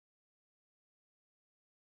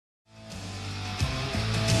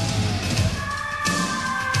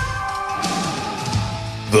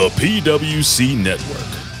The PWC Network.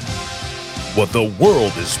 What the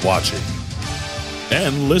world is watching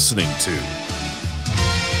and listening to.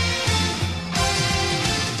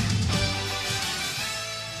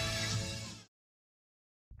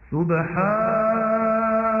 سبحان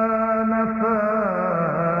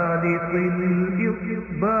فالق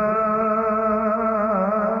الإصباح.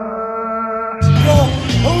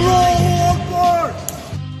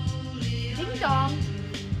 Ding dong.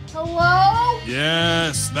 Hello?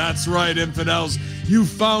 Yes, that's right, infidels. You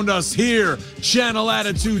found us here,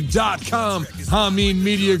 channelattitude.com, Hameen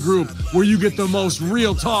Media Group, where you get the most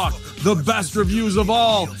real talk, the best reviews of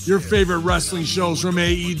all your favorite wrestling shows from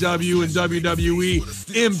AEW and WWE,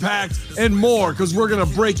 Impact, and more, because we're going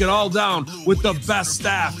to break it all down with the best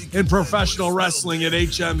staff in professional wrestling at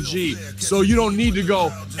HMG. So you don't need to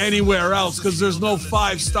go anywhere else, because there's no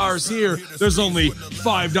 5 stars here. There's only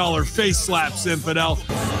 $5 face slaps, infidel.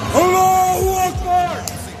 Hello, Akbar!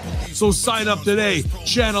 So sign up today,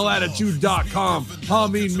 channelattitude.com,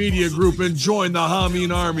 Hameen Media Group, and join the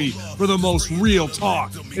Hameen Army for the most real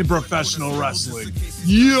talk in professional wrestling.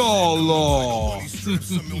 YOLO!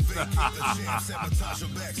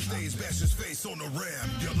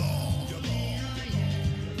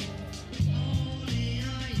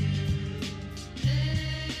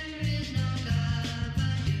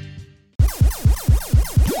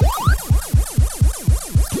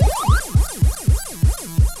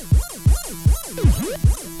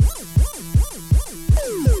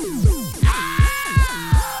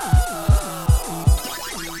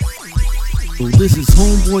 This is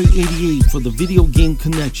Homeboy88 for the Video Game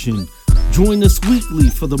Connection. Join us weekly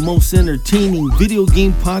for the most entertaining video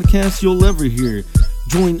game podcast you'll ever hear.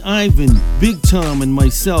 Join Ivan, Big Tom, and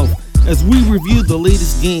myself as we review the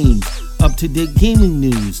latest games, up-to-date gaming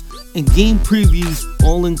news, and game previews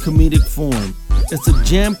all in comedic form. It's a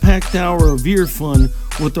jam-packed hour of ear fun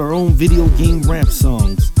with our own video game rap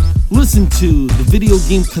songs. Listen to the Video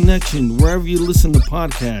Game Connection wherever you listen to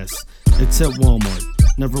podcasts, except Walmart.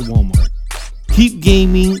 Never Walmart. Keep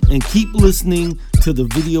gaming and keep listening to the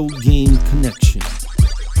Video Game Connection.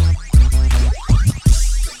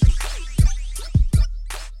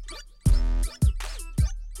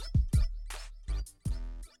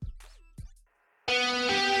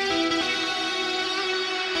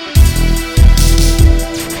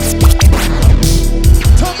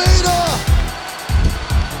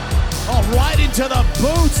 To the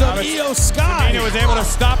boots of Io Sky. Tamina was able to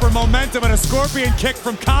stop her momentum and a scorpion kick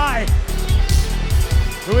from Kai,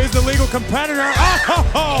 who is the legal competitor.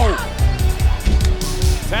 Oh!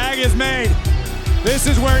 Tag is made. This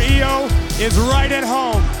is where Io is right at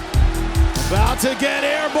home. About to get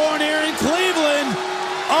airborne here in Cleveland.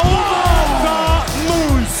 Over the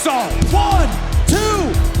moonsault. 1,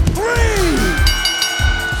 2, 3.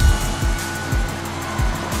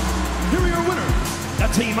 Here are your winners, the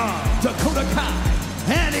team of Dakota Kai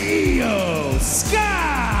And Io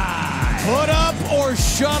Sky. Put up or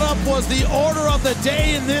shut up was the order of the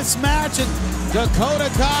day in this match. And Dakota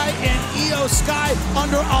Kai and Io Sky,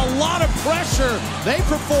 under a lot of pressure, they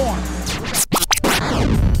performed.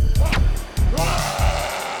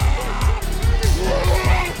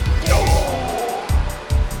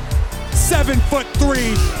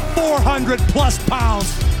 7'3", 400+ pounds,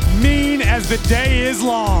 mean as the day is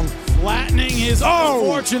long. Flattening his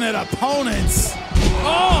unfortunate opponents.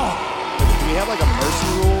 Oh! Do we have like a mercy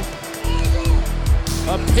rule?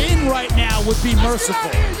 A pin right now would be merciful.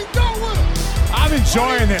 I'm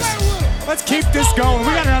enjoying this. Let's keep this going. We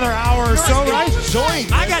got another hour or so, right?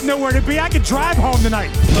 I got nowhere to be. I could drive home tonight.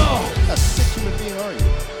 Oh, how sick human being are you?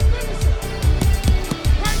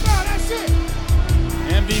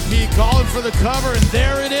 MVP calling for the cover, and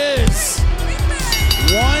there it is.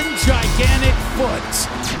 One gigantic foot.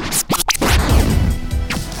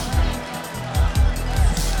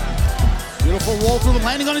 Beautiful roll through the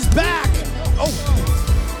landing on his back. Oh.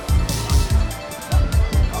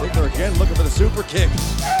 Ziggler again looking for the super kick.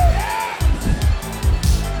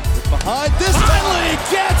 Behind this Finally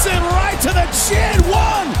gets it right to the chin.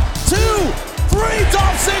 1, 2, 3.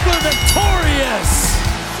 Dolph Ziggler victorious.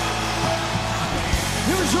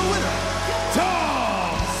 Here's your winner,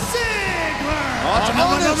 Dolph Ziggler.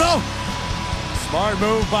 no. Smart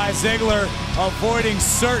move by Ziggler, avoiding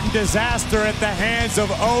certain disaster at the hands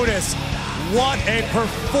of Otis. What a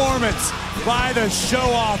performance by the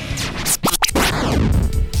show-off.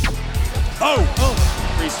 Oh!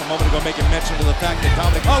 Priest a moment ago making mention to the fact that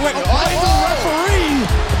Dominic... Oh, wait. The referee.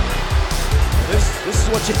 This is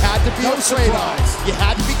what you had to be afraid of. You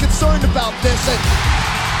had to be concerned about this. And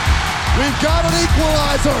we've got an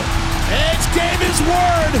equalizer. Edge gave his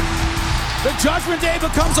word. The Judgment Day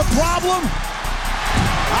becomes a problem.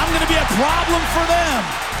 I'm going to be a problem for them.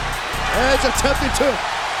 Edge attempting to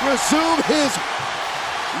resume his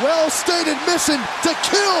well-stated mission to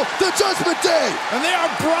kill the Judgment Day. And they are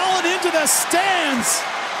brawling into the stands.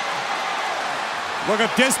 Look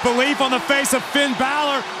at disbelief on the face of Finn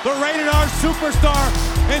Balor, the Rated R superstar,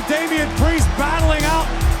 and Damian Priest battling out.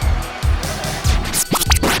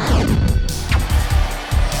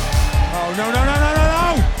 Oh, no.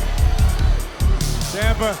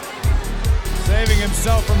 Ciampa saving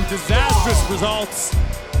himself from disastrous results.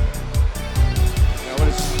 Now what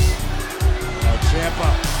is... Ciampa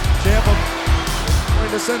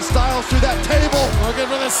trying to send Styles through that table. Looking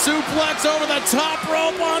for the suplex over the top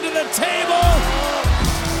rope onto the table.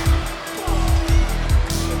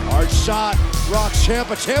 Hard shot, rocks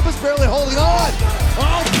Ciampa. Ciampa's barely holding on.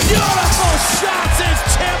 Oh, beautiful shot sends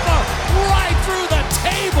Ciampa right through the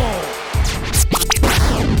table.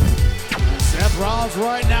 Seth Rollins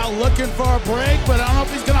right now looking for a break, but I don't know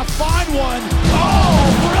if he's gonna find one.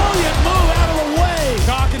 Oh, brilliant move out of the way.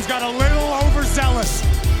 Dawkins got a little overzealous.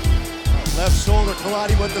 Left shoulder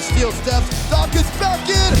colliding with the steel steps. Dawkins back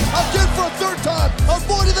in, again for a third time,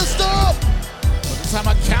 avoiding the stop. This time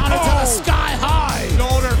a counter to the sky high.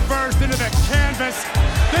 Shoulder first into the canvas.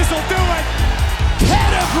 This'll do it.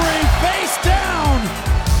 Pedigree face down.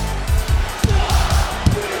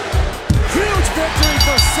 Huge victory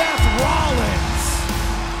for Seth Rollins.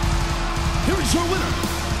 Here is your winner,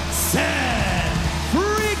 Seth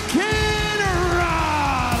freaking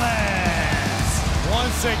Rollins.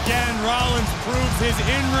 Once again, Rollins proves his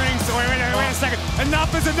in-ring. So wait a second.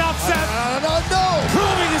 Enough is enough, Seth. No.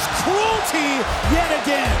 Proving his cruelty yet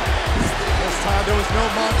again. This time there was no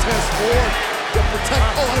Montez Ford to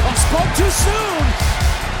protect. I spoke too soon.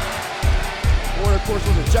 Ford, of course,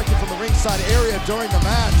 was ejected from the ringside area during the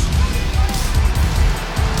match.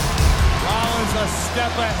 Rollins a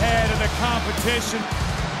step ahead of the competition.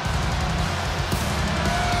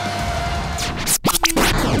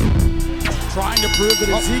 Trying to prove that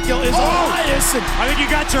Ezekiel is Elias. I think you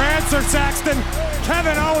got your answer, Saxton.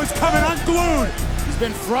 Kevin Owens coming unglued. He's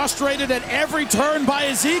been frustrated at every turn by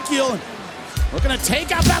Ezekiel. We're going to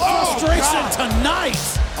take out that frustration tonight.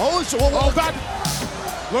 God.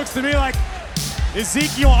 Looks to me like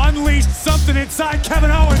Ezekiel unleashed something inside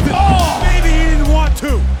Kevin Owens that maybe he didn't want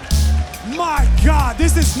to. My God,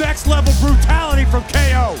 this is next level brutality from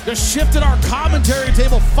KO. Just shifted our commentary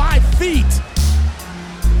table 5 feet.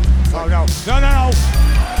 Oh, no.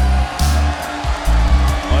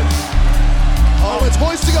 It's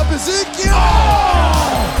hoisting up Ezekiel.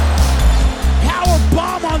 Power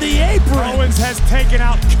bomb on the apron. Owens has taken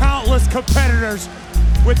out countless competitors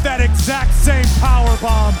with that exact same power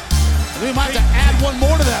bomb. We might have to add one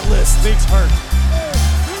more to that list. Zeke's hurt.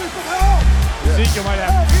 Ezekiel might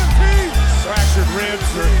have fractured ribs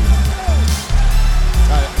or...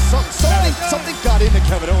 Something got into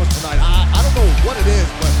Kevin Owens tonight. I don't know what it is,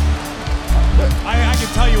 but... I can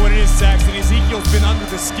tell you what it is, Saxton. Ezekiel's been under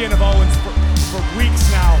the skin of Owens for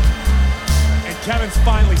weeks now, and Kevin's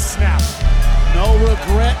finally snapped. No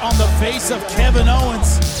regret on the face of Kevin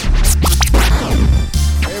Owens.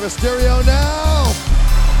 Hey, Mysterio now.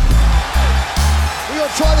 We're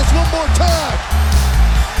gonna try this one more time.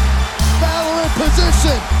 Balor in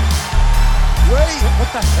position. Wait.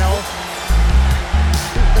 What the hell?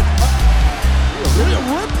 Rhea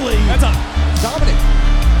Ripley. That's a Dominic.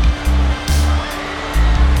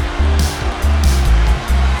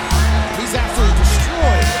 He's absolutely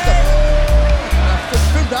destroyed.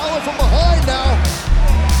 Finn Balor from behind now.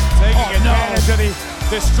 taking advantage of the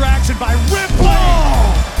distraction by Ripley.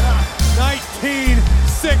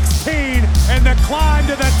 19-16 and the climb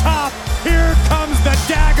to the top. Here comes the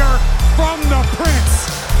dagger from the Prince.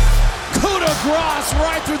 Coup de grace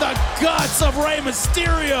right through the guts of Rey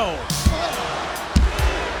Mysterio.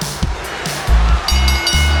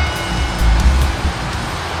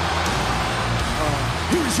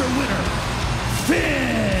 Here's your winner,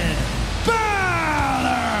 Finn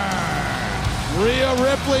Balor. Rhea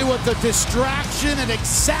Ripley with the distraction at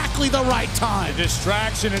exactly the right time. The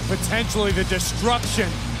distraction and potentially the destruction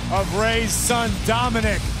of Rey's son,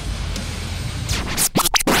 Dominic.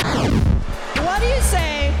 What do you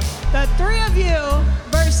say, the three of you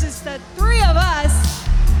versus the three of us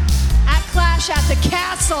at Clash at the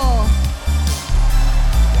Castle?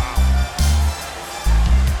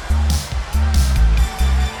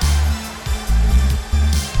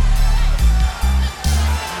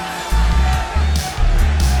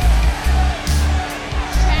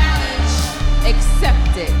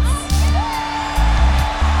 Accepted.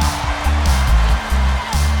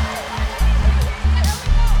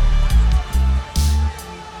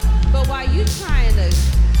 But while you trying to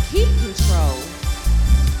keep control,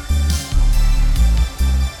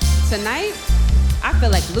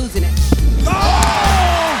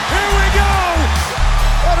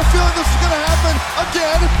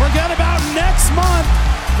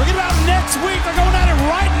 Forget about next week. They're going at it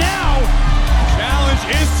right now. Challenge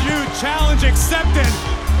issued, challenge accepted.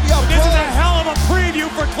 Yeah, this is a hell of a preview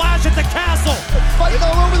for Clash at the Castle. Fighting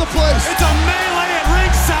all over the place. It's a melee at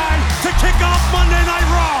ringside to kick off Monday Night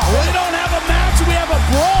Raw. We don't have a match, we have a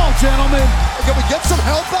brawl, gentlemen. Can we get some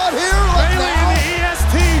help out here? Bayley and the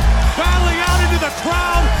EST battling out into the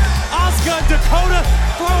crowd. Asuka and Dakota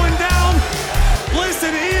throwing down. Bliss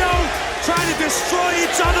and Io trying to destroy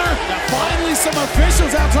each other. Now finally some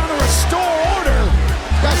officials out trying to restore order.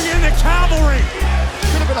 Bring in the cavalry.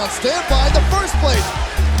 Could have been on standby in the first place.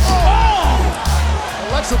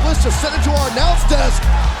 Alexa Bliss just sent it to our announce desk.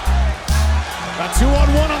 Got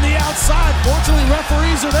 2-on-1 on the outside. Fortunately,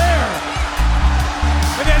 referees are there.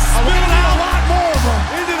 And they're spilling out a lot more of them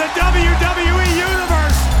into the WWE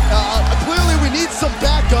Universe. Clearly, we need some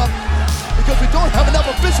backup because we don't have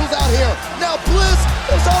enough officials out here. Now Bliss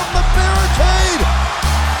is on the barricade.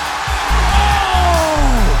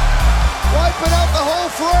 Wiping out the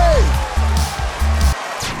whole fray.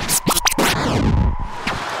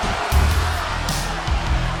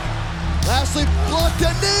 Lashley blocked a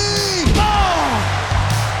knee!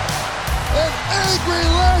 An angry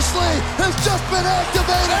Lashley has just been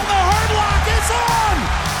activated! And the Hurt Lock is on!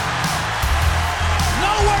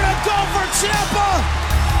 Nowhere to go for Ciampa!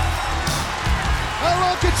 How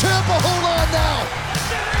long can Ciampa hold on now?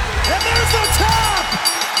 And there's the top!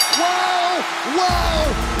 Wow! Wow!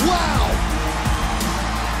 Wow!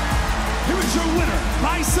 Here is your winner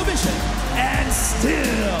by submission, and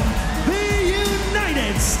still the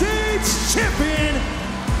United States Champion,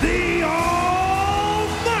 the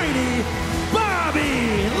almighty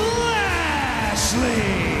Bobby Lashley.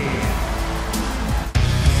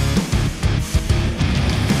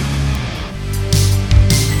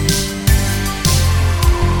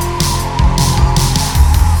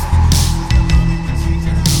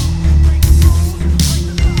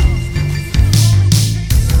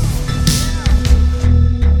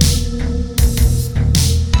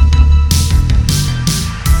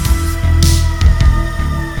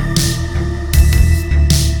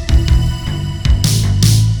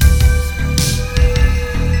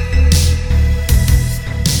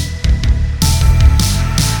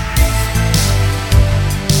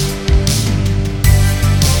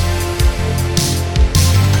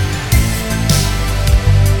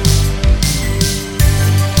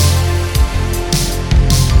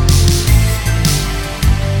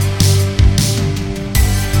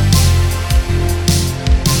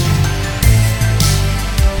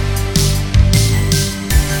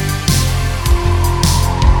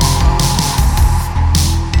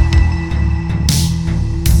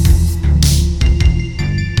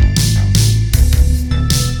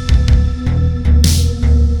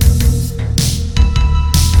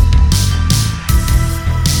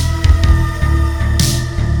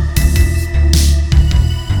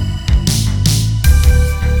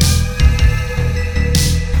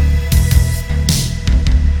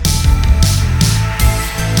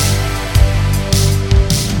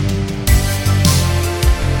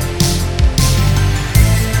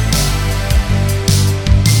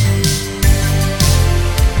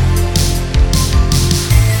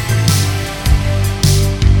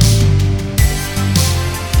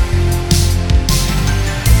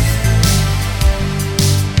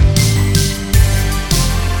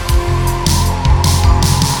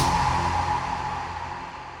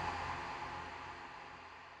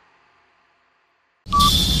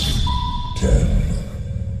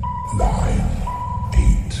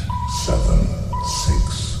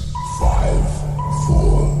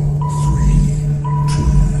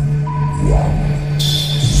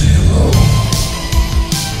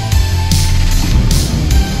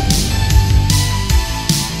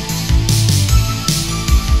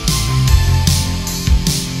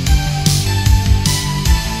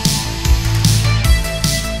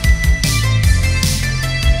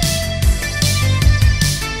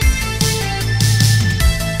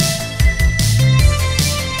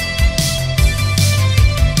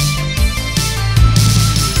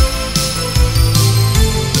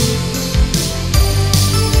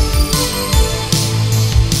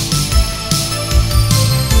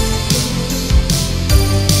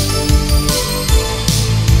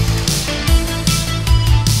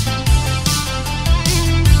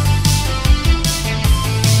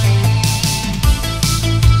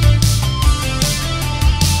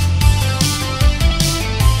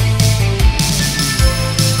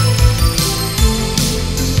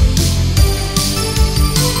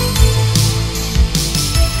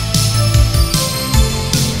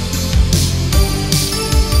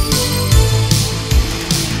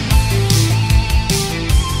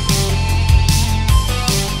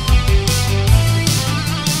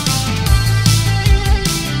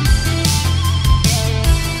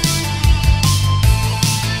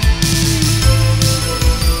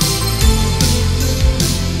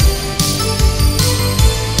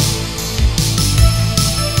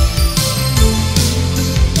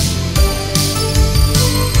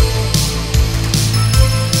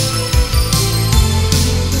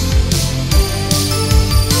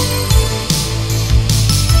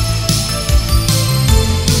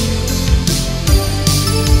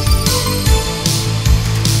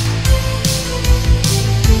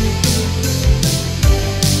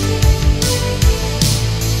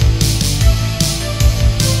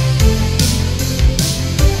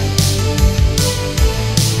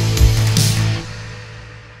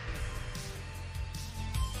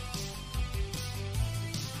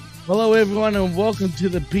 everyone, and welcome to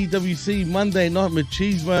the PWC Monday Night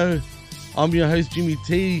Machismo. I'm your host, Jimmy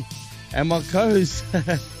T, and my co-host,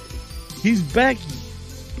 he's back.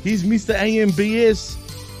 He's Mr. AMBS.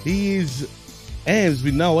 He is Ambs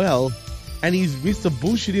with no L, and he's Mr.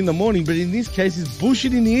 Bullshit in the morning, but in this case, it's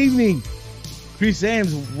bullshit in the evening. Chris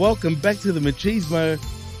Ambs, welcome back to the Machismo,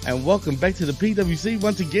 and welcome back to the PWC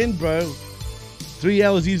once again, bro. 3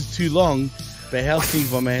 hours is too long, but how's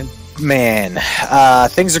things, my man? Man,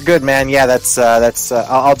 things are good, man. Yeah, that's.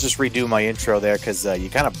 I'll just redo my intro there because you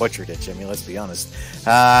kind of butchered it, Jimmy. Let's be honest.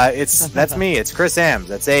 That's me. It's Chris Ambs.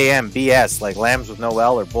 That's AMBS, like lambs with no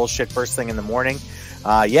L or bullshit first thing in the morning.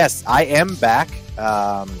 Yes, I am back.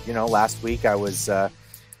 Last week I was on.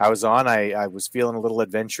 I was feeling a little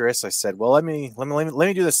adventurous. I said, well, let me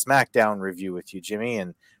do the SmackDown review with you, Jimmy.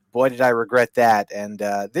 And boy, did I regret that. And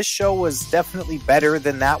this show was definitely better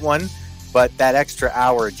than that one. But that extra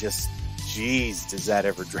hour just, geez, does that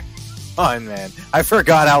ever drag on, man? I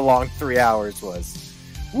forgot how long 3 hours was.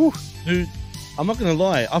 Woo. Dude, I'm not going to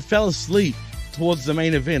lie. I fell asleep towards the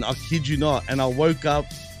main event. I kid you not. And I woke up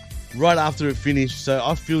right after it finished. So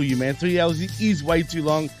I feel you, man. 3 hours is way too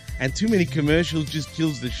long. And too many commercials just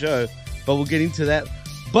kills the show. But we'll get into that.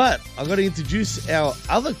 But I got to introduce our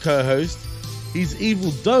other co-host. He's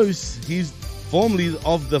Evil Dose. He's formerly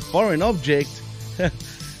of The Foreign Object.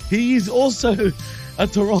 He is also a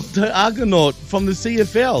Toronto Argonaut from the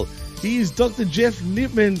CFL. He is Dr. Jeff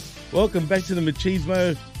Lippman. Welcome back to the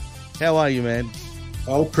Machismo. How are you, man?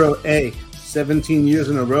 All Pro A, 17 years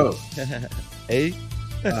in a row. A?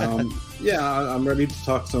 Yeah, I'm ready to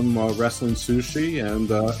talk some wrestling sushi,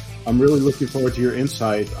 and I'm really looking forward to your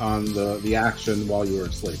insight on the action while you were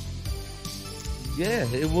asleep. Yeah,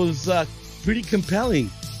 it was pretty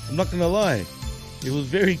compelling. I'm not going to lie. It was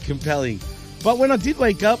very compelling. But when I did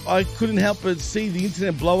wake up, I couldn't help but see the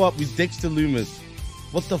internet blow up with Dexter Lumis.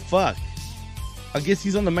 What the fuck? I guess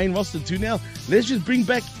he's on the main roster too now. Let's just bring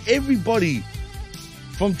back everybody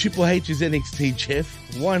from Triple H's NXT, Jeff.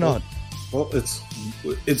 Why not? Well,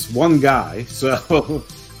 it's one guy, so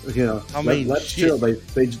let's chill.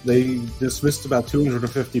 They dismissed about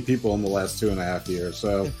 250 people in the last 2.5 years,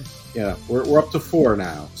 so yeah, we're up to 4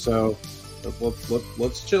 now. So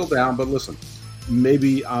let's chill down. But listen.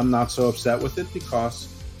 Maybe I'm not so upset with it because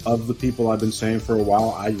of the people I've been saying for a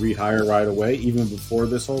while I'd rehire right away, even before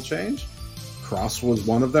this whole change. Cross was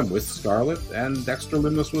one of them with Scarlett, and Dexter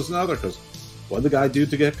Lumis was another, because what did the guy do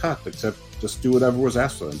to get cut except just do whatever was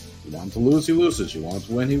asked of him? You want him to lose, he loses. You want him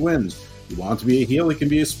to win, he wins. You want him to be a heel, he can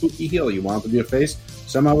be a spooky heel. You want him to be a face,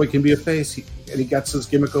 somehow he can be a face, and he gets his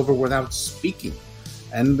gimmick over without speaking.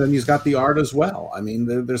 And then he's got the art as well. I mean,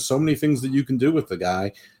 there's so many things that you can do with the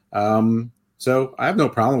guy. So I have no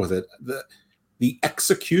problem with it. The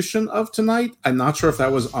execution of tonight, I'm not sure if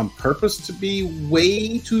that was on purpose to be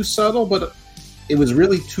way too subtle, but it was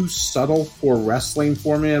really too subtle for wrestling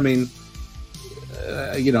for me. I mean,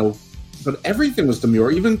 but everything was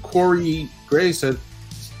demure. Even Corey Gray said,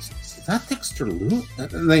 "Is that Dexter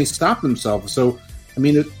Lumis?" And they stopped themselves. So, I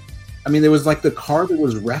mean, there was like the car that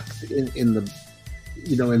was wrecked in the,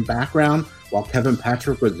 in background. While Kevin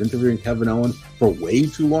Patrick was interviewing Kevin Owens for way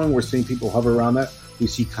too long, we're seeing people hover around that. We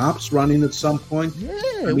see cops running at some point.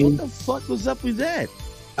 Yeah, what the fuck was up with that?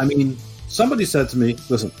 I mean, somebody said to me,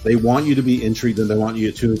 listen, they want you to be intrigued and they want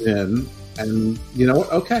you to tune in. And you know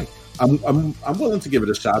what? Okay. I'm willing to give it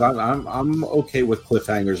a shot. I'm okay with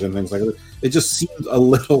cliffhangers and things like that. It just seemed a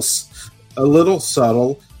little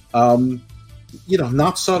subtle.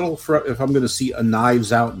 Not subtle for if I'm going to see a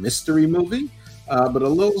Knives Out mystery movie. But a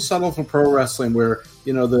little subtle for pro wrestling, where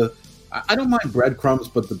I don't mind breadcrumbs,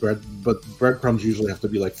 but breadcrumbs usually have to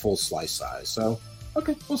be like full slice size. So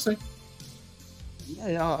okay, we'll see.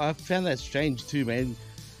 Yeah, I found that strange too, man.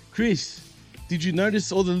 Chris, did you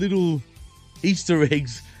notice all the little Easter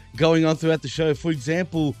eggs going on throughout the show? For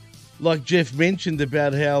example, like Jeff mentioned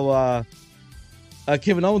about how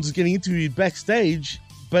Kevin Owens is getting interviewed backstage,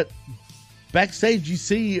 but backstage you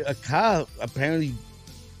see a car apparently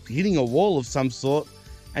hitting a wall of some sort,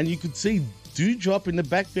 and you could see Dewdrop in the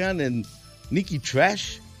background and Nikki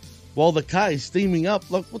Trash while the car is steaming up.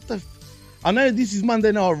 Like, what the I know this is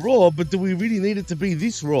Monday Night Raw, but do we really need it to be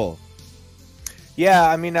this Raw? Yeah,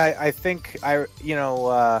 I mean, I think you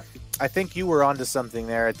were onto something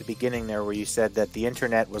there at the beginning there, where you said that the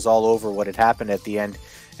internet was all over what had happened at the end,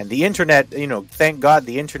 and the internet, thank God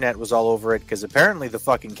the internet was all over it, because apparently the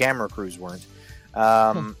fucking camera crews weren't.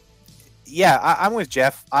 Yeah, I'm with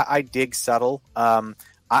Jeff. I dig subtle.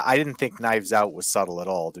 I didn't think Knives Out was subtle at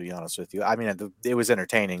all, to be honest with you. I mean, it was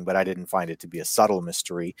entertaining, but I didn't find it to be a subtle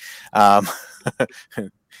mystery.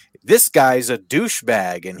 this guy's a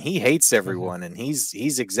douchebag and he hates everyone, and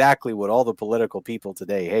he's exactly what all the political people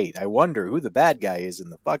today hate. I wonder who the bad guy is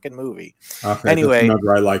in the fucking movie. Okay, anyway,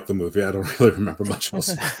 remember, I like the movie. I don't really remember much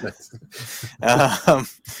else.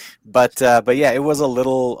 But yeah, it was a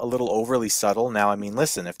little overly subtle. Now, I mean,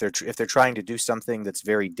 listen, if they're trying to do something that's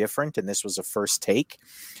very different, and this was a first take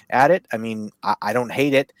at it, I mean, I don't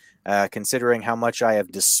hate it. Considering how much I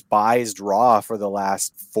have despised Raw for the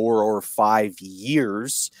last 4 or 5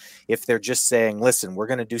 years, if they're just saying, listen, we're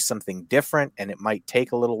going to do something different and it might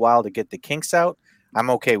take a little while to get the kinks out,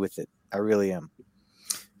 I'm okay with it. I really am.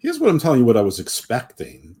 Here's what I'm telling you, what I was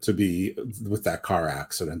expecting to be with that car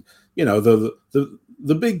accident. You know,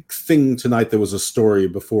 the big thing tonight, there was a story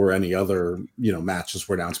before any other, matches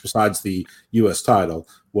were announced besides the U.S. title,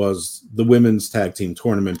 was the women's tag team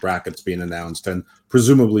tournament brackets being announced, and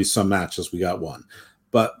presumably some matches. We got one.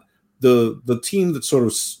 But the team that sort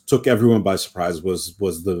of took everyone by surprise was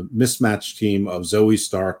the mismatched team of Zoe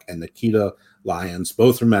Stark and Nikita Lyons,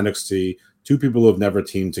 both from NXT, two people who have never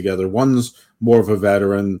teamed together. One's more of a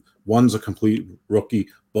veteran, one's a complete rookie.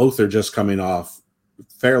 Both are just coming off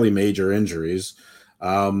fairly major injuries.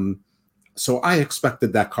 So I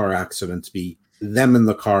expected that car accident to be them in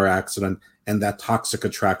the car accident, and that toxic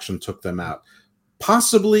attraction took them out.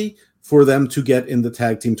 Possibly for them to get in the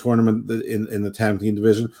tag team tournament in the tag team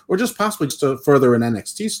division, or just possibly just to further an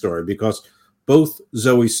NXT story, because both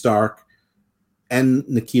Zoe Stark and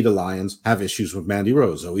Nikita Lyons have issues with Mandy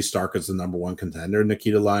Rose. Zoe Stark is the number one contender.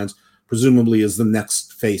 Nikita Lyons presumably is the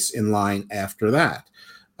next face in line after that.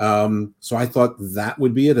 So I thought that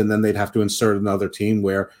would be it. And then they'd have to insert another team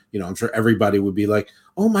where, I'm sure everybody would be like,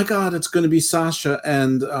 oh my God, it's going to be Sasha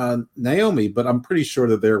and Naomi. But I'm pretty sure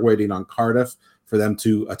that they're waiting on Cardiff for them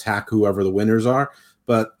to attack whoever the winners are.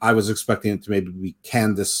 But I was expecting it to maybe be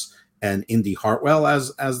Candice and Indy Hartwell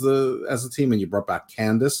as the team. And you brought back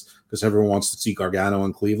Candice because everyone wants to see Gargano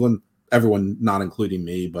in Cleveland. Everyone, not including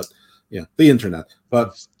me, but the internet.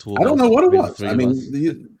 But I don't know what it was. I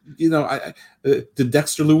mean, did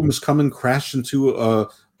Dexter Lumis come and crash into a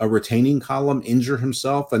retaining column, injure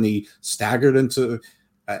himself, and he staggered into,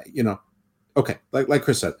 Okay, like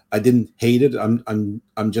Chris said, I didn't hate it. I'm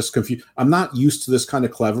just confused. I'm not used to this kind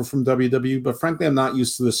of clever from WWE, but frankly, I'm not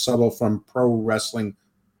used to this subtle from pro wrestling.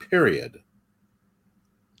 Period.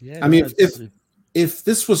 Yeah, I mean, if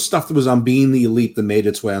this was stuff that was on Being the Elite that made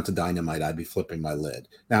its way onto Dynamite, I'd be flipping my lid.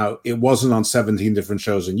 Now, it wasn't on 17 different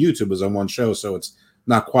shows on YouTube. It was on one show, so it's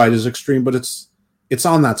not quite as extreme, but it's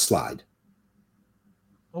on that slide.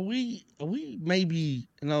 Are we maybe,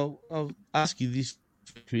 I'll ask you this,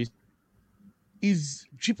 Chris. Is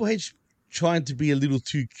Triple H trying to be a little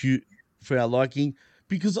too cute for our liking?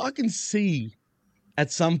 Because I can see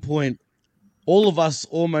at some point all of us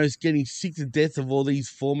almost getting sick to death of all these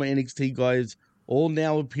former NXT guys all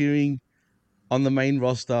now appearing on the main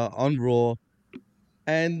roster on Raw.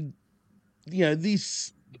 And,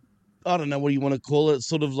 this, I don't know what you want to call it,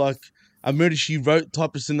 sort of like a Murder, She Wrote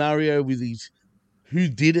type of scenario with these who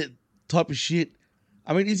did it type of shit.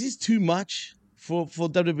 I mean, is this too much for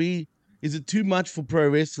WWE? Is it too much for pro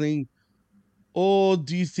wrestling? Or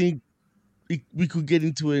do you think we could get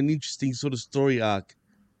into an interesting sort of story arc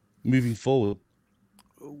moving forward?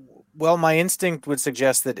 Well, my instinct would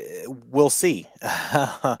suggest that we'll see.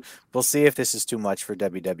 We'll see if this is too much for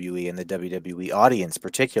WWE and the WWE audience,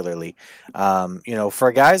 particularly.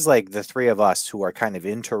 For guys like the three of us who are kind of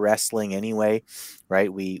into wrestling anyway,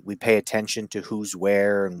 right? We pay attention to who's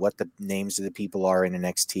where and what the names of the people are in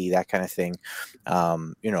NXT, that kind of thing.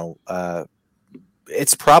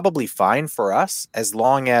 It's probably fine for us as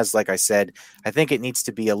long as, like I said, I think it needs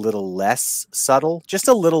to be a little less subtle, just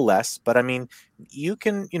a little less. But I mean, you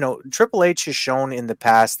can, Triple H has shown in the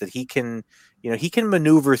past that he can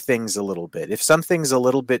maneuver things a little bit. If something's a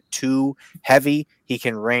little bit too heavy, he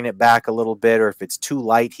can rein it back a little bit, or if it's too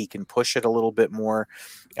light, he can push it a little bit more.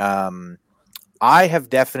 I have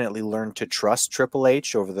definitely learned to trust Triple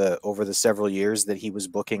H over the several years that he was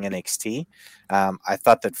booking NXT. I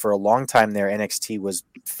thought that for a long time there, NXT was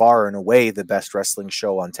far and away the best wrestling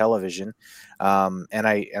show on television, and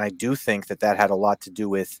I do think that had a lot to do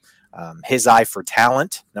with his eye for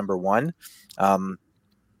talent. Number one,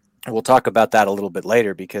 we'll talk about that a little bit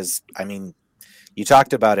later because I mean, you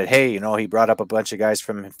talked about it. Hey, he brought up a bunch of guys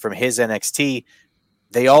from his NXT.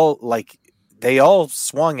 They all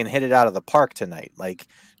swung and hit it out of the park tonight. Like,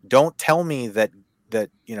 don't tell me that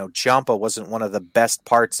Ciampa wasn't one of the best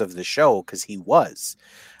parts of the show, because he was.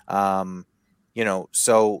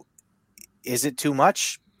 So is it too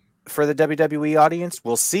much for the WWE audience?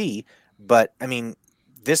 We'll see. But I mean,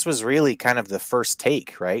 this was really kind of the first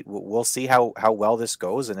take, right? We'll see how well this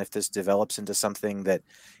goes, and if this develops into something that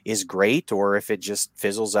is great, or if it just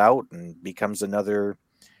fizzles out and becomes another,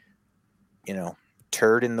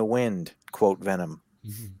 turd in the wind. Quote Venom.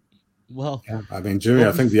 Well, yeah, I mean, Jimmy,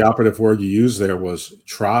 I think the operative word you used there was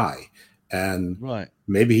try. And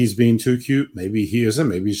maybe he's being too cute. Maybe he isn't.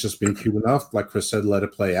 Maybe he's just being cute enough. Like Chris said, let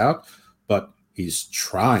it play out. But he's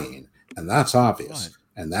trying, and that's obvious,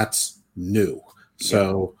 and that's new.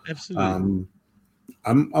 So, absolutely.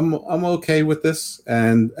 I'm okay with this.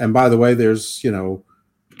 And by the way, there's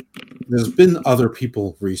been other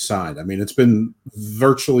people re-signed. I mean, it's been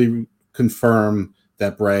virtually confirmed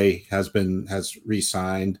that Bray has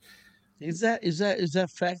re-signed. Is that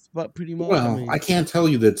fact? But pretty much. Well, I can't tell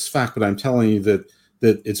you that it's fact, but I'm telling you that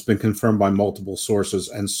it's been confirmed by multiple sources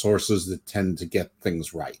and sources that tend to get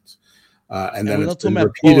things right. And then it's been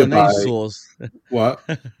repeated by sauce. What?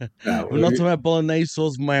 No, we're not talking about bolognese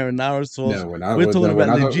sauce, marinara sauce. No, we're not. We're talking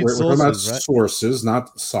about legit sources. We're talking about right? sources,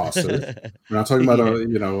 not sauces. We're not talking about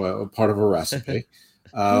a part of a recipe.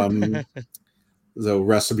 Though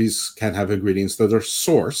recipes can have ingredients that are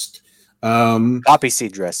sourced. Poppy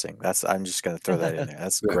seed dressing. I'm just going to throw that in there.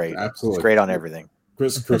 That's great. Absolutely, it's great on everything.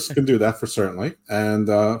 Chris can do that for certainly, and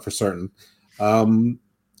for certain.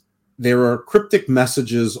 There are cryptic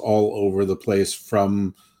messages all over the place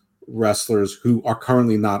from wrestlers who are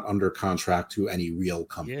currently not under contract to any real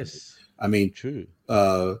company. Yes, I mean, true.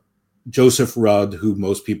 Joseph Rudd, who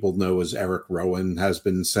most people know as Eric Rowan, has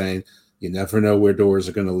been saying, "You never know where doors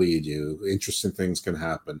are going to lead you. Interesting things can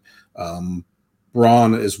happen."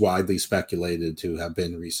 Braun is widely speculated to have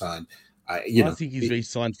been re-signed. I think he's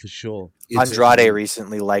re-signed for sure. Andrade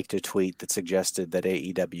recently liked a tweet that suggested that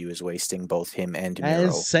AEW is wasting both him and Miro.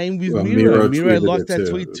 And same with Miro. Miro liked that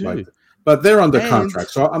tweet too. But they're under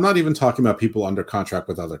contract, so I'm not even talking about people under contract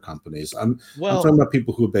with other companies. I'm talking about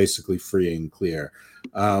people who are basically free and clear.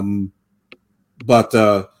 I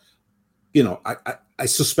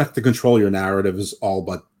suspect the control your narrative is all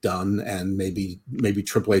but done, and maybe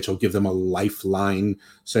Triple H will give them a lifeline.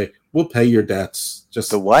 Say, we'll pay your debts.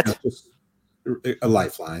 Just the what? Just a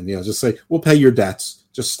lifeline. Just say, we'll pay your debts.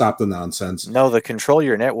 Just stop the nonsense. No, the control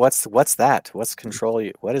your net. What's that? What's control?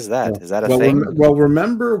 What is that? Is that a thing?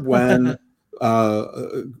 Remember when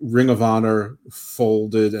Ring of Honor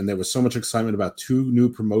folded, and there was so much excitement about two new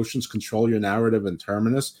promotions: Control Your Narrative and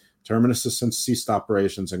Terminus. Terminus has since ceased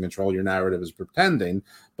operations, and Control Your Narrative is pretending,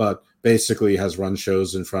 but basically has run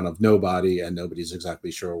shows in front of nobody, and nobody's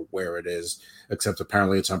exactly sure where it is, except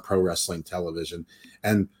apparently it's on pro wrestling television.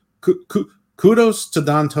 And kudos to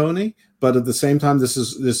Don Tony, but at the same time, this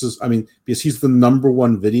is I mean, because he's the number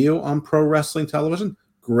one video on pro wrestling television,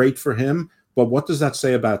 great for him. But what does that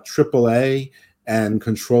say about AAA and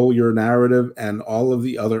Control Your Narrative and all of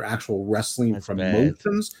the other actual wrestling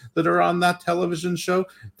promotions that are on that television show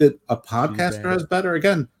that a podcaster has better?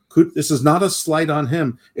 Again, this is not a slight on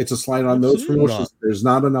him. It's a slight on those promotions. There's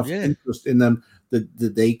not enough interest in them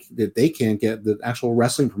that they can't get, that actual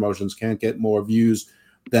wrestling promotions can't get more views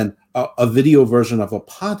than a video version of a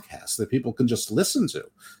podcast that people can just listen to.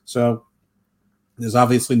 So there's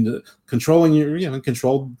obviously controlling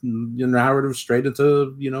your narrative straight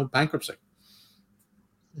into bankruptcy.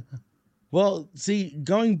 Well, see,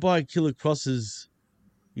 going by Killer Cross's,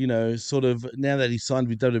 sort of now that he signed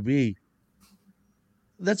with WWE,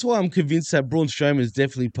 that's why I'm convinced that Braun Strowman is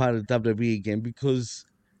definitely part of WWE again, because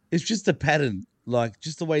it's just a pattern, like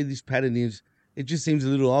just the way this pattern is. It just seems a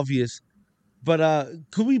little obvious. But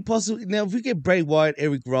could we possibly now, if we get Bray Wyatt,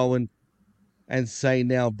 Eric Rowan, and say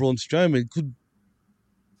now Braun Strowman, could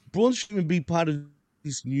Braun Strowman be part of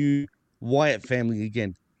this new Wyatt family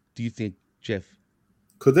again? Do you think, Jeff?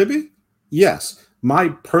 Could they be? Yes. My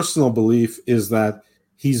personal belief is that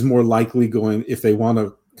he's more likely going, if they want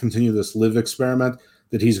to continue this Liv experiment,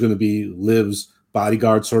 that he's going to be Liv's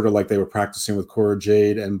bodyguard, sort of like they were practicing with Cora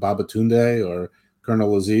Jade and Babatunde or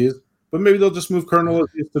Colonel Aziz. But maybe they'll just move Colonel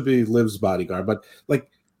Aziz to be Liv's bodyguard. But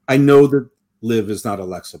I know that Liv is not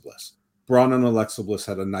Alexa Bliss. Braun and Alexa Bliss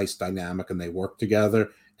had a nice dynamic, and they worked together,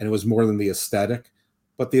 and it was more than the aesthetic.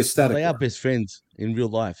 But the aesthetic, they are best friends in real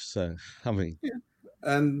life. So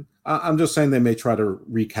and I'm just saying they may try to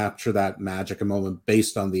recapture that magic a moment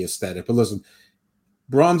based on the aesthetic. But listen,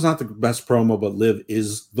 Braun's not the best promo, but Liv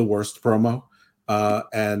is the worst promo.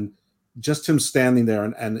 And just him standing there,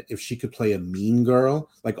 and if she could play a mean girl,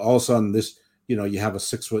 like all of a sudden this, you have a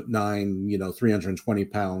 6'9",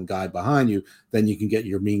 320-pound guy behind you, then you can get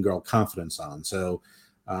your mean girl confidence on. So,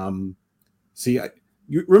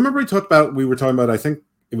 you remember we were talking about, I think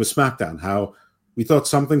it was SmackDown, how we thought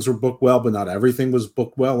some things were booked well, but not everything was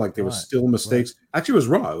booked well. Like there was still mistakes. Right. Actually, it was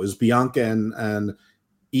Raw. It was Bianca and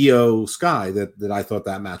Io Sky that I thought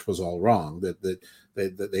that match was all wrong. That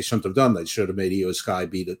they shouldn't have done. They should have made Io Sky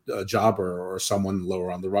beat a jobber or someone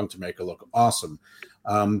lower on the rung to make her look awesome.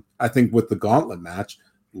 I think with the gauntlet match,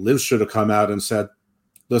 Liv should have come out and said,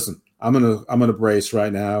 "Listen, I'm gonna brace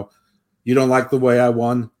right now. You don't like the way I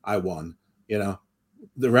won? I won. You know,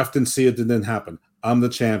 the ref didn't see it. It didn't happen. I'm the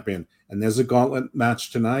champion, and there's a gauntlet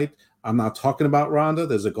match tonight. I'm not talking about Ronda.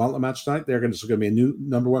 There's a gauntlet match tonight. There's going to be a new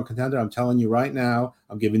number one contender. I'm telling you right now.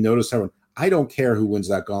 I'm giving notice to everyone. I don't care who wins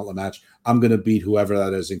that gauntlet match. I'm going to beat whoever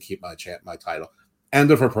that is and keep my title." End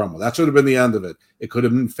of her promo. That should have been the end of it. It could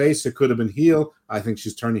have been face. It could have been heel. I think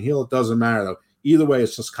she's turning heel. It doesn't matter, though. Either way,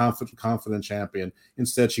 it's just confident champion.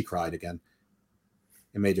 Instead, she cried again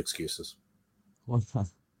and made excuses.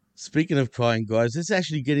 Speaking of crying, guys, let's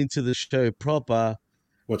actually get into the show proper.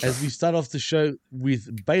 As we start off the show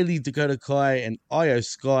with Bayley, Dakota Kai, and Io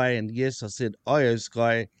Sky. And yes, I said Io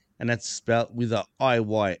Sky, and that's spelled with a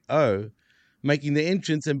I-Y-O, making the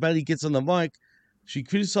entrance. And Bayley gets on the mic. She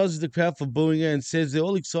criticizes the crowd for booing her and says they're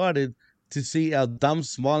all excited to see our dumb,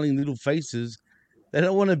 smiling little faces. They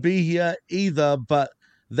don't want to be here either, but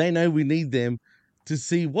they know we need them to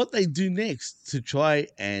see what they do next to try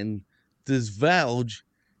and divulge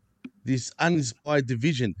this uninspired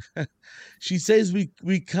division. She says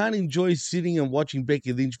we can't enjoy sitting and watching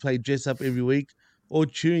Becky Lynch play dress up every week or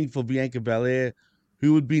cheering for Bianca Belair,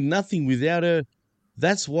 who would be nothing without her.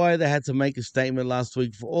 That's why they had to make a statement last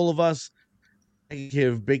week for all of us, taking care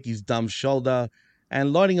of Becky's dumb shoulder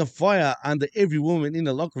and lighting a fire under every woman in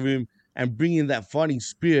the locker room and bringing that fighting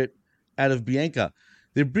spirit out of Bianca.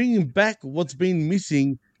 They're bringing back what's been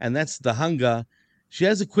missing, and that's the hunger. She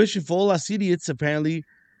has a question for all us idiots, apparently.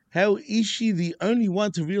 How is she the only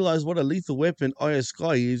one to realize what a lethal weapon Io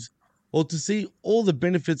Sky is, or to see all the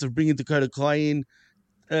benefits of bringing Dakota Kai in?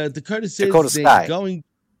 Dakota says Dakota they're Sky. going...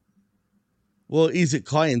 Well, is it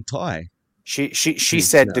Kai and Tai? She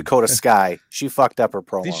said Dakota Sky. She fucked up her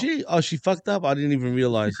promo. Did she? Oh, she fucked up? I didn't even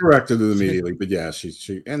realize. She corrected it immediately, but yeah, she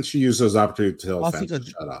used those opportunities to tell fans to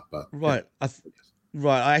shut up. But right, yeah.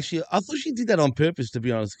 I thought she did that on purpose, to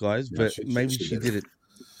be honest, guys. But maybe she did it.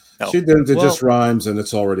 No. She didn't. It just rhymes, and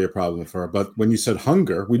it's already a problem for her. But when you said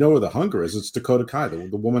hunger, we know where the hunger is. It's Dakota Kai.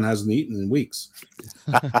 The woman hasn't eaten in weeks.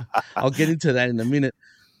 I'll get into that in a minute.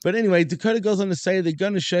 But anyway, Dakota goes on to say they're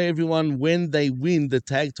going to show everyone when they win the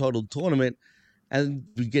tag title tournament. And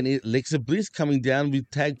we get Alexa Bliss coming down with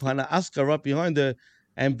tag partner Asuka right behind her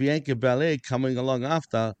and Bianca Belair coming along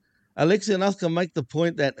after. Alexa and Asuka make the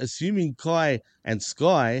point that assuming Kai and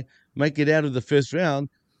Sky make it out of the first round,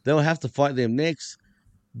 they'll have to fight them next.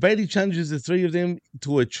 Bayley challenges the three of them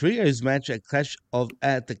to a trios match at Clash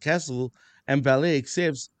at the Castle, and Belair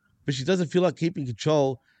accepts, but she doesn't feel like keeping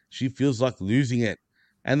control. She feels like losing it.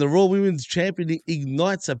 And the Raw Women's Champion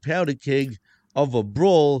ignites a powder keg of a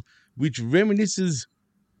brawl, which reminisces,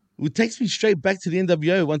 it takes me straight back to the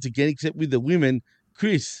NWO once again, except with the women.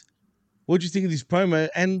 Chris, what do you think of this promo?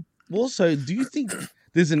 And also, do you think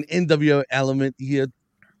there's an NWO element here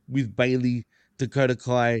with Bayley, Dakota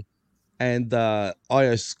Kai, and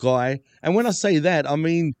Io Sky? And when I say that, I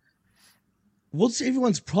mean, what's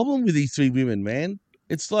everyone's problem with these three women, man?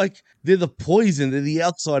 It's like they're the poison, they're the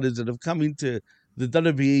outsiders that have come into the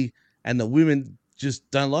WWE, and the women just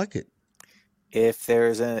don't like it. If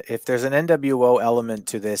there's an NWO element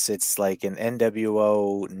to this, it's like an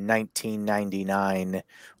NWO 1999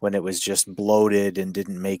 when it was just bloated and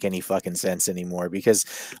didn't make any fucking sense anymore. Because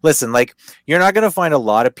listen, like, you're not going to find a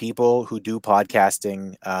lot of people who do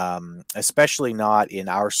podcasting, especially not in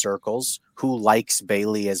our circles, who likes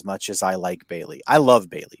Bayley as much as I like Bayley. I love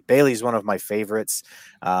Bayley. Bayley's one of my favorites.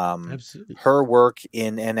 Absolutely. Her work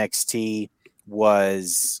in NXT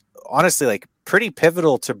was honestly like pretty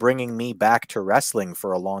pivotal to bringing me back to wrestling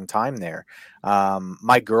for a long time there.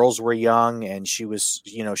 My girls were young, and she was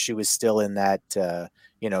still in that,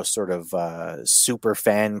 sort of super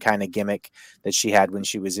fan kind of gimmick that she had when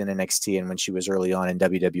she was in NXT and when she was early on in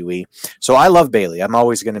WWE. So I love Bayley. I'm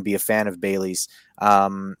always going to be a fan of Bayley's.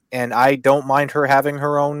 And I don't mind her having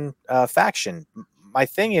her own faction. My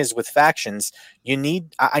thing is with factions, I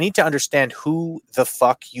need to understand who the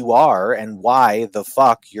fuck you are and why the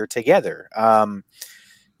fuck you're together.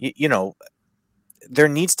 There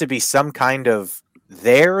needs to be some kind of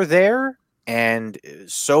there. And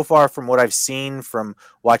so far from what I've seen from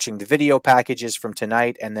watching the video packages from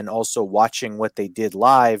tonight and then also watching what they did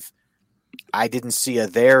live, I didn't see a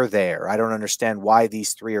there. I don't understand why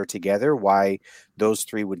these three are together, why those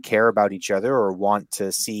three would care about each other or want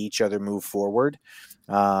to see each other move forward.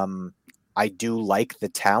 I do like the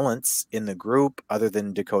talents in the group other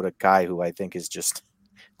than Dakota Kai, who I think is just,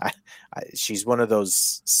 she's one of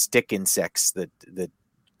those stick insects that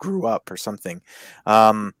grew up or something.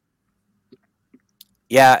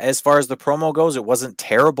 Yeah, as far as the promo goes, it wasn't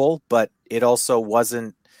terrible, but it also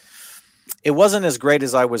wasn't as great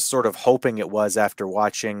as I was sort of hoping it was after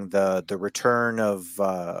watching the return of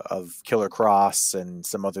Killer Cross and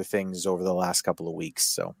some other things over the last couple of weeks.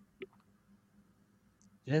 So,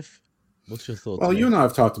 Jeff, what's your thoughts? Well, you and I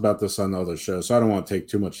have talked about this on other shows, so I don't want to take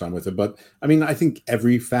too much time with it. But I mean, I think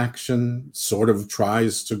every faction sort of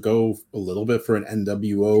tries to go a little bit for an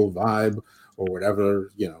NWO vibe or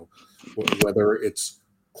whatever, whether it's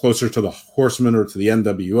closer to the Horsemen or to the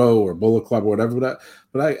NWO or Bullet Club or whatever.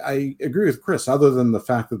 But I agree with Chris. Other than the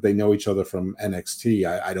fact that they know each other from NXT,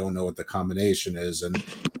 I don't know what the combination is. And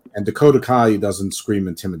Dakota Kai doesn't scream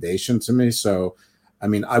intimidation to me. So, I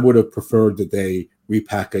mean, I would have preferred that they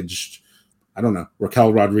repackaged, I don't know,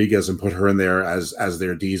 Raquel Rodriguez and put her in there as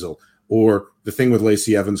their Diesel. Or the thing with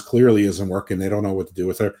Lacey Evans clearly isn't working. They don't know what to do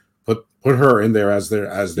with her. Put her in there as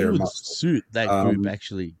their muscle. Suit that group,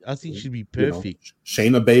 actually. I think she'd be perfect.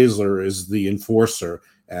 Shayna Baszler is the enforcer,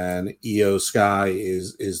 and Io Sky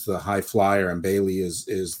is the high flyer, and Bayley is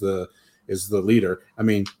the leader. I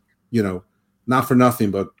mean, not for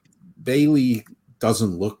nothing, but Bayley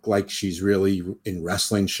doesn't look like she's really in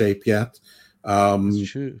wrestling shape yet.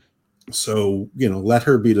 That's true. So, let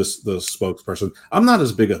her be the spokesperson. I'm not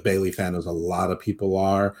as big a Bayley fan as a lot of people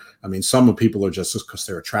are. I mean, some people are just because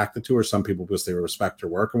they're attracted to her, some people because they respect her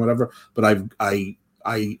work and whatever. But I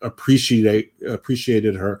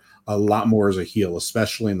appreciated her a lot more as a heel,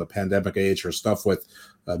 especially in the pandemic age. Her stuff with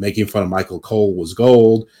making fun of Michael Cole was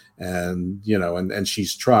gold, and and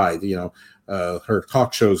she's tried. Her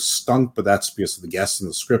talk shows stunk, but that's because of the guests and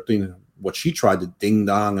the scripting. What she tried to ding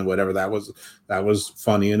dong and whatever, that was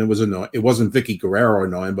funny, and it was annoying. It wasn't Vicky Guerrero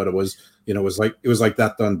annoying, but it was like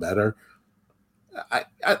that done better.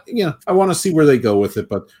 I want to see where they go with it,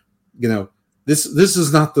 but this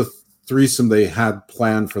is not the threesome they had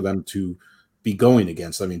planned for them to be going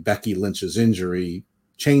against. I mean, Becky Lynch's injury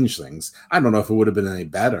changed things. I don't know if it would have been any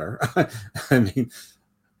better. I mean,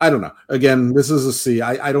 I don't know. Again, this is a C.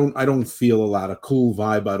 I don't feel a lot of cool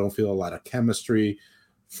vibe. I don't feel a lot of chemistry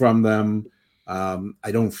from them. I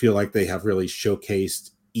don't feel like they have really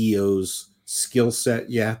showcased Io's skill set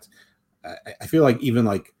yet. I feel like even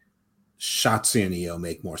like Shotzi and Io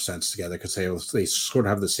make more sense together because they sort of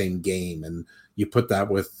have the same game, and you put that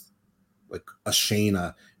with like a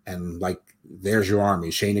Shayna, and like there's your army.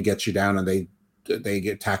 Shayna gets you down, and they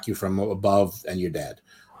attack you from above, and you're dead.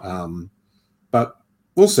 But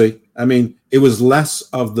we'll see. I mean, it was less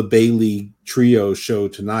of the Bayley trio show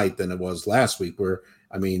tonight than it was last week, where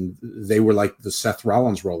I mean, they were like the Seth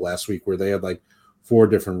Rollins role last week where they had like 4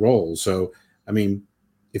 different roles. So, I mean,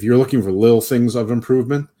 if you're looking for little things of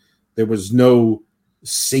improvement, there was no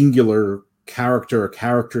singular character or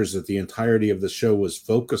characters that the entirety of the show was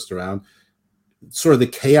focused around. Sort of the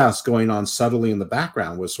chaos going on subtly in the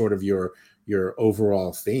background was sort of your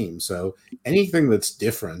overall theme. So anything that's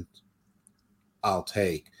different, I'll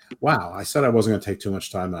take. Wow, I said I wasn't going to take too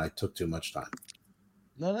much time, and I took too much time.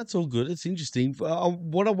 No, that's all good. It's interesting.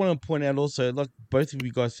 What I want to point out also, like both of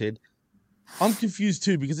you guys said, I'm confused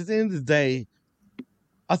too, because at the end of the day,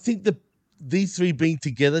 I think these three being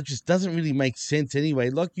together just doesn't really make sense anyway.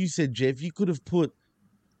 Like you said, Jeff, you could have put,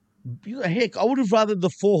 heck, I would have rather the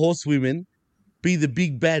 4 horsewomen be the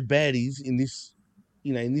big bad baddies in this,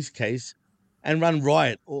 in this case, and run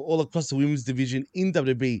riot all across the women's division in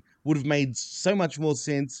WWE. Would have made so much more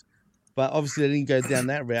sense, but obviously they didn't go down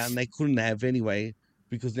that route, and they couldn't have anyway,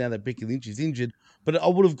 because now that Becky Lynch is injured. But I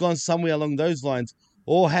would have gone somewhere along those lines,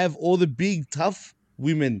 or have all the big, tough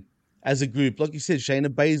women as a group. Like you said, Shayna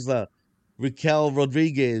Baszler, Raquel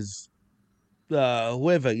Rodriguez,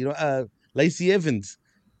 whoever, Lacey Evans.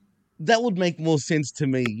 That would make more sense to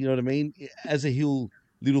me, you know what I mean, as a heel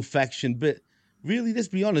little faction. But really, let's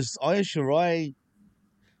be honest, Io Shirai,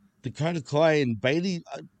 Dakota Kai, and Bayley,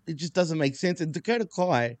 it just doesn't make sense. And Dakota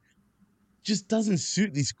Kai just doesn't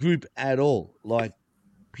suit this group at all. Like,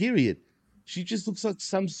 period. She just looks like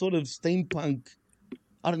some sort of steampunk.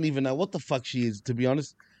 I don't even know what the fuck she is, to be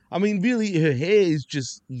honest. I mean, really, her hair is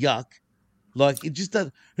just yuck. Like, it just does.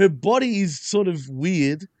 Her body is sort of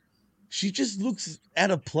weird. She just looks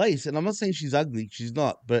out of place. And I'm not saying she's ugly. She's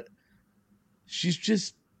not. But she's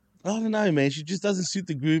just, I don't know, man. She just doesn't suit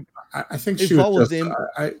the group. I think she was just,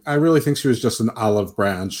 I really think she was just an olive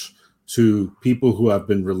branch to people who have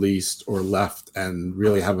been released or left and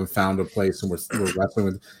really haven't found a place and we're wrestling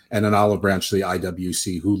with, and an olive branch to the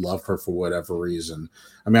IWC who love her for whatever reason.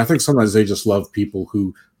 I mean, I think sometimes they just love people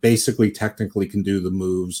who basically technically can do the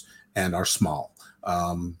moves and are small,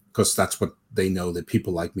 because that's what they know that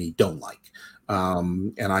people like me don't like.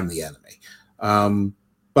 And I'm the enemy.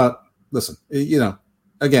 But listen,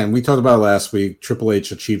 again, we talked about it last week. Triple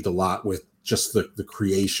H achieved a lot with just the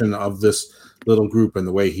creation of this little group and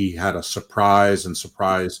the way he had a surprise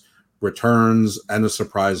returns and a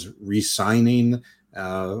surprise re-signing,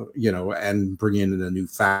 and bringing in a new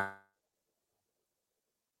fact.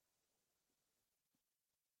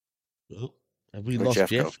 Have we lost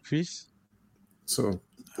Jeff, Chris? So,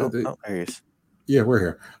 there he is. Yeah, we're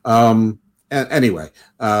here. And anyway,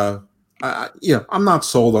 I'm not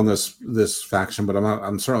sold on this faction, but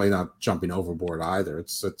I'm certainly not jumping overboard either.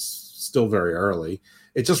 It's still very early.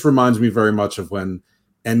 It just reminds me very much of when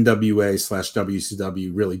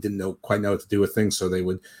NWA/WCW really didn't quite know what to do with things, so they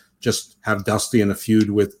would just have Dusty in a feud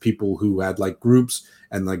with people who had like groups,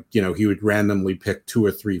 and he would randomly pick 2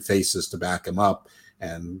 or 3 faces to back him up.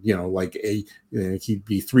 And, he'd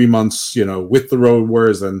be 3 months, with the Road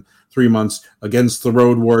Warriors and 3 months against the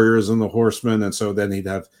Road Warriors and the Horsemen. And so then he'd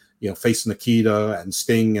have, face Nikita and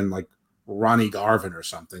Sting and like Ronnie Garvin or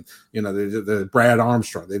something, the Brad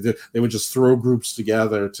Armstrong. They would just throw groups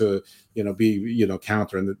together to, be,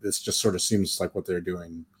 counter. And this just sort of seems like what they're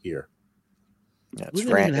doing here. Yeah, it's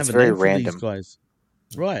very random. These guys.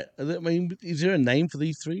 Right. I mean, is there a name for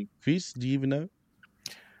these 3? Chris, do you even know?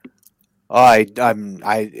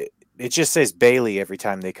 It just says Bayley every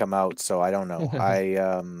time they come out, so I don't know.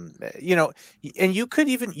 And you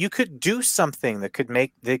could do something that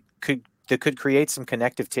could create some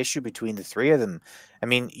connective tissue between the 3 of them. I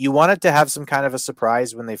mean, you wanted to have some kind of a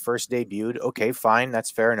surprise when they first debuted. Okay, fine, that's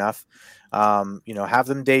fair enough. Have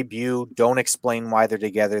them debut. Don't explain why they're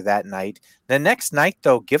together that night. The next night,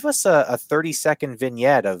 though, give us a 30-second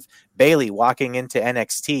vignette of Bayley walking into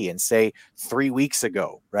NXT and say 3 weeks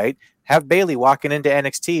ago, right? Have Bayley walking into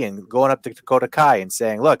NXT and going up to Dakota Kai and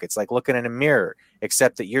saying, look, it's like looking in a mirror,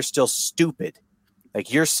 except that you're still stupid.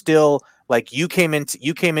 Like you're still like you came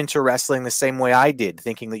into wrestling the same way I did,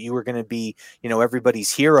 thinking that you were going to be, everybody's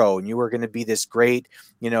hero, and you were going to be this great,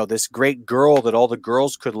 this great girl that all the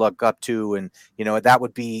girls could look up to, and that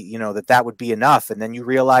would be, that would be enough. And then you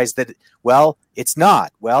realize that, well, it's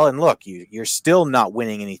not. Well, and look, you're still not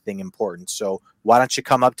winning anything important. So why don't you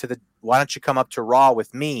come up to Raw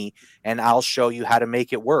with me, and I'll show you how to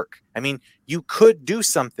make it work? I mean, you could do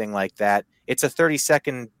something like that. It's a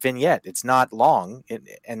 30-second vignette. It's not long.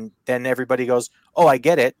 And then everybody goes, oh, I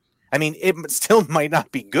get it. I mean, it still might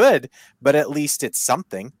not be good, but at least it's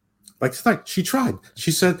something. Like tonight, she tried.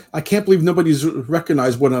 She said, I can't believe nobody's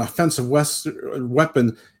recognized what an offensive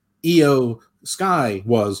weapon Io Sky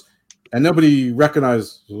was. And nobody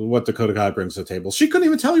recognized what Dakota Kai brings to the table. She couldn't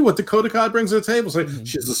even tell you what Dakota Kai brings to the table. So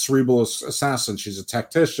she's a cerebral assassin. She's a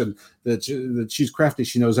tactician. That she's crafty.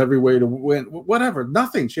 She knows every way to win. Whatever.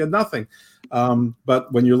 Nothing. She had nothing.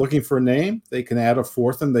 But when you're looking for a name, they can add a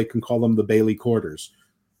 4th, and they can call them the Bayley Quarters.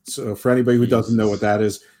 So for anybody who doesn't know what that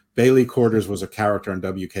is, Bayley Quarters was a character on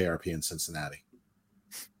WKRP in Cincinnati.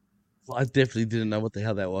 Well, I definitely didn't know what the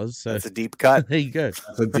hell that was. So that's a deep cut. There you go.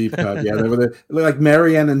 That's a deep cut. Yeah, they were like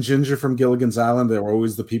Marianne and Ginger from Gilligan's Island. They were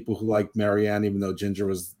always the people who liked Marianne, even though Ginger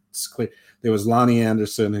was clear. There was Lonnie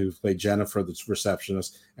Anderson, who played Jennifer, the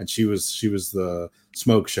receptionist, and she was the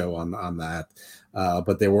smoke show on that.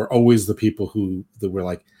 But they were always the people who were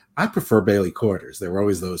like, I prefer Bayley Quarters. They were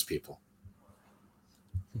always those people.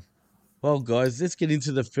 Well, guys, let's get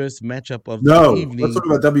into the first matchup of the evening. Let's talk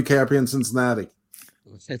about WKRP in Cincinnati.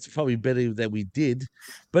 It's probably better that we did.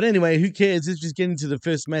 But anyway, who cares? Let's just get into the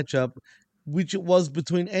first matchup, which it was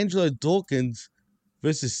between Angelo Dawkins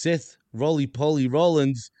versus Seth Roly-Poly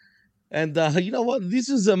Rollins. And you know what? This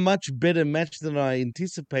is a much better match than I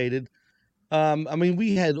anticipated. I mean,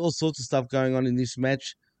 we had all sorts of stuff going on in this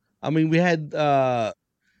match. I mean, we had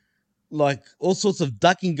like all sorts of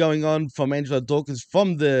ducking going on from Angelo Dawkins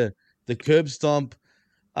from the curb stomp.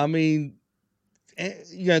 I mean,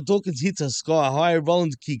 Dawkins hits a sky high.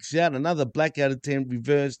 Rollins kicks out. Another blackout attempt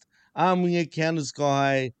reversed. Arm winger, counter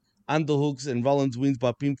sky high, underhooks, and Rollins wins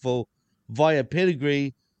by pinfall via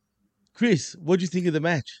pedigree. Chris, what do you think of the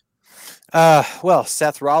match? Well,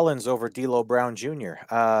 Seth Rollins over D'Lo Brown Jr.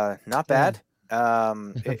 Not bad.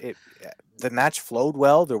 The match flowed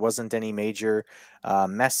well. There wasn't any major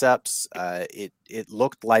mess ups. It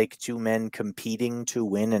looked like 2 men competing to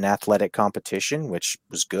win an athletic competition, which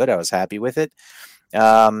was good. I was happy with it.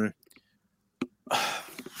 A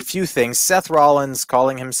few things. Seth Rollins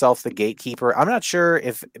calling himself the gatekeeper. I'm not sure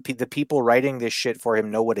if the people writing this shit for him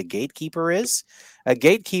know what a gatekeeper is. A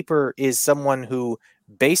gatekeeper is someone who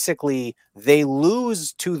basically they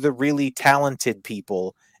lose to the really talented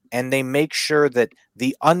people, and they make sure that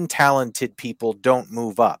the untalented people don't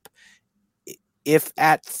move up. If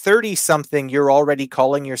at 30-something you're already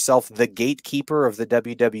calling yourself the gatekeeper of the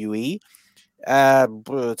WWE,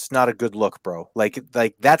 It's not a good look, bro. Like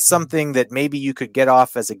that's something that maybe you could get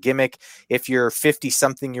off as a gimmick if you're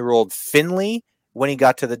 50-something-year-old Finley when he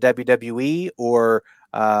got to the WWE, or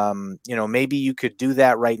maybe you could do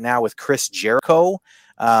that right now with Chris Jericho.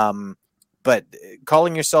 But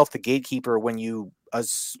calling yourself the gatekeeper when you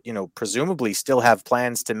presumably still have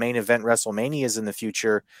plans to main event WrestleManias in the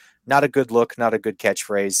future, not a good look, not a good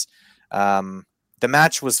catchphrase. The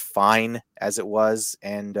match was fine as it was,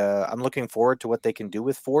 and I'm looking forward to what they can do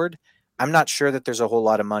with Ford. I'm not sure that there's a whole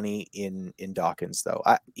lot of money in Dawkins, though.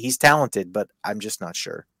 He's talented, but I'm just not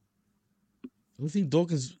sure. I think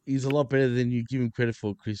Dawkins is a lot better than you give him credit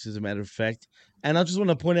for, Chris, as a matter of fact. And I just want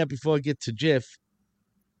to point out before I get to Jeff,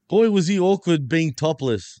 boy, was he awkward being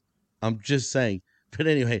topless. I'm just saying. But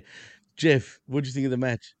anyway, Jeff, what do you think of the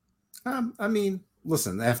match? I mean,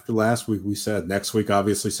 listen, after last week, we said next week,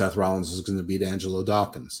 obviously, Seth Rollins is going to beat Angelo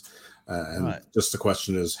Dawkins. And right. Just the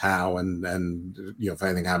question is how and if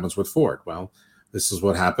anything happens with Ford. Well, this is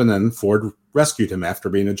what happened, and Ford rescued him after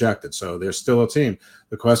being ejected. So they're still a team.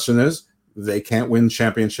 The question is, they can't win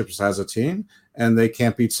championships as a team, and they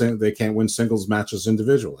can't win singles matches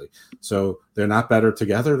individually. So they're not better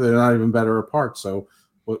together. They're not even better apart. So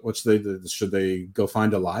what should they do? Should they go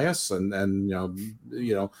find Elias and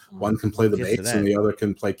one can play the bass and the other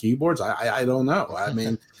can play keyboards? I don't know. I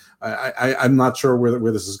mean, I'm not sure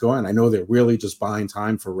where this is going. I know they're really just buying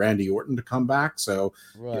time for Randy Orton to come back. So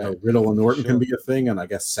Riddle and Orton can be a thing, and I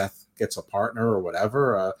guess Seth gets a partner or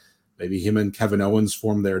whatever. Maybe him and Kevin Owens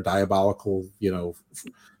form their diabolical,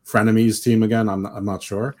 frenemies team again. I'm not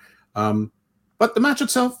sure. But the match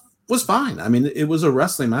itself was fine. I mean, it was a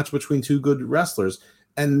wrestling match between two good wrestlers.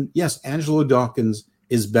 And yes, Angelo Dawkins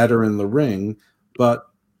is better in the ring, but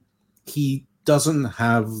he doesn't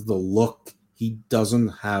have the look. He doesn't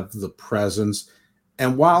have the presence.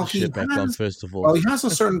 And while he has a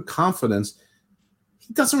certain confidence,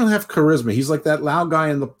 he doesn't really have charisma. He's like that loud guy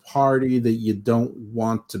in the party that you don't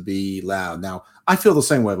want to be loud. Now, I feel the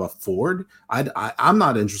same way about Ford. I'm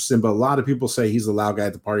not interested, but a lot of people say he's the loud guy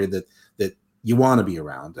at the party that you want to be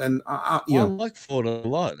around. And I like Ford a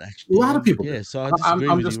lot, actually. A lot of people. Yeah, so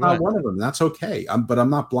I'm just not one of them. That's okay. But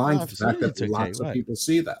I'm not blind to the fact that lots of people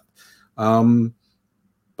see that.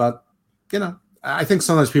 But I think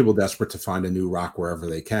sometimes people are desperate to find a new rock wherever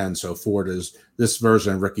they can. So Ford is this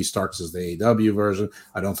version, and Ricky Starks is the AEW version.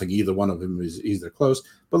 I don't think either one of them is either close.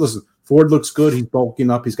 But listen, Ford looks good. He's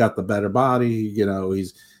bulking up. He's got the better body.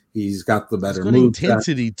 He's got the better move.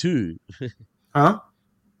 Intensity too. Huh?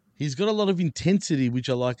 He's got a lot of intensity, which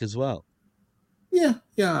I like as well. Yeah.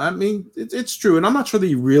 I mean, it's true, and I'm not sure that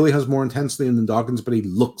he really has more intensity than Dawkins, but he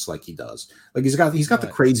looks like he does. Like he's got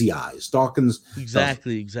the crazy eyes. Dawkins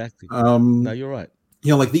exactly. No, you're right.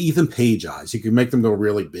 Like the Ethan Page eyes. You can make them go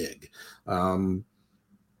really big,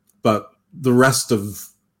 but the rest of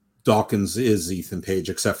Dawkins is Ethan Page,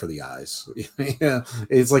 except for the eyes. Yeah,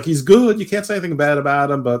 it's like he's good. You can't say anything bad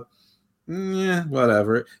about him, but yeah,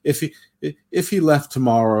 whatever. If he left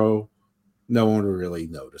tomorrow, no one would really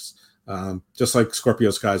notice. Just like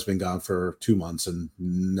Scorpio Sky's been gone for 2 months and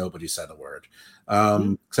nobody said a word,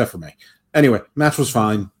 except for me. Anyway, match was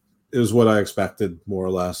fine. It was what I expected, more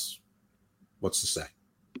or less. What's to say?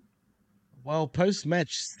 Well,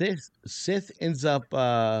 post-match, Seth ends up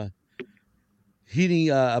hitting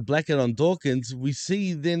a blanket on Dawkins. We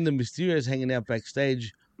see then the Mysterios hanging out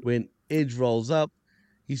backstage when Edge rolls up.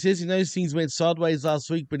 He says he knows things went sideways last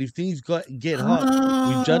week, but if things get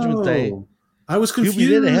hot with Judgment Day, I was confused. He'll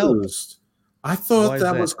be there to help. I thought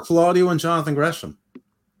that was Claudio and Jonathan Gresham.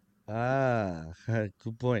 Good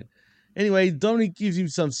point. Anyway, Dominic gives him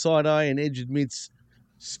some side eye, and Edge admits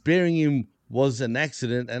sparing him was an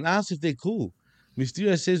accident and asks if they're cool.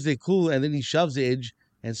 Mysterio says they're cool, and then he shoves Edge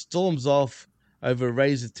and storms off over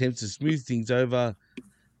Ray's attempts to smooth things over.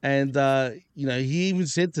 And, he even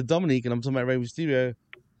said to Dominic, and I'm talking about Rey Mysterio,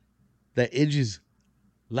 that Edge is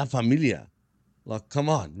La Familia. Like, come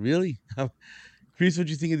on, really? Chris, what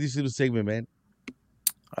do you think of this little segment, man?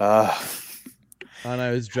 I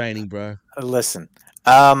know, it's draining, bro. Listen,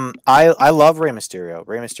 I love Rey Mysterio.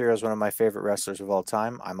 Rey Mysterio is one of my favorite wrestlers of all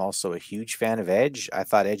time. I'm also a huge fan of Edge. I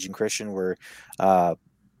thought Edge and Christian were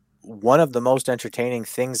one of the most entertaining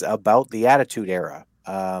things about the Attitude Era.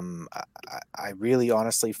 I really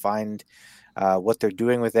honestly find what they're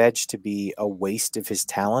doing with Edge to be a waste of his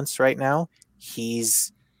talents right now.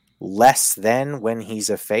 He's less than when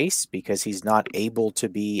he's a face because he's not able to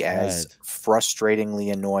be as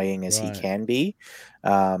frustratingly annoying as he can be,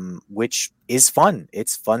 which is fun.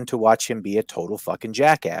 It's fun to watch him be a total fucking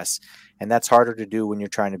jackass, and that's harder to do when you're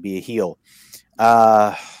trying to be a heel.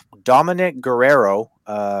 Dominic Guerrero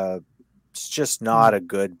just not a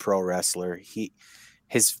good pro wrestler.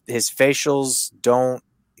 His facials don't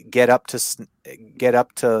get up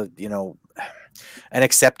to an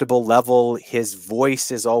acceptable level. His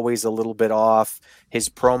voice is always a little bit off. His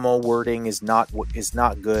promo wording is not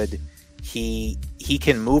good. He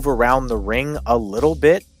can move around the ring a little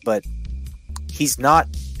bit, but he's not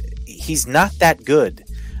that good.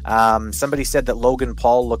 Somebody said that Logan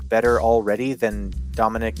Paul looked better already than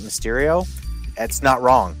Dominic Mysterio. That's not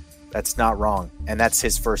wrong. And that's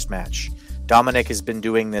his first match. Dominic has been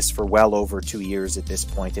doing this for well over 2 years at this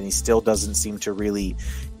point, and he still doesn't seem to really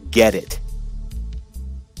get it.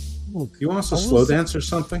 You want us to slow dance or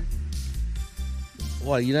something?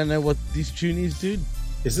 What, you don't know what this tune is, dude?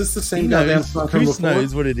 Is this the same goddamn song from Chris before?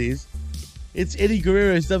 knows what it is. It's Eddie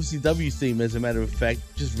Guerrero's WCW theme, as a matter of fact,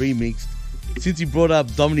 just remixed. Since he brought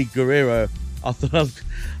up Dominic Guerrero, I thought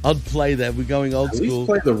I'd play that. We're going old school. At least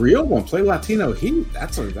play the real one. Play Latino Heat.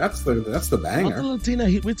 That's the banger. Not the Latino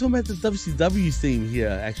Heat. We're talking about the WCW theme here,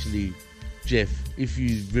 actually, Jeff. If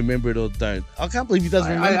you remember it or don't, I can't believe he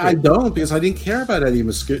doesn't remember. I don't, because I didn't care about Eddie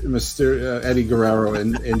Guerrero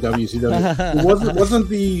in WCW. wasn't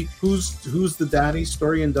the who's the daddy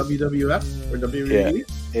story in WWF or WWE?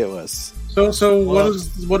 Yeah, it was. So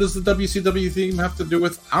what does the WCW theme have to do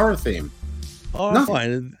with our theme? Oh,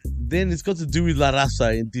 fine. Then it's got to do with La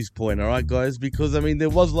Raza at this point, all right, guys? Because, I mean, there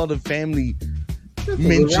was a lot of family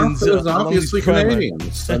mentions. It was obviously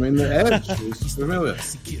Canadians. I mean, the Edge is familiar.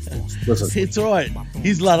 Listen. It's all right.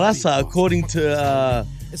 He's La Raza, according to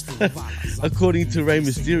Rey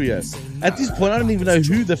Mysterio. At this point, I don't even know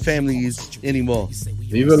who the family is anymore.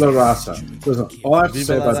 Viva La Raza. Listen, all I have to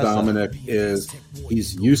say about Dominic is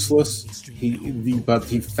he's useless. But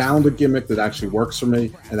he found a gimmick that actually works for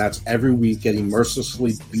me, and that's every week getting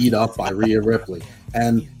mercilessly beat up by Rhea Ripley.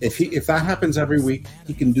 And if that happens every week,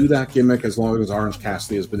 he can do that gimmick as long as Orange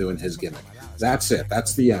Cassidy has been doing his gimmick. That's it.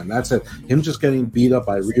 That's the end. That's it. Him just getting beat up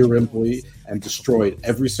by Rhea Ripley and destroyed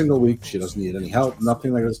every single week. She doesn't need any help.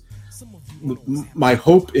 Nothing like this. My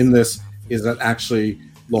hope in this is that actually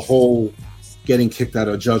the whole getting kicked out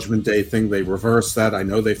of Judgment Day thing, they reversed that. I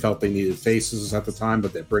know they felt they needed faces at the time,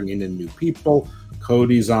 but they're bringing in new people.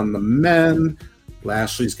 Cody's on the mend.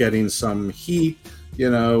 Lashley's getting some heat,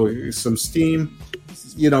 some steam.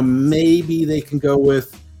 Maybe they can go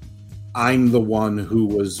with, I'm the one who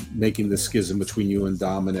was making the schism between you and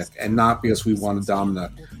Dominic, and not because we wanted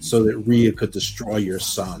Dominic, so that Rhea could destroy your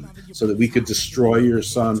son, so that we could destroy your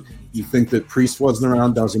son. You think that Priest wasn't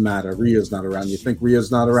around? Doesn't matter. Rhea's not around. You think Rhea's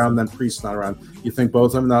not around? Then Priest's not around. You think both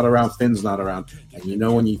of them not around? Finn's not around. And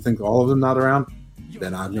when you think all of them not around,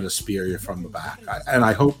 then I'm going to spear you from the back. And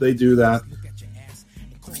I hope they do that.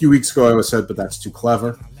 A few weeks ago I was said, but that's too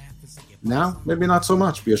clever. Now, maybe not so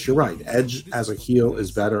much, because you're right. Edge as a heel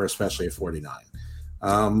is better, especially at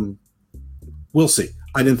 49. We'll see.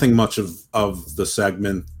 I didn't think much of the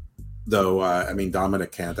segment, though.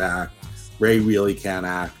 Dominic can't act. Ray really can't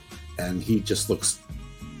act. And he just looks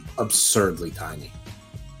absurdly tiny.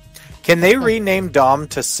 Can they rename Dom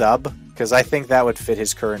to Sub? Because I think that would fit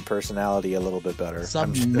his current personality a little bit better.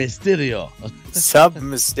 Sub Mysterio. Sub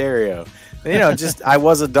Mysterio. I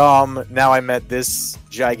was a Dom. Now I met this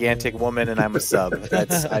gigantic woman, and I'm a Sub.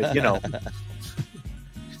 That's Oh,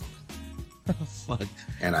 fuck.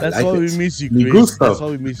 And that's like why we miss you, Chris. That's why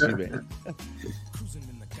we miss you, man.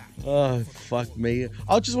 Oh, fuck me.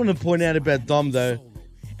 I just want to point out about Dom, though.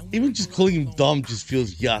 Even just calling him Dom just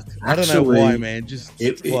feels yuck. I don't know why, man.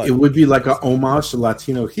 It would be like a homage to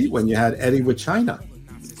Latino Heat when you had Eddie with China.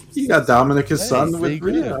 You got Dominic, his son, with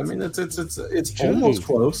Rhea. I mean, it's almost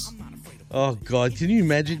close. Oh, God. Can you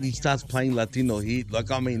imagine he starts playing Latino Heat?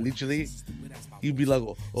 Literally, he'd be like,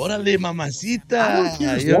 Orale, mamacita.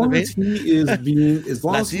 As long as he is being, as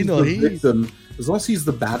long as he's the victim, as long as he's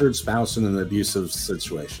the battered spouse in an abusive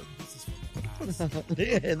situation.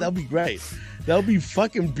 Yeah, that'll be great. That'll be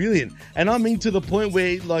fucking brilliant. And I mean, to the point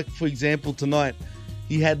where, for example, tonight,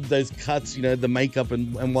 he had those cuts, the makeup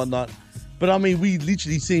and whatnot. But I mean, we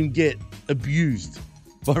literally see him get abused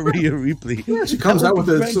by Rhea Ripley. Yeah, she comes out with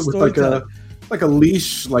like a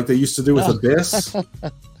leash, like they used to do with Abyss.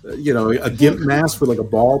 A gimp mask with like a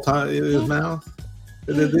ball tie in his mouth.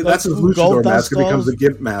 That's his luchador mask. It becomes a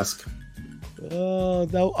gimp mask. Oh,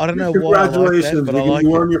 no, I don't know why. Congratulations, I like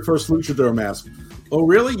you won your first luchador mask. Oh,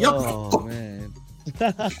 really? Yep. Oh, man.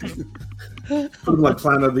 Put him like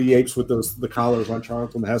Planet of the Apes with the collars on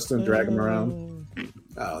Charlton Heston, drag him around.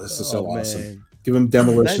 Oh, this is so awesome. Man. Give him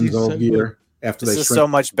Demolition's old gear. after this they is shrink. so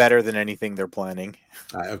much better than anything they're planning.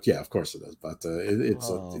 Yeah, of course it is, but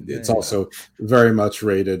it's also very much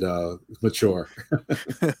rated mature.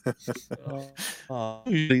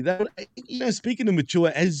 Speaking of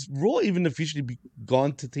mature, has Raw even officially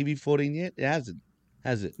gone to TV 14 yet? It hasn't,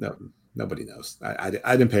 has it? No, nobody knows. I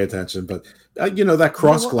didn't pay attention, but that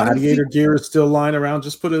cross gladiator gear is still lying around.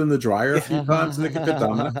 Just put it in the dryer a few times and it can fit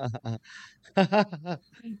dominant.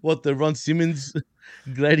 What, the Ron Simmons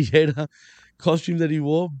gladiator costume that he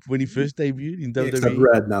wore when he first debuted in WWE? Except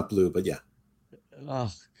red, not blue, but yeah.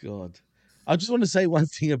 Oh, God. I just want to say one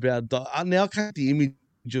thing about now I can't the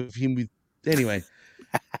image of him with... Anyway,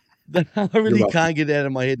 I really can't get it out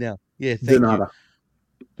of my head now. Yeah, thank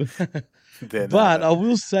you. But I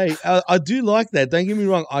will say, I do like that. Don't get me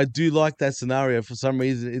wrong. I do like that scenario. For some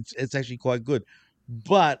reason, it's actually quite good.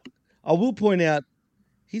 But I will point out,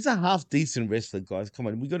 he's a half decent wrestler, guys. Come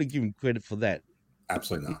on, we got to give him credit for that.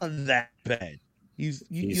 Absolutely not. Not that bad. He's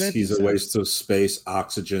a waste of space,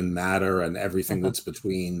 oxygen, matter, and everything that's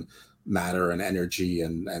between matter and energy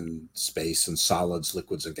and space and solids,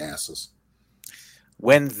 liquids, and gases.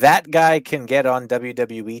 When that guy can get on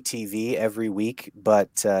WWE TV every week,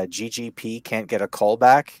 but GGP can't get a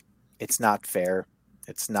callback, it's not fair.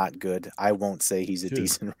 It's not good. I won't say he's a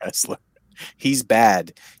decent wrestler. He's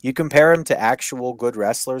bad. You compare him to actual good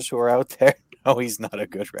wrestlers who are out there. No, he's not a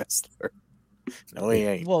good wrestler. No, he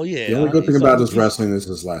ain't. Well, yeah. The only good thing about his wrestling is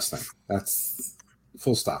his last name. That's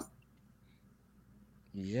full stop.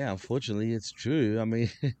 Yeah, unfortunately, it's true. I mean,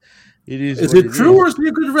 it is. Is it true or is he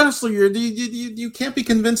a good wrestler? You can't be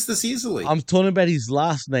convinced this easily. I'm talking about his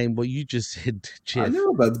last name, what you just said, Jeff. I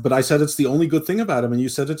know, but I said it's the only good thing about him, and you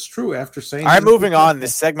said it's true after saying. All right, moving on.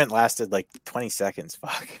 This segment lasted like 20 seconds.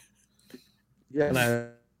 Fuck. Yeah, no,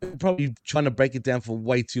 I'm probably trying to break it down for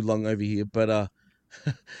way too long over here, but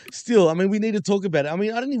still, I mean, we need to talk about it. I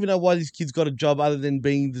mean, I don't even know why this kid's got a job other than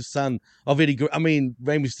being the son of Rey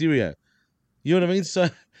Mysterio. You know what I mean? So,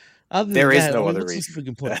 there is no other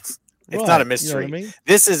reason. It's not a mystery. You know what I mean?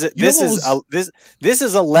 This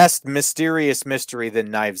is a less mysterious mystery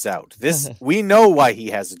than Knives Out. This we know why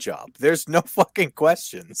he has a job. There's no fucking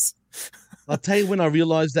questions. I'll tell you when I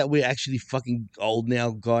realized that we're actually fucking old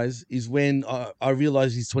now, guys, is when I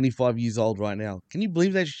realized he's 25 years old right now. Can you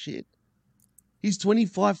believe that shit? He's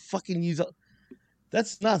 25 fucking years old.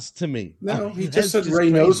 That's nuts to me. No, he just said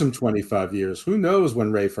Ray knows him 25 years. Who knows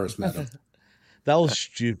when Ray first met him? That was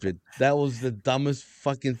stupid. That was the dumbest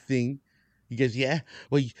fucking thing. He goes, yeah,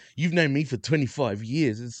 well, you've known me for 25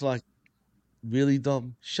 years. It's like, really,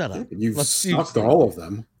 Dom? Shut up. You've sucked all of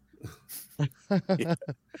them. Yeah.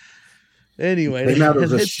 Anyway. Came out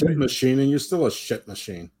of a shit machine, and you're still a shit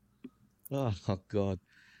machine. Oh, God.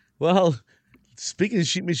 Well, speaking of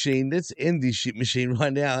shit machine, let's end this shit machine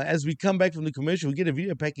right now. As we come back from the commercial, we get a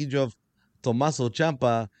video package of Tommaso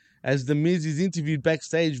Ciampa as The Miz is interviewed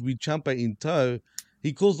backstage with Ciampa in tow.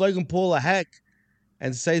 He calls Logan Paul a hack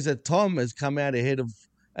and says that Tom has come out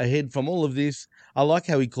ahead from all of this. I like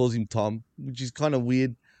how he calls him Tom, which is kind of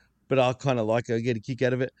weird, but I kind of like it. I get a kick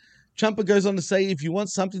out of it. Ciampa goes on to say, if you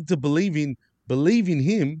want something to believe in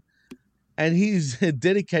him. And he's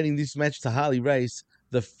dedicating this match to Harley Race,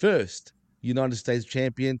 the first United States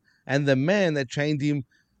champion, and the man that trained him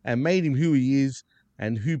and made him who he is,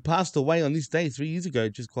 and who passed away on this day 3 years ago,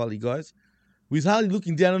 just quietly, guys. With Harley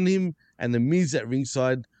looking down on him and the Miz at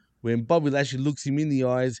ringside, when Bobby Lashley looks him in the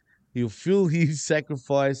eyes, he'll feel his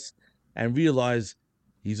sacrifice and realize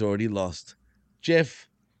he's already lost. Jeff,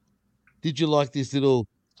 did you like this little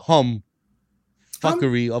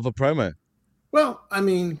fuckery of a promo? Well, I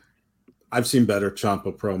mean, I've seen better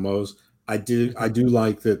Ciampa promos. I do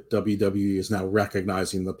like that WWE is now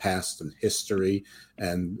recognizing the past and history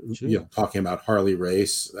and talking about Harley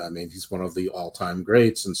Race. I mean, he's one of the all-time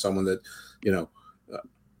greats and someone that,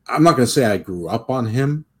 I'm not going to say I grew up on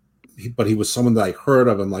him, but he was someone that I heard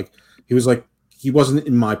of him. Like he wasn't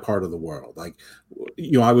in my part of the world. Like,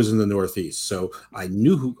 I was in the Northeast, so I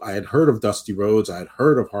had heard of Dusty Rhodes. I had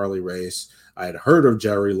heard of Harley Race. I had heard of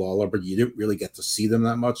Jerry Lawler, but you didn't really get to see them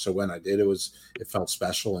that much. So when I did, it felt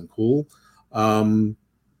special and cool.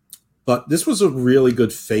 But this was a really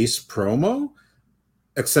good face promo,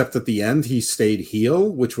 except at the end he stayed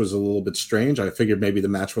heel, which was a little bit strange. I figured maybe the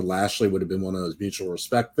match with Lashley would have been one of those mutual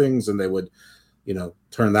respect things, and they would,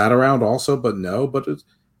 turn that around also. But no, but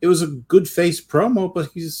it was a good face promo, but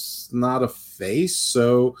he's not a face.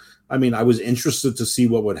 So, I mean, I was interested to see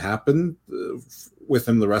what would happen with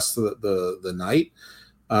him the rest of the night.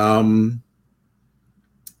 But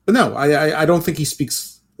no, I don't think he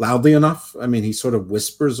speaks loudly enough. I mean, he sort of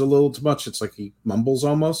whispers a little too much. It's like he mumbles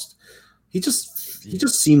almost. he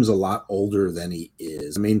just seems a lot older than he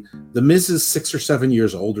is. I mean, The Miz is 6 or 7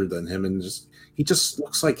 years older than him, and he just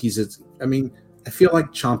looks like I mean, I feel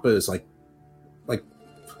like Ciampa is like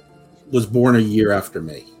was born a year after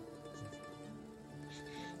me.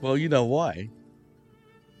 Well, you know why?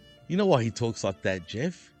 You know why he talks like that,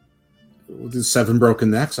 Jeff? With his 7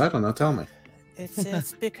 broken necks? I don't know. Tell me.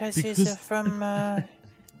 It's because he's from the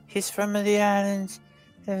islands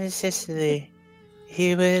of Sicily.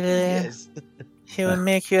 He will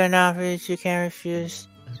make you an offer that you can't refuse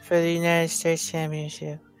for the United States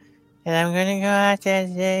Championship. And I'm gonna go out there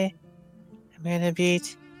today. I'm gonna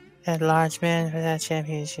beat that large man for that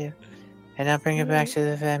championship. And I'll bring it back to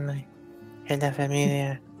the family. And la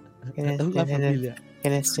familia.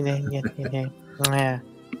 Yeah.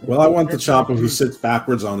 Well, I want the Ciampa who sits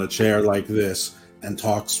backwards on a chair like this and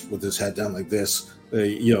talks with his head down like this.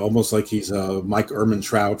 Almost like he's Mike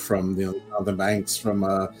Ehrmantraut from the Banks from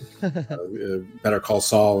Better Call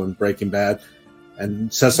Saul and Breaking Bad,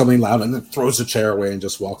 and says something loud and then throws the chair away and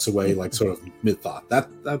just walks away like sort of mid-thought.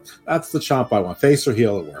 That's the Ciampa I want. Face or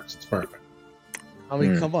heel, it works. It's perfect. I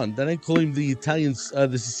mean, come on. They don't call him the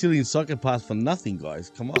Sicilian psychopath for nothing, guys.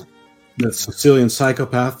 Come on. The Sicilian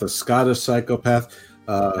psychopath, the Scottish psychopath.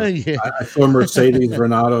 Yeah. I saw Mercedes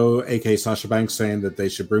Renato, a.k.a. Sasha Banks, saying that they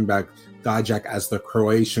should bring back Dijak as the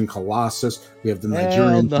Croatian Colossus. We have the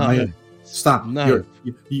Nigerian giant. Stop. No.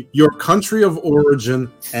 Your country of origin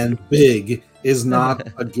and big is not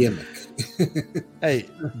a gimmick. Hey,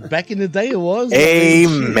 back in the day it was.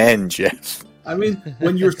 Amen, Jeff. I mean,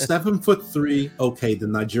 when you're 7'3", okay, the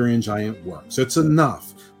Nigerian giant works. It's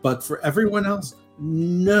enough. But for everyone else,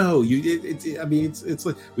 no. It's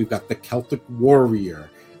like we've got the Celtic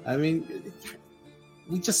warrior. I mean,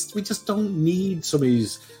 we just don't need some of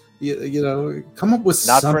these. Come up with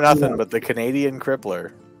not something for nothing, else. but the Canadian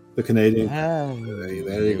crippler. The Canadian.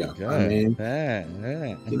 There you go. I mean, I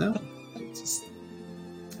don't know.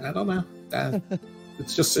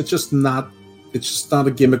 It's just not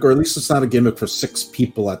a gimmick, or at least it's not a gimmick for 6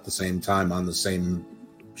 people at the same time on the same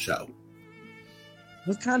show.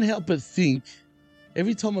 I can't help but think,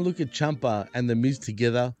 every time I look at Ciampa and The Miz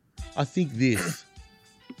together, I think this.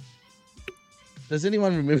 Does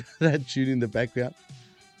anyone remember that tune in the background?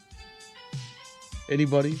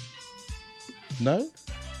 Anybody? No?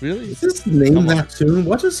 Really? Just name that tune.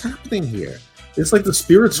 What is happening here? It's like the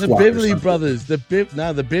Spirit Squad. The Beverly Brothers. The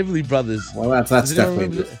Beverly Brothers. Well, that's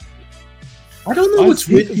definitely. I don't know what's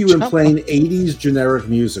with you in playing 80s generic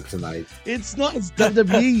music tonight. It's not. It's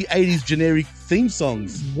WWE 80s generic theme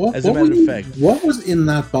songs, as a what matter of fact. What was in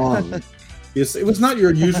that bong? It was not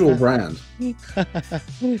your usual brand.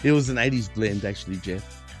 It was an 80s blend, actually,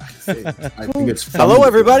 Jeff. I think it's fun. Hello,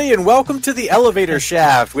 everybody, and welcome to the Elevator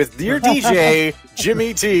Shaft with your DJ,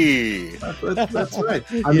 Jimmy T. That's right.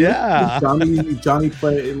 I mean, Johnny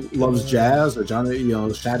loves jazz, or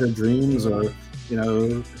Johnny, Shattered Dreams, or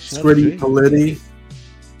Squiddy Politi.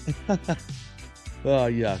 Oh,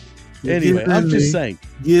 yeah. Anyway, I'm just saying.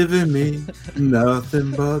 Giving me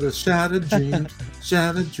nothing but a shattered dream,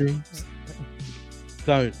 shattered dreams.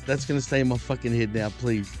 Don't. That's going to stay in my fucking head now,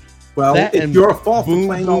 please. Well, it's your fault for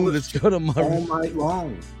playing all let's go to my all night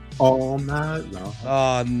long. All night long.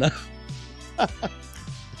 Oh, no.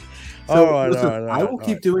 So, all right. I will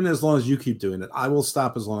keep doing it as long as you keep doing it. I will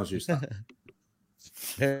stop as long as you stop.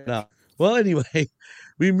 Fair enough. Well, anyway,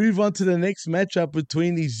 we move on to the next matchup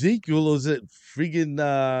between Ezekiel, or is it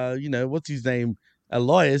friggin', what's his name,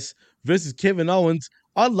 Elias, versus Kevin Owens.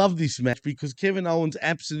 I love this match because Kevin Owens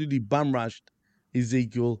absolutely bum rushed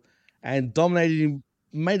Ezekiel and dominated him,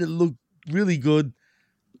 made it look really good.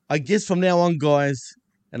 I guess from now on, guys,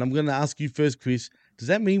 and I'm going to ask you first, Chris, does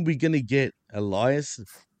that mean we're going to get Elias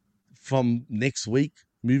from next week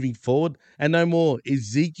moving forward and no more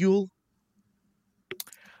Ezekiel?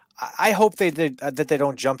 I hope that they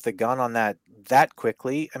don't jump the gun on that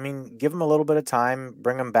quickly. I mean, give him a little bit of time,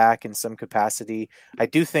 bring him back in some capacity. I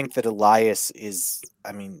do think that Elias is,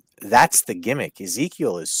 that's the gimmick.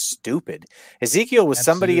 Ezekiel is stupid. Ezekiel was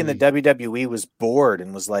somebody in the WWE was bored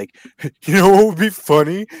and was like, what would be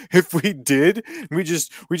funny if we did? We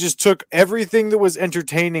just took everything that was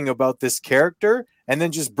entertaining about this character and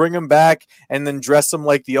then just bring him back and then dress him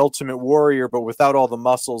like the Ultimate Warrior, but without all the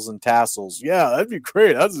muscles and tassels. Yeah, that'd be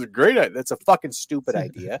great. That's a fucking stupid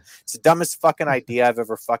idea. It's the dumbest fucking idea I've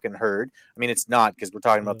ever fucking heard. I mean, it's not, because we're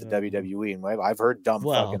talking about the WWE, and I've heard dumb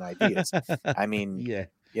fucking ideas. I mean, yeah.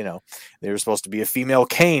 They were supposed to be a female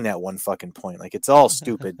Kane at one fucking point. Like, it's all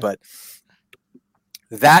stupid, but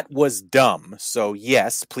that was dumb. So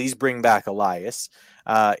yes, please bring back Elias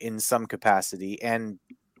in some capacity. And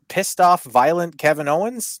pissed off, violent Kevin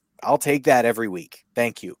Owens, I'll take that every week.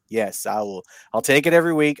 Thank you. Yes, I'll take it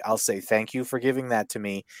every week. I'll say thank you for giving that to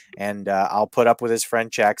me, and I'll put up with his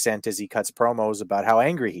French accent as he cuts promos about how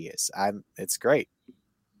angry he is. It's great.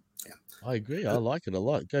 I agree. I like it a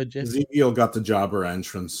lot. Go, Jeff. Ezekiel got the jobber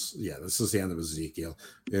entrance. Yeah, this is the end of Ezekiel.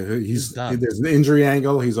 There's an injury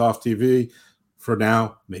angle. He's off TV for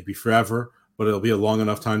now, maybe forever, but it'll be a long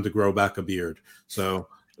enough time to grow back a beard. So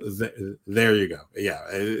there you go. Yeah,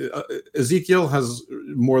 Ezekiel has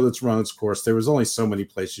more that's run its course. There was only so many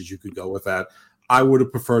places you could go with that. I would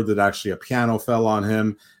have preferred that actually a piano fell on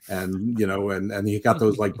him, and and he got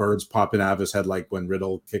those like birds popping out of his head, like when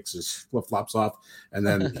Riddle kicks his flip flops off, and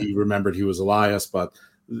then he remembered he was Elias. But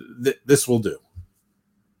this will do.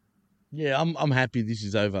 Yeah, I'm happy this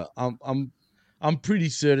is over. I'm pretty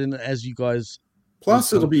certain, as you guys.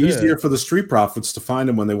 Plus, it'll be easier for the Street Profits to find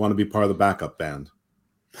him when they want to be part of the backup band.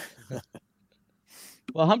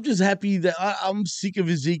 Well, I'm just happy that I'm sick of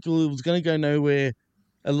Ezekiel. It was going to go nowhere.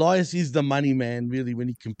 Elias is the money man, really, when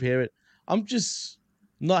you compare it. I'm just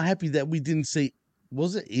not happy that we didn't see,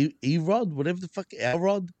 was it E-Rod? Whatever the fuck,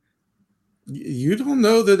 Elrod? You don't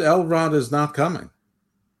know that Elrod is not coming.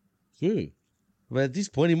 True. But at this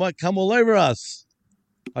point, he might come all over us.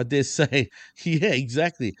 I dare say. Yeah,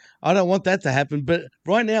 exactly. I don't want that to happen. But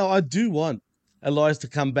right now, I do want Elias to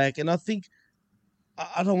come back. And I think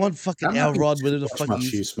I don't want fucking Elrod, whatever the fuck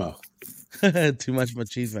he is. Too much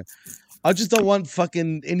machismo. I just don't want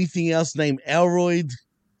fucking anything else named Elroyd,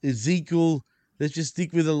 Ezekiel. Let's just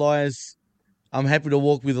stick with Elias. I'm happy to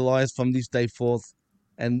walk with Elias from this day forth,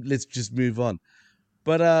 and let's just move on.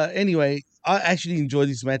 But anyway, I actually enjoyed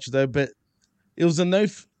this match though. But it was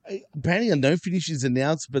apparently a no finish is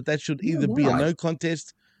announced, but that should either be a no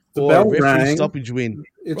contest or a referee stoppage win.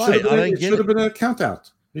 It should have been a count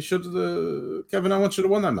out. Kevin Owens should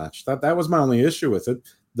have won that match. That was my only issue with it.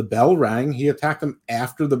 The bell rang. He attacked him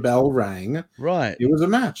after the bell rang. Right. It was a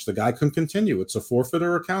match. The guy couldn't continue. It's a forfeit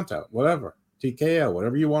or a count out, whatever. TKO,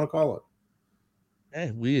 whatever you want to call it.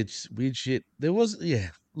 Yeah, weird shit. There was,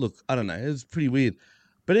 look, I don't know. It was pretty weird.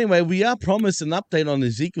 But anyway, we are promised an update on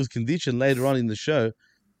Ezekiel's condition later on in the show.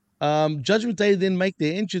 Judgment Day then make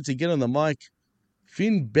their entrance and get on the mic.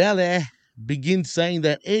 Finn Balor begins saying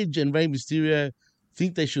that Edge and Rey Mysterio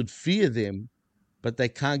think they should fear them, but they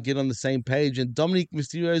can't get on the same page. And Dominic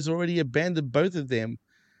Mysterio has already abandoned both of them,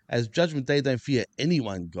 as Judgment Day don't fear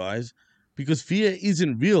anyone, guys, because fear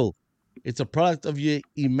isn't real. It's a product of your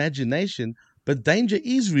imagination, but danger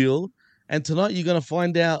is real. And tonight you're going to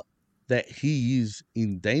find out that he is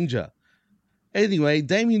in danger. Anyway,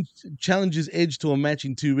 Damian challenges Edge to a match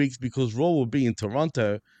in 2 weeks because Raw will be in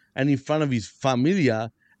Toronto and in front of his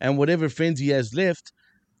familia and whatever friends he has left,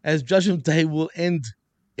 as Judgment Day will end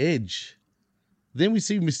Edge. Then we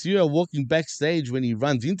see Mysterio walking backstage when he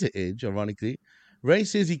runs into Edge, ironically. Rey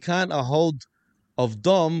says he can't get a hold of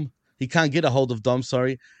Dom,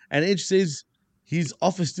 and Edge says his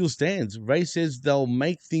offer still stands. Rey says they'll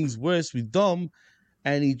make things worse with Dom,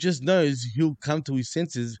 and he just knows he'll come to his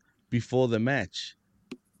senses before the match.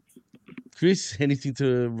 Chris, anything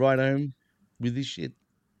to write home with this shit?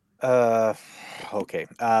 Okay.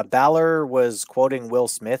 Balor was quoting Will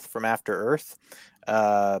Smith from After Earth.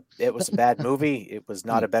 It was a bad movie. It was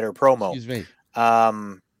not a better promo. Excuse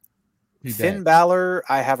me. Finn Balor,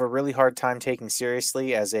 I have a really hard time taking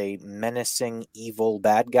seriously as a menacing, evil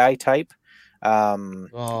bad guy type.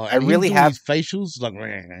 I really have facials like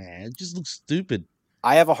it just looks stupid.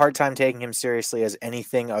 I have a hard time taking him seriously as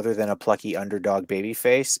anything other than a plucky underdog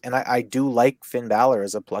babyface, and I do like Finn Balor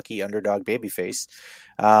as a plucky underdog babyface.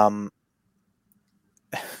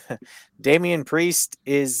 Damian Priest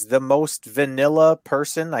is the most vanilla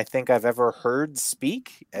person I think I've ever heard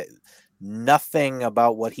speak. Nothing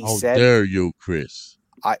about what he said. How dare you, Chris?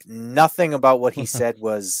 Nothing about what he said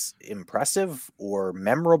was impressive or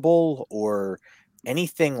memorable or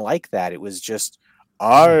anything like that. It was just,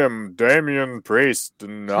 I am Damian Priest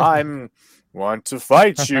and I want to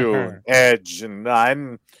fight you, Edge, and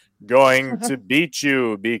I'm going to beat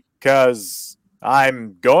you because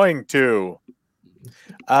I'm going to.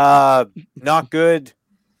 Not good.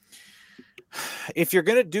 If you're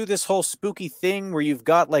gonna do this whole spooky thing where you've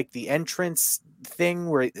got like the entrance thing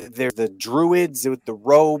where they're the druids with the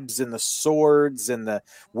robes and the swords and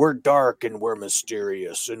we're dark and we're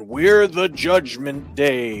mysterious and we're the Judgment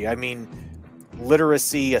Day. I mean,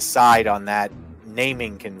 literacy aside on that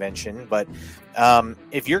naming convention, but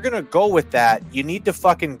if you're gonna go with that, you need to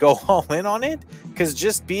fucking go all in on it, because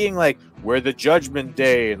just being like, we're the Judgment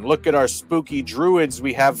Day and look at our spooky druids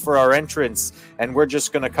we have for our entrance and we're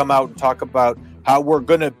just gonna come out and talk about how we're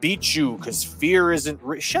gonna beat you because fear isn't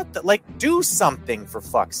do something, for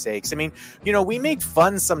fuck's sakes. I mean, we make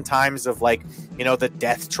fun sometimes of the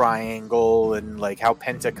death triangle and like how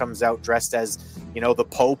Penta comes out dressed as the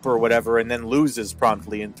Pope or whatever and then loses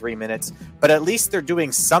promptly in 3 minutes, but at least they're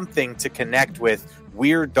doing something to connect with.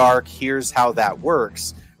 We're dark, here's how that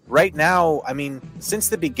works. Right now, I mean, since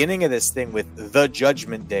the beginning of this thing with the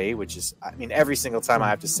Judgment Day, which is, I mean, every single time I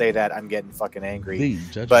have to say that, I'm getting fucking angry.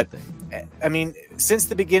 But, I mean, since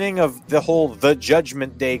the beginning of the whole The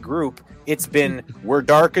Judgment Day group, it's been, we're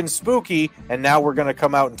dark and spooky, and now we're going to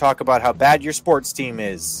come out and talk about how bad your sports team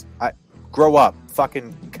is. Grow up.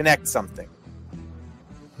 Fucking connect something.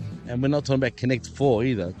 And we're not talking about Connect 4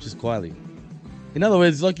 either, just quietly. In other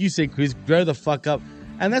words, like you said, Chris, grow the fuck up.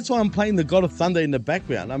 And that's why I'm playing the God of Thunder in the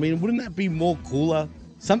background. I mean, wouldn't that be more cooler?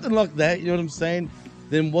 Something like that, you know what I'm saying?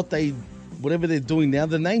 Than whatever they're doing now.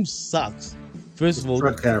 The name sucks. First of all,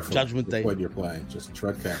 Judgment Day. What you're playing, just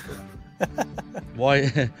tread carefully.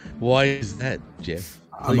 Why is that, Jeff?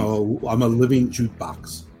 I'm a living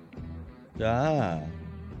jukebox.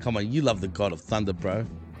 Come on, you love the God of Thunder, bro.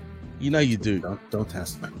 You know you do. Don't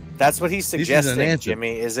test me. That's what he's suggesting,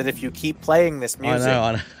 Jimmy, is that if you keep playing this music,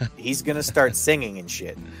 I know. He's going to start singing and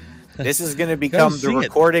shit. This is going to become the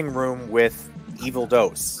recording room with Evil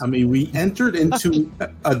Dose. I mean, we entered into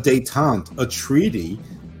a détente, a treaty,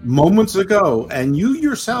 moments ago, and you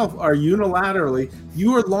yourself are unilaterally,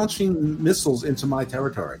 you are launching missiles into my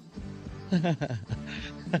territory. Come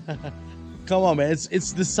on, man.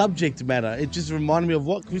 It's the subject matter. It just reminded me of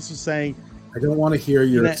what Chris was saying. I don't want to hear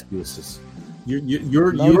your excuses.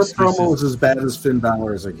 Your promo is as bad as Finn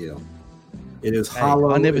Balor as a heel. It is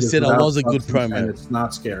hollow. I never said I was a good promo. And it's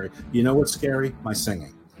not scary. You know what's scary? My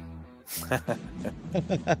singing.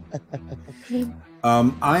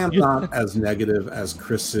 I am not as negative as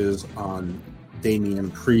Chris is on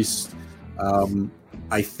Damian Priest.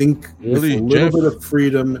 I think with a little bit of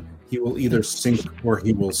freedom, he will either sink or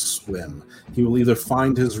he will swim. He will either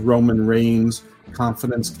find his Roman Reigns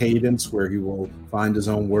confidence cadence where he will find his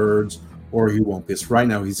own words, or he won't. Because right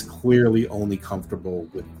now he's clearly only comfortable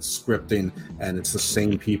with scripting, and it's the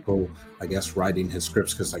same people, I guess, writing his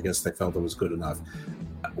scripts because I guess they felt it was good enough.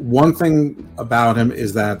 One thing about him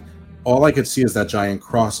is that all I could see is that giant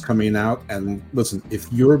cross coming out. And listen,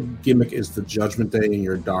 if your gimmick is the Judgment Day and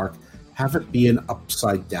you're dark, have it be an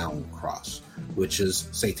upside down cross, which is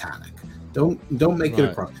satanic. Don't make it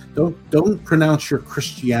a cross. Don't pronounce your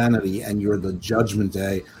Christianity and you're the Judgment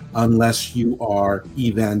Day unless you are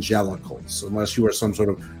evangelicals, unless you are some sort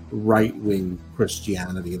of right-wing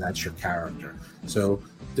Christianity. That's your character. So,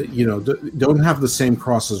 don't have the same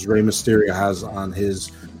cross as Rey Mysterio has on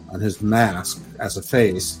his mask as a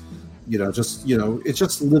face. It's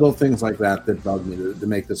just little things like that bug me to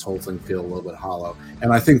make this whole thing feel a little bit hollow.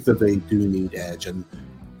 And I think that they do need edge. And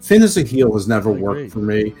Finn as a heel has never worked for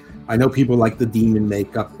me. I know people like the demon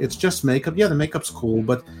makeup. It's just makeup. Yeah, the makeup's cool,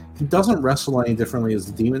 but he doesn't wrestle any differently as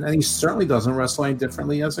the demon, and he certainly doesn't wrestle any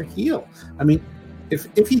differently as a heel. I mean,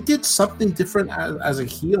 if he did something different as a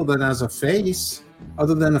heel than as a face,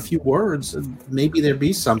 other than a few words, maybe there'd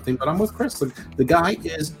be something. But I'm with Chris. The guy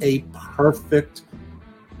is a perfect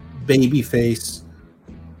baby face.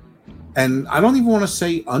 And I don't even want to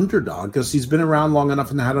say underdog because he's been around long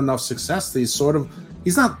enough and had enough success that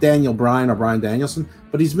he's not Daniel Bryan or Bryan Danielson,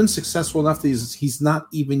 but he's been successful enough that he's not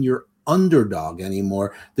even your underdog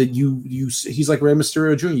anymore. That he's like Rey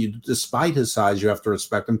Mysterio Jr. Despite his size, you have to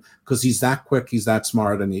respect him because he's that quick, he's that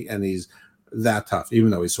smart, and he's that tough,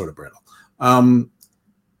 even though he's sort of brittle.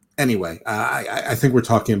 Anyway, I think we're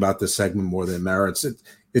talking about this segment more than merits.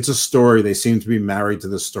 It's a story. They seem to be married to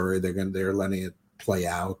the story. They're letting it play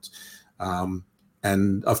out.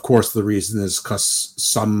 And of course, the reason is because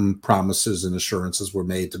some promises and assurances were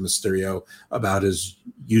made to Mysterio about his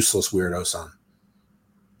useless weirdo son.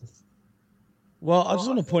 Well, I just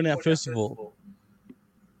want to point out, first of all,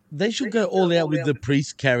 they should go all out with the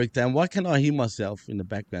priest character. And why can't I hear myself in the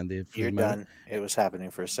background there? You're done. It was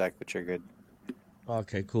happening for a sec, but you're good.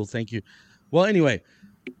 Okay, cool. Thank you. Well, anyway,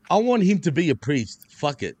 I want him to be a priest.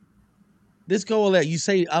 Fuck it. Let's go all out. You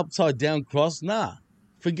say upside down cross? Nah,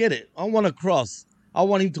 forget it. I want a cross. I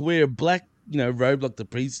want him to wear a black, robe like the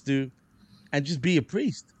priests do, and just be a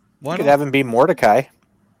priest. Why not? You could have him be Mordecai.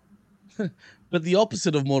 But the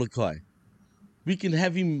opposite of Mordecai. We can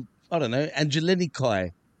have him, I don't know,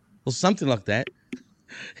 Angelica or something like that.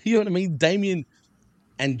 You know what I mean? Damien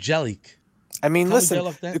Angelic. I mean,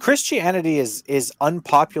 listen, the Christianity is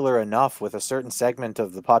unpopular enough with a certain segment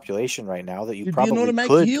of the population right now that you probably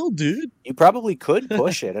could. Heel, dude. You probably could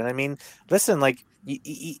push it. And I mean, listen, like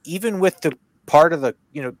even with the part of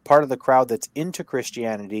the crowd that's into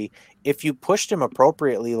Christianity, if you pushed him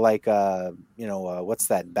appropriately, like what's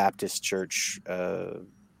that Baptist church?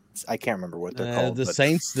 I can't remember what they're called. The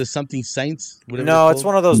Saints, the something Saints. No, it's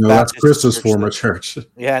one of those. No, Baptist that's Chris's former church.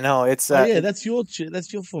 Yeah, no, it's. That's your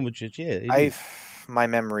former church. Yeah, my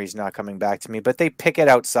memory's not coming back to me, but they pick it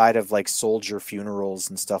outside of like soldier funerals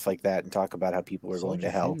and stuff like that, and talk about how people are going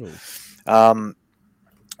to hell.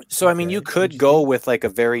 So I mean, you could go with like a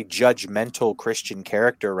very judgmental Christian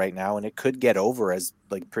character right now, and it could get over as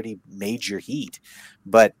like pretty major heat.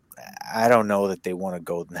 But I don't know that they want to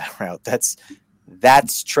go that route.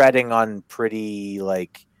 That's treading on pretty,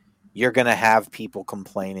 like, you're going to have people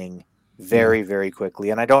complaining very, very quickly.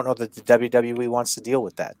 And I don't know that the WWE wants to deal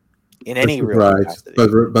with that in any real capacity.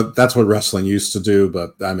 But that's what wrestling used to do.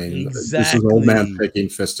 But I mean, this is an old man taking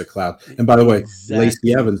fist to cloud. And by the way,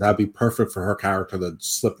 Lacey Evans, that'd be perfect for her character to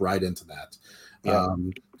slip right into that. Yeah.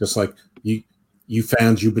 Just like you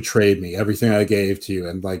fans, you betrayed me, everything I gave to you.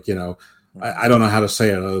 And like, I don't know how to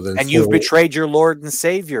say it other than. And you've betrayed your Lord and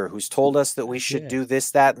Savior, who's told us that we should do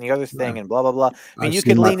this, that, and the other thing, and blah blah blah. I mean, you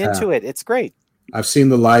can lean into it. It's great. I've seen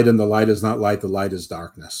the light, and the light is not light. The light is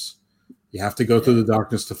darkness. You have to go through the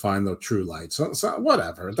darkness to find the true light. So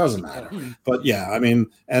whatever, it doesn't matter. But yeah, I mean,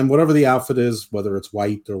 and whatever the outfit is, whether it's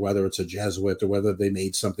white or whether it's a Jesuit or whether they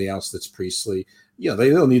made something else that's priestly,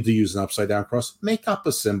 they don't need to use an upside down cross. Make up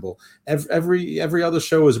a symbol. Every other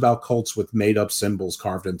show is about cults with made up symbols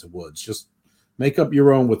carved into woods. Just make up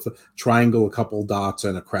your own with a triangle, a couple dots,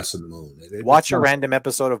 and a crescent moon. Watch a random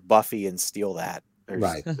episode of Buffy and steal that.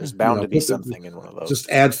 There's bound to be something in one of those. Just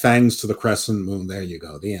add fangs to the crescent moon. There you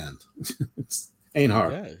go. The end. Ain't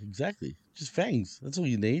hard. Yeah, exactly. Just fangs. That's all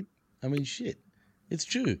you need. I mean, shit. It's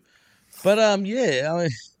true. But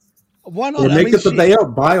why not? Or make it the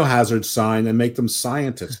biohazard sign and make them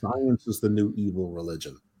scientists. Science is the new evil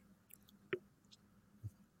religion.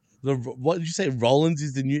 What did you say? Rollins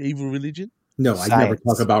is the new evil religion? No, I never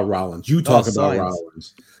talk about Rollins. You talk about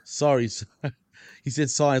Rollins. Sorry. He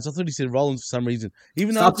said science. I thought he said Rollins for some reason.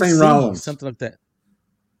 Even Stop saying Rollins. Something like that.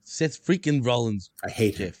 Seth freaking Rollins. I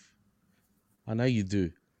hate him. I know you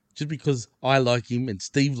do. Just because I like him and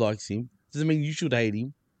Steve likes him doesn't mean you should hate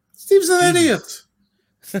him. Steve's an idiot.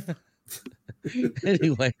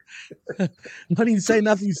 Anyway, I didn't say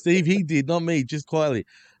nothing, Steve. He did, not me. Just quietly.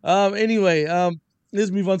 Anyway,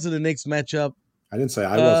 let's move on to the next matchup. I didn't say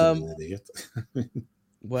I wasn't an idiot.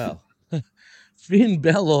 Well, Finn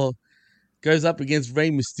Balor goes up against Rey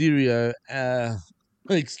Mysterio.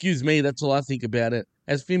 Excuse me, that's all I think about it.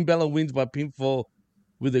 As Finn Balor wins by pinfall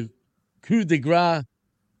with a coup de grace.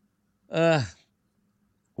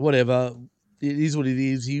 Whatever. It is what it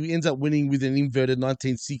is. He ends up winning with an inverted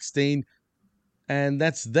 1916. And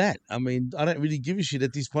that's that. I mean, I don't really give a shit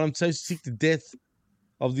at this point. I'm so sick to death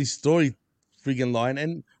of this story friggin' line.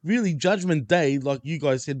 And really, Judgment Day, like you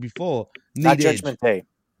guys said before, not Judgment Day.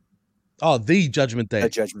 Oh, the Judgment Day. The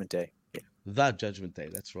Judgment Day. Yeah. The Judgment Day.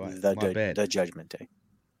 That's right. My bad. The Judgment Day.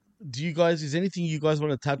 Is anything you guys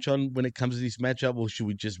want to touch on when it comes to this matchup, or should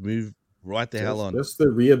we just move right the hell on? Just the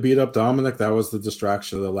Rhea beat up Dominic. That was the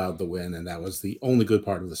distraction that allowed the win, and that was the only good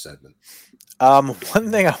part of the segment.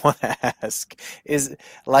 One thing I want to ask is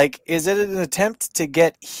it an attempt to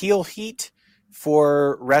get heel heat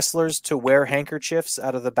for wrestlers to wear handkerchiefs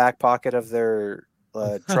out of the back pocket of their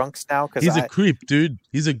trunks now? Because he's a creep, dude.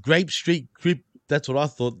 He's a Grape Street creep. That's what I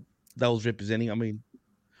thought that was representing. I mean,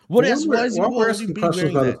 what else? Why is he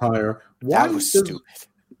wearing that? Attire? That was stupid.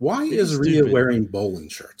 Why is Rhea wearing bowling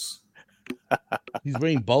shirts? He's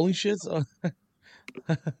wearing bowling shirts?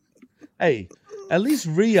 Hey, at least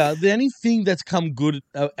Rhea, the only thing that's come good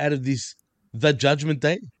out of this, the Judgment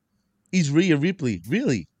Day, is Rhea Ripley.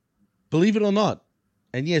 Really. Believe it or not.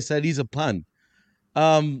 And yes, that is a pun.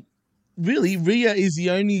 Really, Rhea is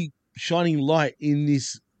the only shining light in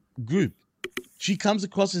this group. She comes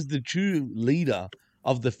across as the true leader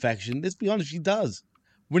of the faction. Let's be honest, she does.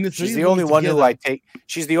 She's the only one who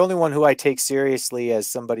I take seriously as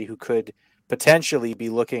somebody who could potentially be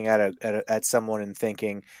looking at someone and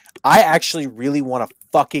thinking, I actually really want to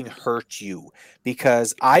fucking hurt you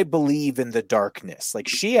because I believe in the darkness. Like,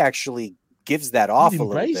 she actually gives that off a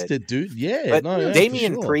little bit. Embraced it, dude. Yeah. But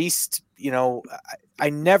Damian Priest, I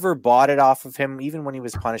never bought it off of him, even when he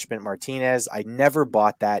was Punishment Martinez. I never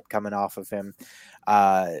bought that coming off of him.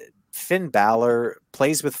 Finn Balor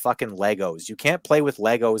plays with fucking Legos. You can't play with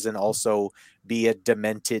Legos and also be a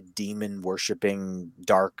demented demon worshipping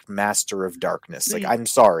dark master of darkness. Like, I'm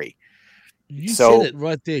sorry. You said it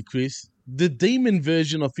right there, Chris. The demon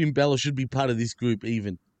version of Finn Balor should be part of this group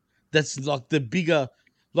even. That's like the bigger,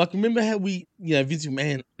 like, remember how Vince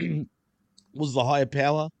McMahon was the higher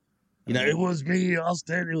power You know, it was me,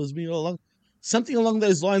 Austin. It was me all along. Something along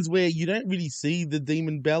those lines where you don't really see the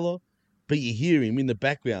Demon Balor, but you hear him in the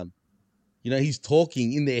background. You know, he's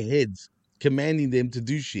talking in their heads, commanding them to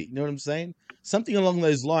do shit. You know what I'm saying? Something along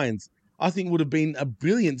those lines, I think would have been a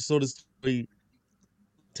brilliant sort of story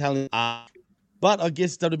telling. But I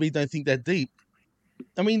guess WWE don't think that deep.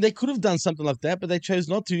 I mean, they could have done something like that, but they chose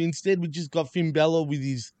not to. Instead, we just got Finn Balor with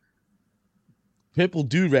his purple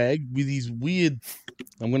do-rag, with his weird,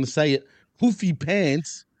 I'm going to say it, poofy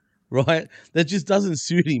pants, right? That just doesn't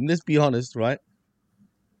suit him. Let's be honest, right?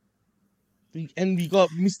 And you got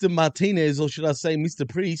Mr. Martinez, or should I say Mr.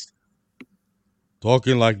 Priest,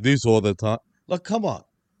 talking like this all the time. Like, come on.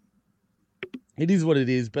 It is what it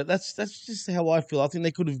is, but that's just how I feel. I think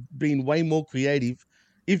they could have been way more creative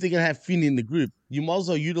if they're going to have Finn in the group. You might as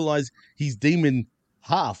well utilize his demon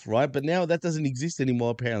half, right? But now that doesn't exist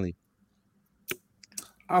anymore, apparently.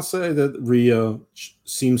 I'll say that Rhea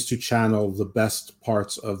seems to channel the best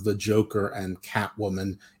parts of the Joker and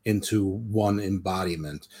Catwoman into one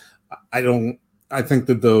embodiment. I think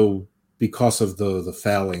that though, because of the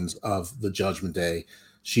failings of the Judgment Day,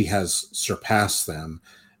 she has surpassed them.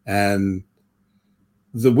 And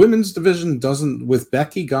the women's division with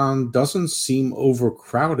Becky gone, doesn't seem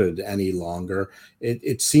overcrowded any longer.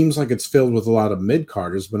 It seems like it's filled with a lot of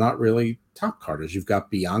mid-carders, but not really top-carders. You've got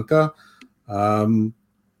Bianca.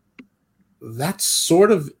 That's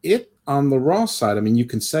sort of it on the Raw side. I mean, you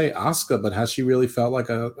can say Asuka, but has she really felt like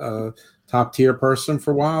a top-tier person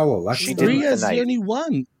for a while? Rhea's the only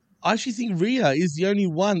one. I actually think Rhea is the only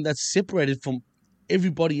one that's separated from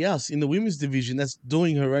everybody else in the women's division that's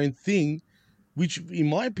doing her own thing, which, in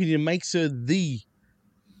my opinion, makes her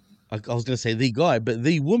I was going to say the guy, but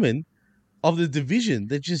the woman of the division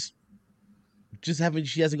that she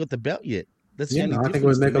hasn't got the belt yet. That's the only I think it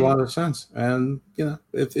would make a lot of sense. And, you know,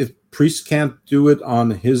 if Priest can't do it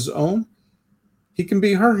on his own, he can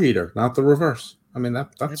be her heater, not the reverse. I mean,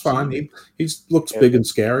 that's fine. He looks big and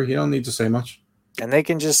scary. You don't need to say much. And they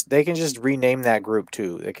can just rename that group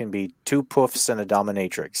too. It can be two Poofs and a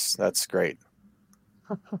Dominatrix. That's great.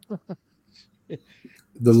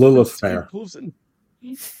 The Lilith Fair.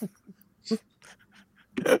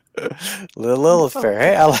 The Lilith Fair.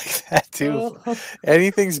 Hey, I like that too.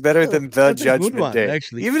 Anything's better than the Judgment Day.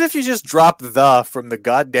 Actually. Even if you just drop the from the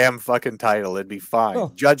goddamn fucking title, it'd be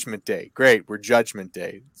fine. Judgment Day. Great. We're Judgment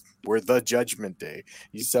Day. We're the Judgment Day.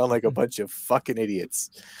 You sound like a bunch of fucking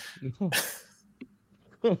idiots.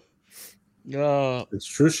 It's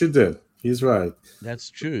true she did. He's right.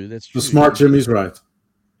 That's true. That's true. The smart Jimmy's right.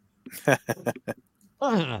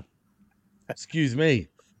 Excuse me.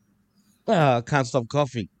 I can't stop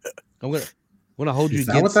coughing. I'm gonna hold you against.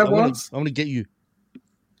 Is that what that was? I'm gonna get you.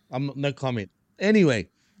 No comment. Anyway,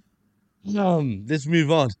 let's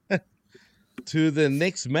move on to the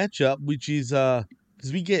next matchup, which is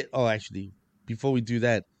because we get. Oh, actually, before we do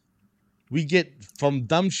that, we get from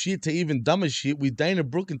dumb shit to even dumber shit with Dana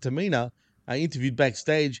Brooke and Tamina. I interviewed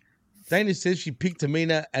backstage. Dana says she picked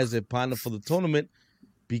Tamina as a partner for the tournament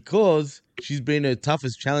because she's been her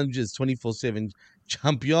toughest challenger as 24/7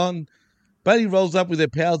 champion. Bayley rolls up with her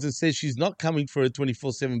pals and says she's not coming for a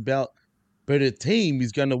 24/7 belt, but her team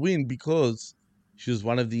is going to win because she was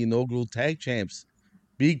one of the inaugural tag champs.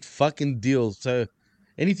 Big fucking deal. So,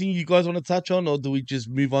 anything you guys want to touch on, or do we just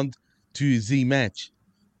move on to the match?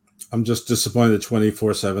 I'm just disappointed the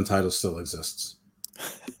 24/7 title still exists.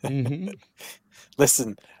 Mm-hmm.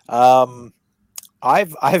 Listen,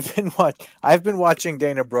 I've been watching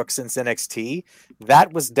Dana Brooke since NXT.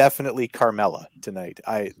 That was definitely Carmella tonight.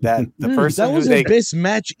 That was the best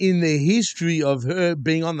match in the history of her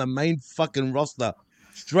being on the main fucking roster.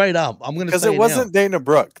 Straight up, I'm gonna say because it wasn't Dana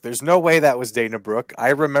Brooke. There's no way that was Dana Brooke. I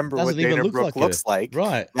remember what Dana Brooke looks like.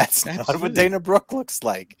 Right, that's not what Dana Brooke looks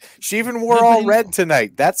like. She even wore all red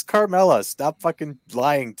tonight. That's Carmella. Stop fucking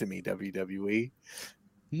lying to me, WWE.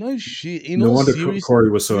 No shit. No wonder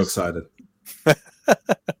Corey was so excited.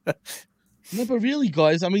 No, but really,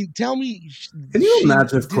 guys, I mean, tell me. Can you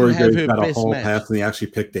imagine if Corey Graves had a whole path and he actually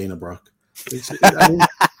picked Dana Brooke? I mean,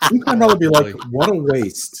 you can probably be like, what a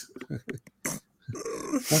waste. You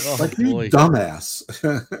dumbass.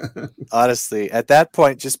 Honestly, at that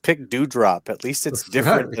point, just pick Dewdrop. At least it's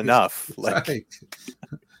different enough. Right.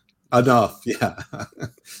 Enough, yeah.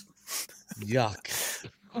 Yuck.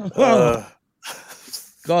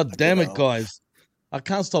 God damn it, guys. I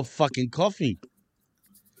can't stop fucking coughing.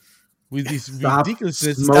 With this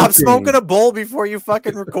ridiculousness. Stop smoking a bowl before you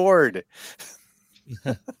fucking record.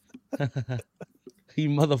 You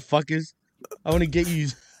motherfuckers. I want to get you.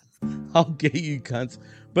 I'll get you cunts.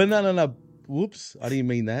 But no. Whoops. I didn't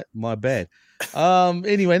mean that. My bad.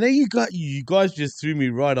 Anyway, now you guys just threw me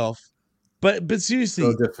right off. But seriously,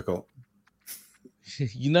 so difficult.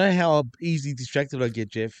 You know how easily distracted I get,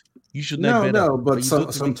 Jeff. You should know better. No, but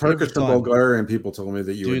some Turkish and Bulgarian people told me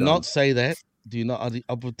that you were Do not say that. Do not.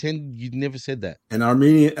 I'll pretend you never said that. And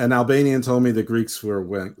Albanian told me the Greeks were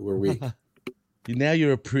weak. Now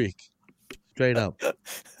you're a prick. Straight up.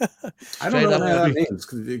 I don't know what that means.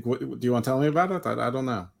 Do you want to tell me about it? I don't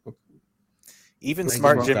know. Even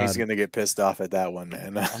smart Jimmy's going to get pissed off at that one,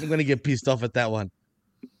 man. I'm going to get pissed off at that one.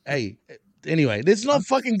 Hey, anyway, let's not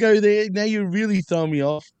fucking go there. Now you're really throwing me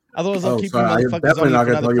off. Otherwise, I'll keep you motherfuckers on definitely not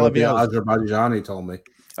going to tell you what the hours. Azerbaijani told me.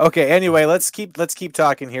 Okay, anyway, let's keep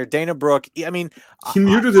talking here. Dana Brooke, I mean, he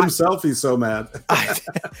muted himself. He's so mad.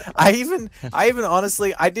 I even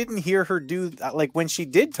honestly, I didn't hear her do, like, when she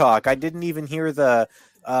did talk, I didn't even hear the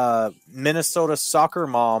Minnesota soccer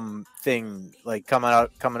mom thing like coming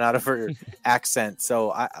out of her accent.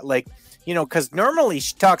 So I because normally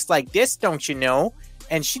she talks like this, don't you know?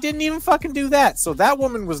 And she didn't even fucking do that. So that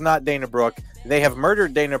woman was not Dana Brooke. They have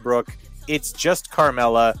murdered Dana Brooke. It's just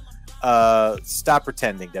Carmella. Stop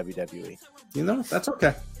pretending, WWE. You know, that's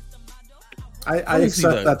okay. I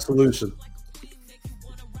accept that solution.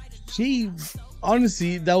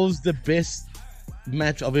 Honestly, that was the best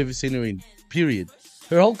match I've ever seen her in, period.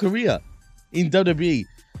 Her whole career in WWE.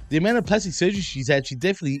 The amount of plastic surgery she's had, she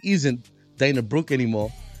definitely isn't Dana Brooke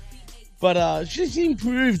anymore. But she's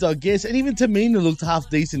improved, I guess. And even Tamina looked half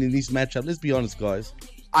decent in this matchup. Let's be honest, guys.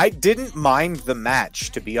 I didn't mind the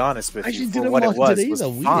match, to be honest with you. For what it was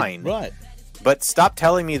fine. Right. But stop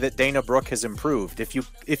telling me that Dana Brooke has improved. If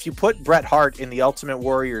you put Bret Hart in the Ultimate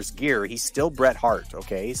Warrior's gear, he's still Bret Hart,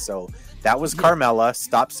 okay? So that was Carmella.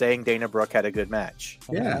 Stop saying Dana Brooke had a good match.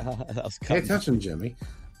 Yeah. Pay attention, Jimmy.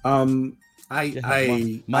 I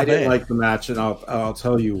didn't like the match, and I'll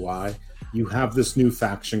tell you why. You have this new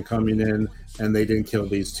faction coming in, and they didn't kill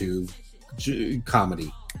these two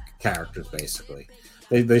comedy characters, basically.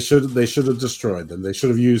 They should have destroyed them. They should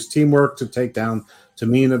have used teamwork to take down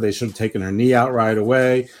Tamina. They should have taken her knee out right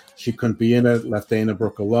away. She couldn't be in it, left Dana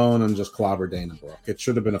Brooke alone, and just clobbered Dana Brooke. It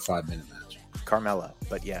should have been a 5-minute match. Carmella,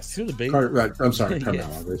 but yes. Should have been. Right, I'm sorry, Carmella.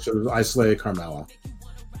 Yes. They should have isolated Carmella.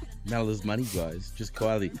 Now there's money, guys. Just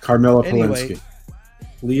quietly. Carmella Anyway, Polinsky.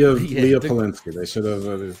 Leah Polinsky. They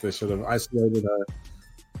should have isolated her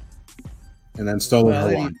and then stolen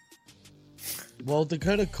her one. Well,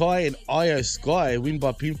 Dakota Kai and Io Sky win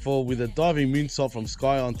by pinfall with a diving moonsault from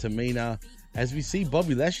Sky on Tamina. As we see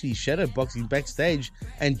Bobby Lashley shadowboxing backstage,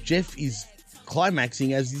 and Jeff is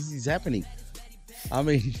climaxing as this is happening. I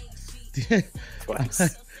mean,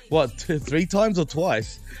 twice. What, 3 times or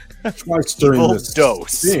twice? Twice during this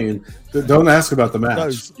scene. Don't ask about the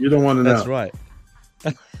match. You don't want to know. That's right.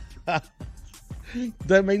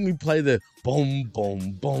 Don't make me play the boom,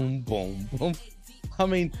 boom, boom, boom, boom. I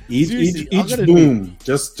mean, each boom.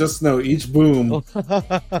 Just know each boom. Oh,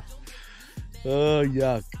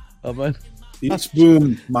 yuck! Each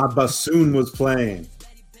boom, my bassoon was playing.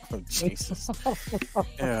 Oh, Jesus.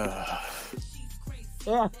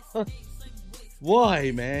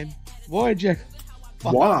 Why, man? Why, Jack?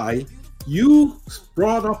 Why? You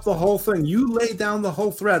brought up the whole thing. You laid down the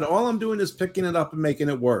whole thread. All I'm doing is picking it up and making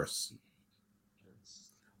it worse.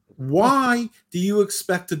 Why do you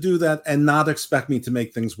expect to do that and not expect me to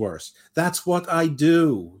make things worse? That's what I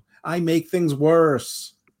do. I make things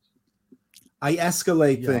worse. I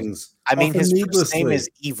escalate things. I mean, his first name is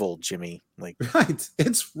Evil, Jimmy. Like, right.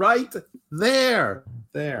 It's right there.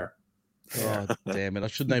 There. Oh, damn it. I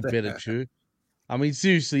should know better, too. I mean,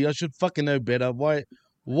 seriously, I should fucking know better.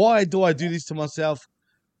 Why do I do this to myself?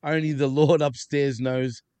 Only the Lord upstairs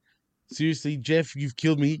knows. Seriously, Jeff, you've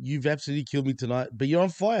killed me. You've absolutely killed me tonight. But you're on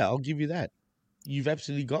fire. I'll give you that. You've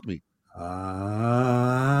absolutely got me. I'm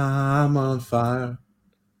on fire.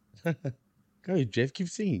 Go, Jeff. Keep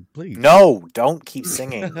singing, please. No, don't keep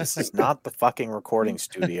singing. This is not the fucking recording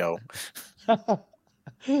studio. I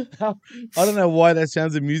don't know why that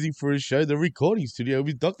sounds amusing for a show. The recording studio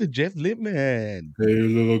with Dr. Jeff Lippman. Hey,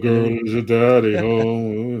 little girl, is your daddy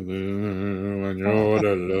home when you're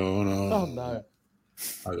alone? Oh, no.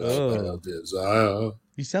 I got a desire.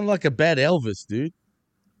 You sound like a bad Elvis, dude.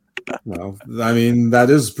 Well, I mean, that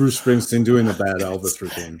is Bruce Springsteen doing a bad Elvis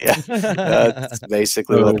routine. Yeah, that's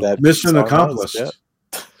basically what that mission accomplished. Was,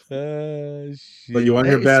 But you want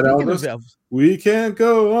to hear bad Elvis? We can't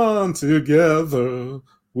go on together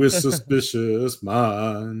with suspicious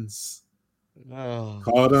minds.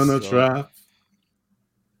 Caught on a trap.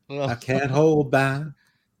 I can't hold back.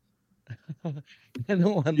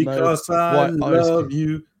 Because I love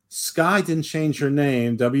you. Sky didn't change her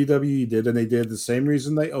name. WWE did, and they did the same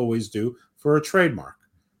reason they always do, for a trademark.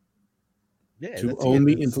 to own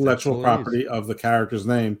the intellectual property of the character's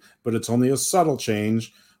name, but it's only a subtle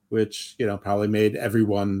change, which probably made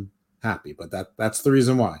everyone happy. But that's the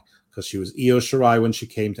reason why, because she was Io Shirai when she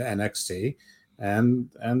came to NXT,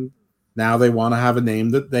 and now they want to have a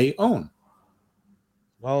name that they own.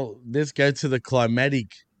 Well, let's go to the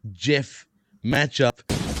climatic Jeff matchup,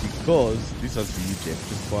 because this one's for you, Jeff.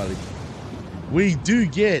 Just quietly, we do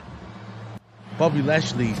get Bobby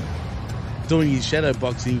Lashley doing his shadow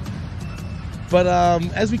boxing. But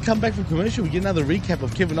as we come back from commercial, we get another recap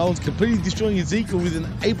of Kevin Owens completely destroying Ezekiel with an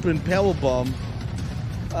apron powerbomb.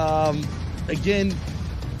 Again,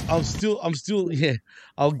 I'm still, yeah,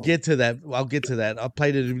 I'll get to that. I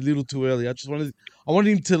played it a little too early. I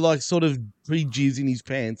wanted him to like sort of pre-jizz in his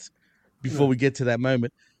pants before we get to that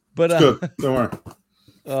moment. But good. Don't worry.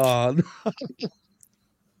 Oh,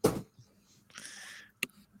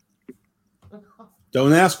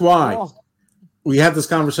 don't ask why. Oh. We had this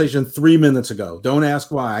conversation 3 minutes ago. Don't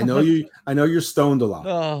ask why. I know you're stoned a lot.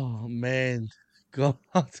 Oh man, God.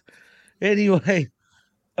 Anyway,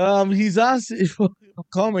 he's asked for a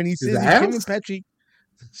comment. He says, if Kevin Patrick,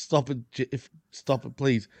 stop it,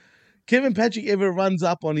 please. Kevin Patrick ever runs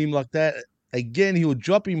up on him like that again, he'll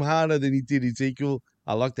drop him harder than he did Ezekiel.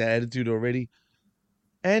 I like that attitude already.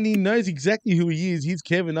 And he knows exactly who he is. He's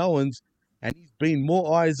Kevin Owens, and he's been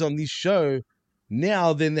more eyes on this show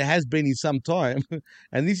now than there has been in some time.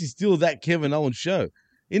 And this is still that Kevin Owens show.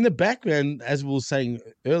 In the background, as we were saying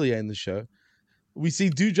earlier in the show, we see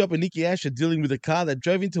Doudrop and Nikki Asher dealing with a car that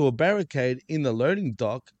drove into a barricade in the loading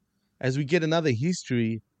dock, as we get another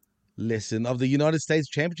history lesson of the United States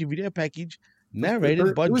Championship video package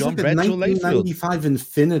narrated by John Bradshaw Layfield. 1995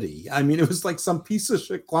 Infinity. I mean, it was like some piece of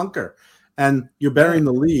shit clunker. And you're burying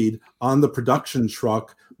the lead on the production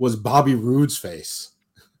truck was Bobby Roode's face.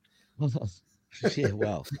 Yeah,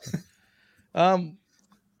 wow.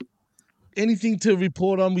 Anything to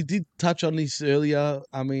report on? We did touch on this earlier.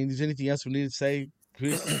 I mean, is there anything else we need to say,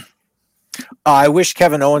 Chris? I wish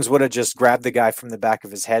Kevin Owens would have just grabbed the guy from the back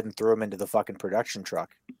of his head and threw him into the fucking production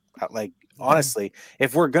truck. Like, honestly,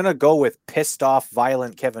 if we're going to go with pissed off,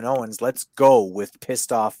 violent Kevin Owens, let's go with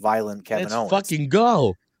pissed off, violent Kevin Owens. Let's fucking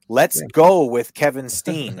go. Let's go with Kevin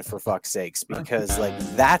Steen, for fuck's sakes, because like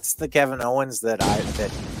that's the Kevin Owens that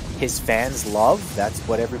his fans love. That's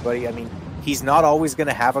what everybody, I mean, he's not always going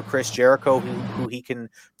to have a Chris Jericho who he can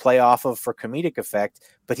play off of for comedic effect,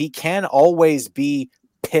 but he can always be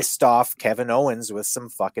pissed off Kevin Owens with some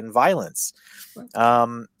fucking violence.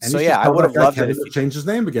 So yeah, I would have loved it if he changed his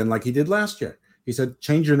name again like he did last year. He said,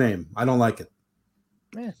 change your name. I don't like it.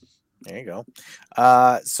 Yeah, there you go.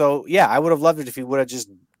 So yeah, I would have loved it if he would have just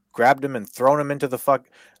grabbed him and thrown him into the fuck.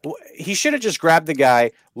 He should have just grabbed the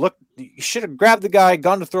guy. He should have grabbed the guy,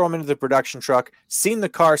 gone to throw him into the production truck, seen the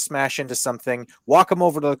car smash into something, walk him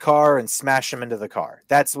over to the car and smash him into the car.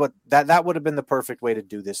 That's what that would have been the perfect way to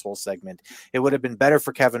do this whole segment. It would have been better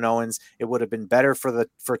for Kevin Owens. It would have been better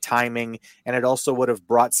for timing, and it also would have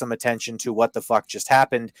brought some attention to what the fuck just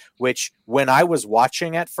happened, which when I was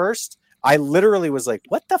watching at first, I literally was like,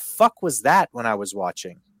 what the fuck was that when I was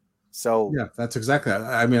watching? So yeah, that's exactly.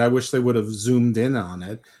 I mean, I wish they would have zoomed in on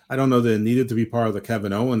it. I don't know that it needed to be part of the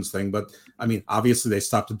Kevin Owens thing, but I mean, obviously they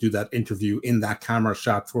stopped to do that interview in that camera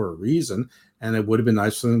shot for a reason, and it would have been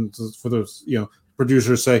nice for the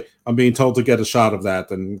producers say, "I'm being told to get a shot of that,"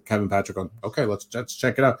 and Kevin Patrick going, "Okay, let's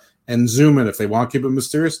check it out," and zoom in if they want to keep it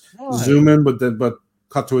mysterious. Right. Zoom in, but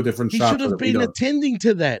cut to a different shot. He should have been attending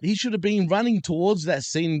to that. He should have been running towards that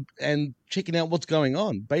scene and checking out what's going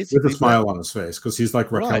on, basically. With a smile on his face, because he's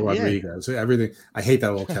like Raquel Rodriguez. Yeah. Everything. I hate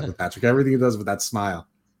that little Kevin Patrick. Everything he does with that smile.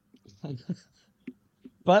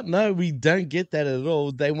 But no, we don't get that at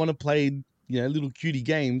all. They want to play, little cutie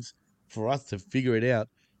games for us to figure it out.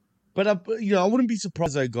 But, I wouldn't be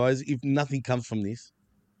surprised, though, guys, if nothing comes from this.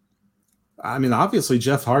 I mean, obviously,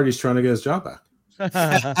 Jeff Hardy's trying to get his job back.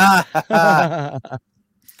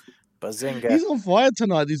 Bazinga. He's on fire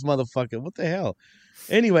tonight, this motherfucker. What the hell?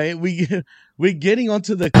 Anyway, we're getting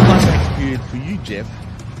onto the climax period for you, Jeff.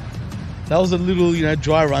 That was a little,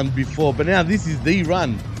 dry run before, but now this is the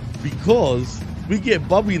run because we get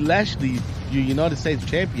Bobby Lashley, your United States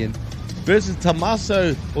champion, versus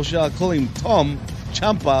Tommaso, or shall I call him Tom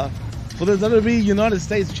Ciampa, for the WWE United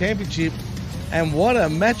States Championship. And what a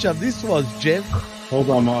matchup this was, Jeff. Hold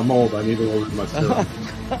on, I'm old. I need to lower my syrup.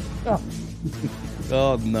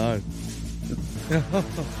 Oh, no.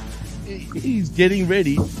 He's getting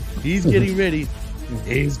ready. He's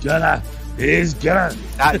gonna.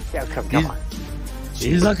 Come on.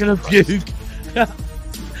 He's not gonna puke.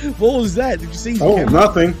 What was that? Did you see?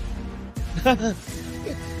 Nothing. What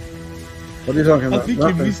are you talking about? I think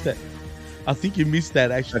Nothing. you missed that. I think you missed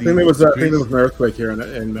that, actually. I think there was an earthquake here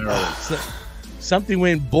in Maryland. Something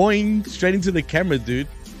went boing straight into the camera, dude.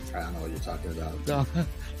 I don't know what you're talking about.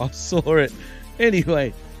 I saw it.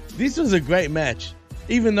 Anyway, this was a great match.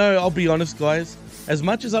 Even though, I'll be honest, guys, as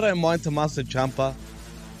much as I don't mind Tommaso Ciampa,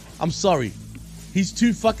 I'm sorry. He's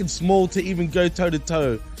too fucking small to even go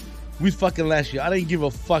toe-to-toe with fucking Lashley. I don't give a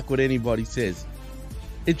fuck what anybody says.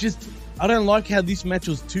 I don't like how this match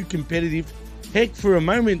was too competitive. Heck, for a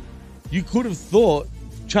moment, you could have thought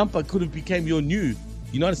Ciampa could have became your new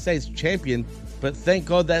United States champion, but thank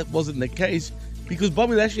God that wasn't the case, because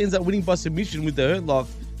Bobby Lashley ends up winning by submission with the Hurt Lock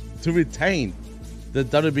to retain the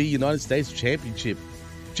WWE United States Championship.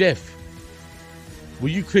 Jeff, were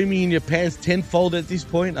you creaming in your pants tenfold at this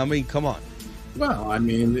point? I mean, come on. Well, I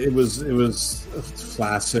mean, it was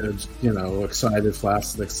flaccid,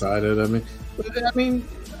 excited. I mean,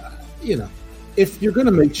 if you're going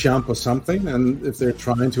to make Ciampa something, and if they're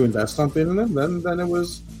trying to invest something in him, then it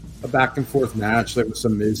was a back and forth match. There was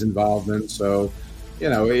some Miz involvement, so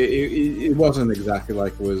it wasn't exactly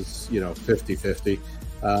like it was 50-50,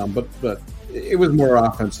 but it was more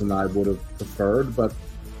offense than I would have preferred. But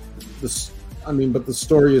the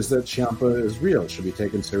story is that Ciampa is real, should be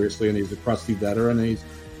taken seriously, and he's a crusty veteran, and he's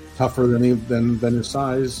tougher than his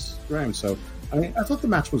size range. So I thought the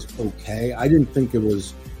match was okay. I didn't think it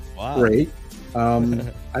was great. I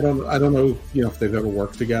don't know if they've ever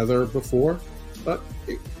worked together before, but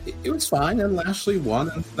it was fine, and Lashley won,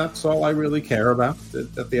 and that's all I really care about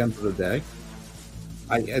at the end of the day.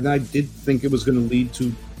 I did think it was going to lead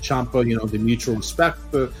to Ciampa, the mutual respect.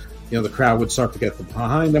 The crowd would start to get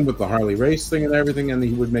behind him with the Harley Race thing and everything, and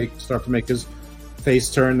he would start to make his face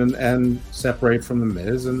turn and separate from the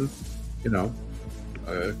Miz, and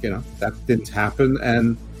that didn't happen.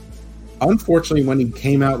 And unfortunately, when he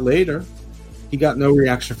came out later, he got no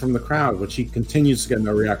reaction from the crowd, which he continues to get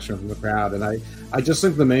no reaction from the crowd. And I just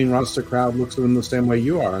think the main roster crowd looks at him the same way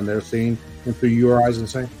you are, and they're seeing him through your eyes and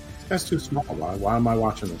saying, "This guy's too small. Why am I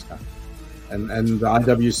watching this guy?" And the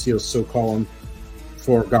IWC is still calling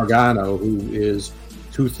for Gargano, who is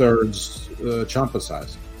 2/3 Ciampa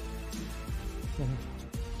size.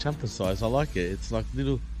 Ciampa size, I like it. It's like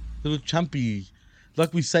little chumpy,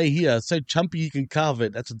 like we say here. So chumpy you can carve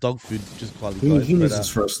it. That's a dog food, just quality. He needs his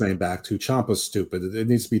first name back too. Ciampa's stupid. It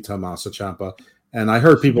needs to be Tommaso Ciampa. And I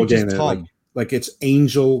heard people getting it like it's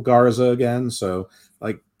Angel Garza again. So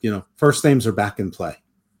first names are back in play.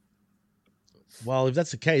 Well, if that's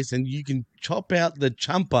the case, then you can chop out the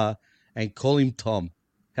Ciampa and call him Tom.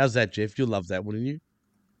 How's that, Jeff? You'll love that, wouldn't you?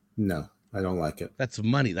 No, I don't like it. That's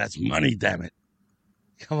money. That's money, damn it.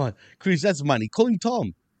 Come on, Chris, that's money. Call him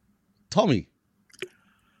Tom. Tommy.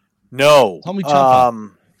 No. Tommy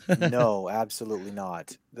Ciampa. No, absolutely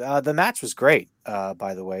not. The match was great,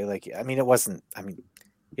 by the way.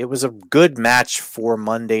 It was a good match for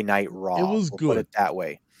Monday Night Raw. It was good. Put it that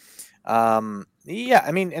way. And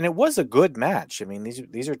it was a good match. I mean,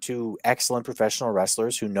 these are two excellent professional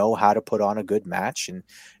wrestlers who know how to put on a good match and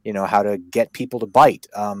how to get people to bite.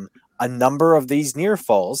 A number of these near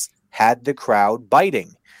falls had the crowd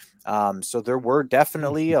biting. So there were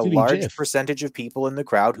definitely a large percentage of people in the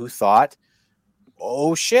crowd who thought,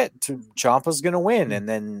 "Oh shit, Ciampa's going to win." And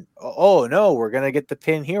then, "Oh no, we're going to get the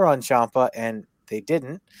pin here on Ciampa," and they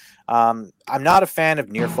didn't. I'm not a fan of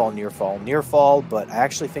near fall, but I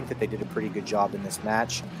actually think that they did a pretty good job in this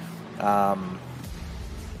match.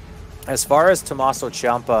 As far as Tommaso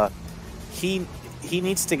Ciampa, he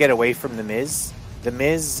needs to get away from The Miz. The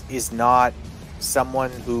Miz is not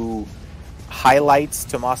someone who highlights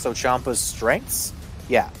Tommaso Ciampa's strengths.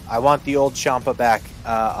 Yeah, I want the old Ciampa back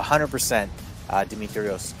 100%,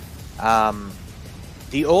 Dimitrios.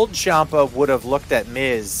 The old Ciampa would have looked at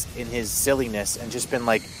Miz in his silliness and just been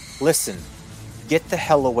like, "Listen, get the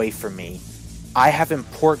hell away from me. I have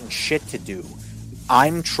important shit to do.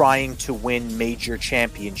 I'm trying to win major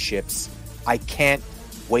championships. I can't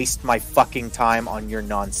waste my fucking time on your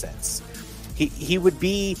nonsense." He would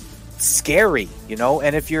be scary,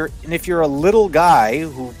 and if you're a little guy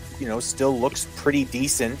who, still looks pretty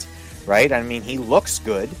decent, right? I mean, he looks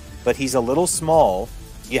good, but he's a little small.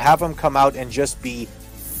 You have him come out and just be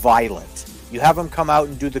violent. You have him come out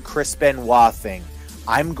and do the Chris Benoit thing.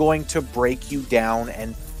 "I'm going to break you down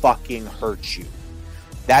and fucking hurt you."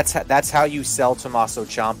 That's how you sell Tommaso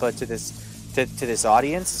Ciampa to this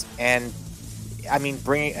audience. And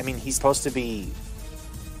he's supposed to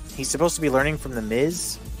be learning from The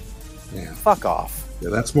Miz. Yeah. Fuck off. Yeah,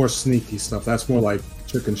 that's more sneaky stuff. That's more like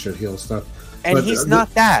chicken shit heel stuff. And he's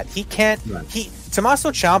not that. He can't. Right.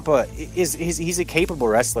 Tommaso Ciampa he's a capable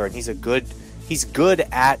wrestler, and he's good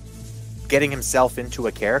at getting himself into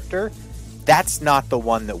a character. that's not the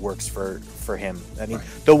one that works for him. I mean,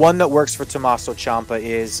 the one that works for Tommaso Ciampa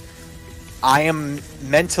is, I am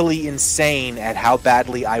mentally insane at how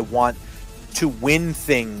badly I want to win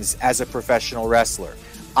things as a professional wrestler.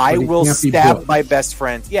 I will stab my best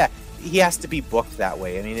friend. Yeah, he has to be booked that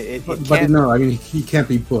way. I mean, but no, I mean, he can't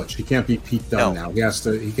be Butch. He can't be Pete Dunne now. He has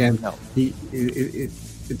to. He can't. No.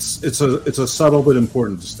 It's a subtle but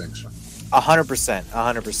important distinction.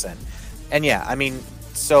 100%. And yeah, I mean,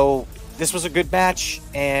 so this was a good match,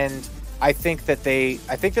 and I think that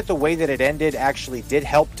the way that it ended actually did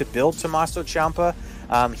help to build Tommaso Ciampa.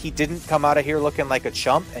 He didn't come out of here looking like a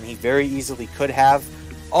chump, and he very easily could have.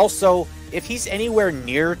 Also, if he's anywhere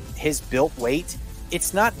near his built weight,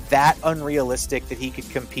 it's not that unrealistic that he could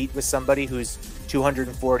compete with somebody who's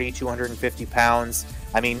 240, 250 pounds.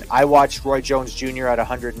 I mean, I watched Roy Jones Jr. at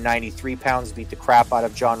 193 pounds beat the crap out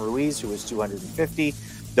of John Ruiz, who was 250.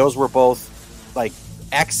 Those were both like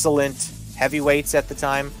excellent heavyweights at the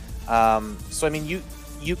time. So I mean,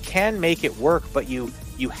 you can make it work, but you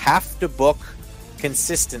have to book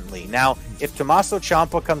consistently. Now, if Tommaso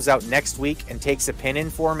Ciampa comes out next week and takes a pin in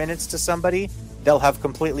 4 minutes to somebody, they'll have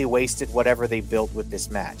completely wasted whatever they built with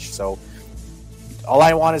this match. So all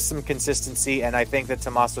I want is some consistency, and I think that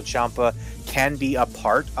Tommaso Ciampa can be a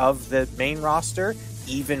part of the main roster,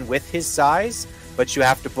 even with his size, but you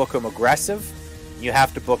have to book him aggressive, you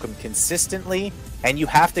have to book him consistently, and you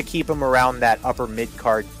have to keep him around that upper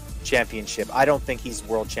mid-card championship. I don't think he's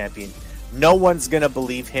world champion. No one's going to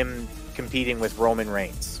believe him competing with Roman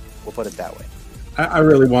Reigns. We'll put it that way. I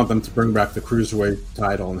really want them to bring back the Cruiserweight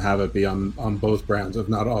title and have it be on both brands, if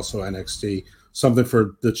not also NXT. Something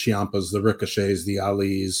for the Ciampas, the Ricochets, the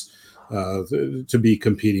Alis to be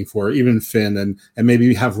competing for, even Finn, and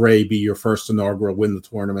maybe have Ray be your first inaugural win the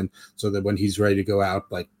tournament, so that when he's ready to go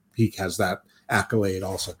out, like, he has that accolade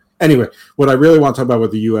also. Anyway, what I really want to talk about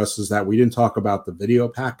with the US is that we didn't talk about the video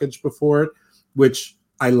package before it, which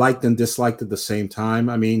I liked and disliked at the same time.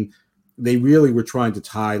 I mean, they really were trying to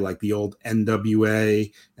tie like the old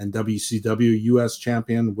NWA and WCW US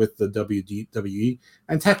champion with the WWE,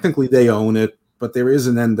 and technically they own it, but there is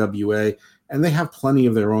an NWA, and they have plenty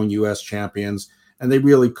of their own US champions, and they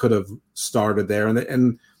really could have started there.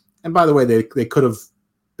 And by the way, they could have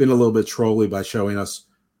been a little bit trolly by showing us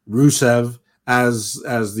Rusev as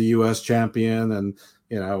the US champion, and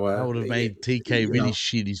that would have made TK really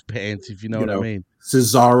shit his pants, if you know what I mean.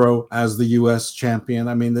 Cesaro as the US champion.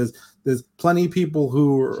 I mean, there's plenty of people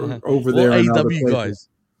who are over there. AEW guys,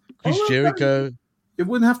 Chris Jericho. It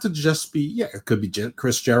wouldn't have to just be. It could be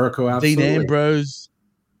Chris Jericho. Absolutely. Dean Ambrose.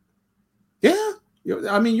 Yeah,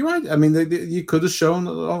 I mean, you're right. I mean, you could have shown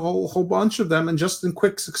a whole bunch of them, and just in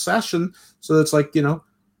quick succession. So it's like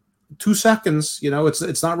 2 seconds.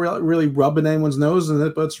 It's not really rubbing anyone's nose in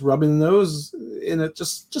it, but it's rubbing the nose in it.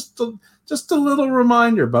 Just a little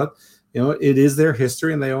reminder, but it is their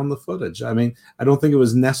history, and they own the footage. I mean, I don't think it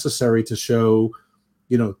was necessary to show,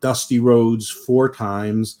 Dusty Rhodes 4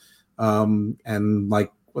 times, and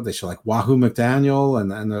like what they show, like Wahoo McDaniel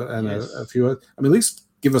and yes. a few. I mean, at least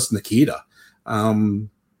give us Nikita. I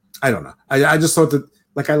don't know. I just thought that,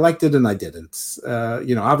 like, I liked it and I didn't.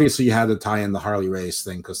 Obviously you had to tie in the Harley Race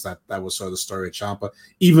thing, because that was sort of the story of Ciampa,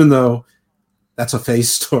 even though that's a face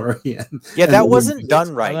story. That wasn't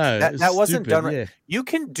done right. That wasn't stupid, done right. Yeah. You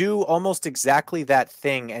can do almost exactly that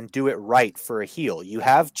thing and do it right for a heel. You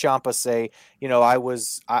have Ciampa say, I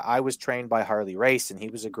was trained by Harley Race, and he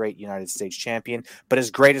was a great United States champion. But as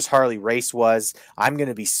great as Harley Race was, I'm going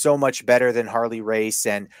to be so much better than Harley Race.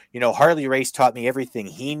 And, Harley Race taught me everything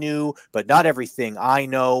he knew, but not everything I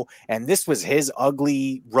know. And this was his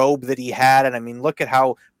ugly robe that he had. And I mean, look at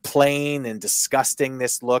how plain and disgusting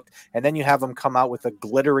this looked. And then you have him come out with a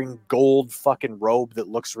glittering gold fucking robe that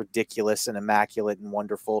looks ridiculous and immaculate and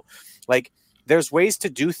wonderful. Like, there's ways to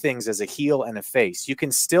do things as a heel and a face. You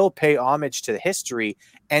can still pay homage to the history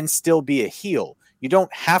and still be a heel. You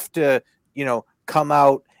don't have to, come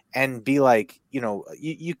out and be like,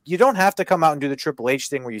 you don't have to come out and do the Triple H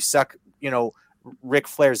thing where you suck, Ric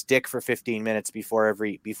Flair's dick for 15 minutes before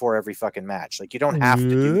every fucking match. Like, you don't have to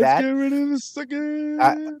do that. Get rid of the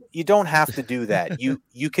sucker. You don't have to do that.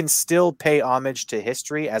 You can still pay homage to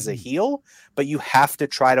history as a heel, but you have to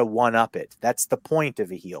try to one up it. That's the point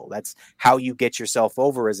of a heel. That's how you get yourself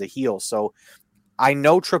over as a heel. So I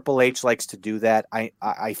know Triple H likes to do that.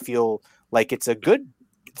 I feel like it's a good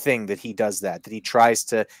thing that he does that he tries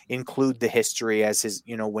to include the history as his,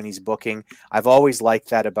 when he's booking. I've always liked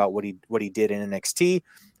that about what he did in NXT,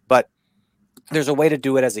 but there's a way to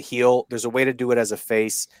do it as a heel. There's a way to do it as a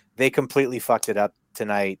face. They completely fucked it up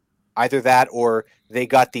tonight. Either that, or they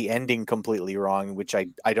got the ending completely wrong, which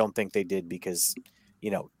I don't think they did, because,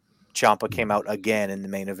 Ciampa came out again in the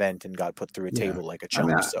main event and got put through a table like a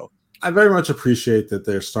chump. I very much appreciate that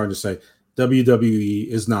they're starting to say WWE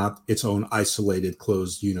is not its own isolated,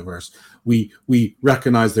 closed universe. We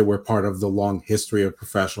recognize that we're part of the long history of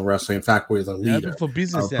professional wrestling. In fact, we're the leader for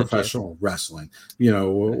business of professional wrestling. You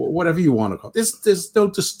know, whatever you want to call it. There's no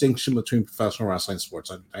distinction between professional wrestling and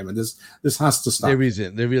sports entertainment. This has to stop. There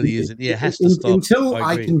isn't. There really isn't. Yeah, it has to stop. Until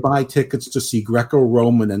I can buy tickets to see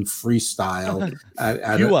Greco-Roman and freestyle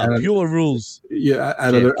at pure rules. Yeah,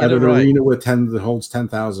 at an arena that holds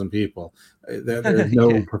 10,000 people. There's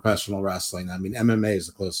no professional wrestling. I mean, MMA is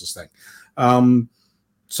the closest thing.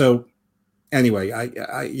 So anyway, I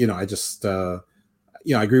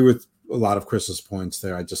agree with a lot of Chris's points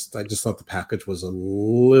there. I just thought the package was a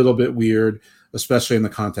little bit weird, especially in the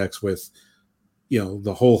context with,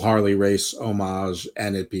 the whole Harley race homage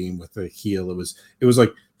and it being with the heel. It was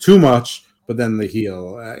like too much, but then the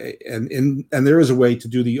heel, and there is a way to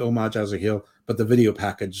do the homage as a heel, but the video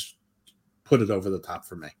package put it over the top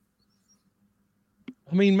for me.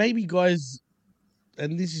 I mean, maybe guys,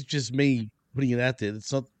 and this is just me putting it out there.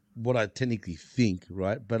 It's not what I technically think,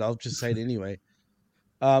 right? But I'll just say it anyway.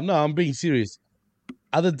 No, I'm being serious.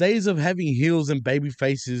 Are the days of having heels and baby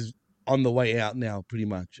faces on the way out now, pretty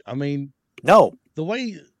much? I mean, no. The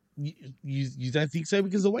way you don't think so?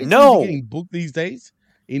 Because the way things are getting booked these days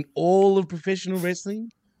in all of professional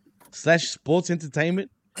wrestling / sports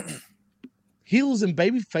entertainment, heels and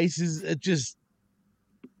baby faces are just,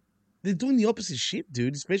 they're doing the opposite shit,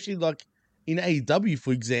 dude. Especially like in AEW,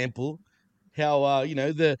 for example, how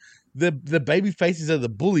the baby faces are the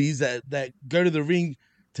bullies that go to the ring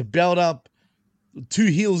to belt up 2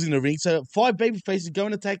 heels in the ring. So 5 baby faces go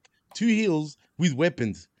and attack 2 heels with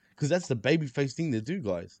weapons, because that's the baby face thing they do,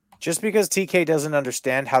 guys. Just because TK doesn't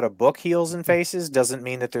understand how to book heels and faces doesn't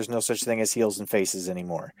mean that there's no such thing as heels and faces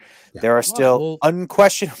anymore. Yeah. There are still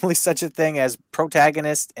unquestionably such a thing as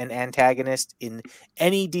protagonist and antagonist in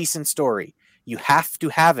any decent story. You have to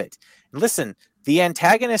have it. And listen, the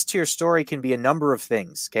antagonist to your story can be a number of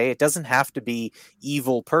things, okay? It doesn't have to be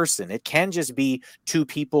evil person. It can just be 2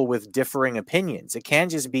 people with differing opinions. It can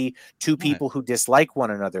just be 2 people who dislike one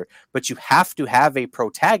another. But you have to have a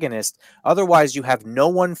protagonist. Otherwise, you have no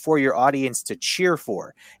one for your audience to cheer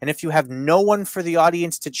for. And if you have no one for the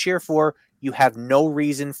audience to cheer for, you have no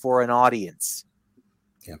reason for an audience.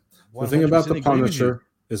 Yeah. The thing about the Punisher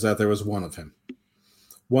is that there was one of him.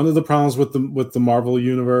 One of the problems with the Marvel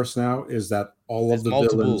universe now is that all of the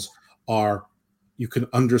villains you can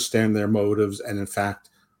understand their motives, and in fact,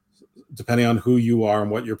 depending on who you are and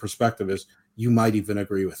what your perspective is, you might even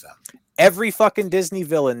agree with them. Every fucking Disney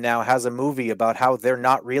villain now has a movie about how they're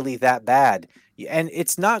not really that bad, and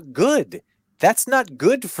it's not good. That's not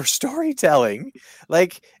good for storytelling.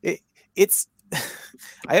 Like it's.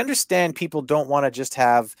 I understand people don't want to just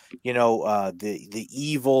have, the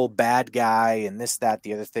evil bad guy and this, that,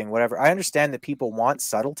 the other thing, whatever. I understand that people want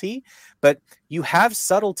subtlety, but you have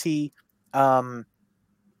subtlety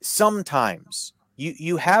sometimes.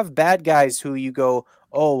 You have bad guys who you go,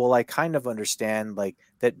 oh, well, I kind of understand like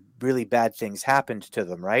that really bad things happened to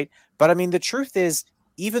them, right? But I mean, the truth is,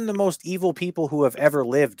 even the most evil people who have ever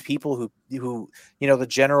lived, people who the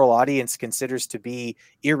general audience considers to be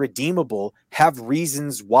irredeemable, have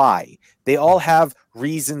reasons why. They all have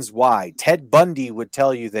reasons why. Ted Bundy would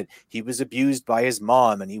tell you that he was abused by his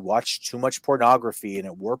mom and he watched too much pornography and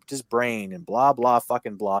it warped his brain and blah, blah,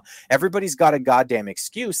 fucking blah. Everybody's got a goddamn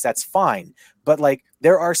excuse. That's fine. But like,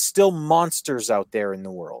 there are still monsters out there in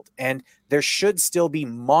the world, and there should still be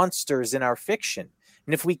monsters in our fiction.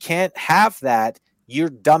 And if we can't have that, you're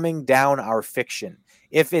dumbing down our fiction.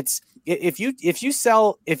 If you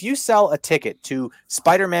sell a ticket to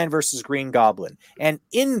Spider-Man versus Green Goblin, and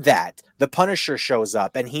in that the Punisher shows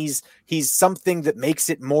up and he's something that makes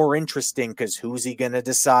it more interesting, because who's he gonna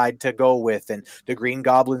decide to go with? And the Green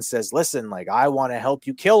Goblin says, listen, like, I want to help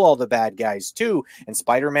you kill all the bad guys too. And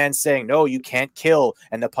Spider-Man's saying, no, you can't kill.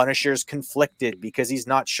 And the Punisher's conflicted because he's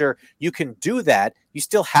not sure. You can do that. You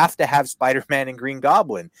still have to have Spider-Man and Green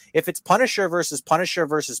Goblin. If it's Punisher versus Punisher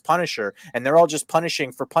versus Punisher, and they're all just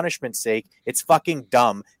punishing for punishment's sake, it's fucking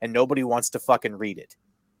dumb, and nobody wants to fucking read it.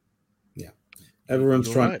 Yeah. Everyone's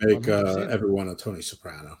trying to make everyone a Tony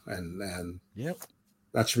Soprano, and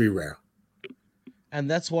that should be rare. And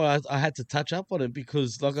that's why I had to touch up on it,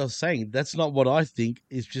 because like I was saying, that's not what I think.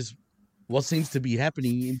 It's just what seems to be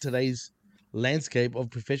happening in today's landscape of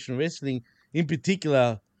professional wrestling, in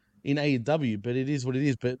particular in AEW, but it is what it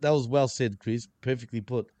is. But that was well said, Chris. Perfectly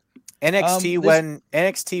put. NXT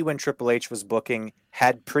when Triple H was booking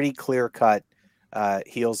had pretty clear cut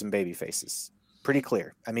heels and baby faces. Pretty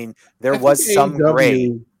clear. I mean, there was some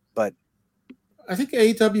gray, but I think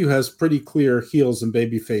AEW has pretty clear heels and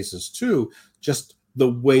baby faces too. Just the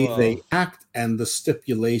way they act and the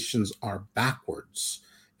stipulations are backwards.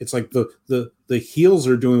 It's like the heels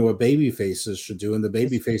are doing what baby faces should do, and the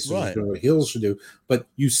baby faces are doing what heels should do. But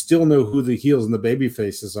you still know who the heels and the baby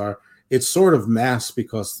faces are. It's sort of masked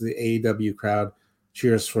because the AEW crowd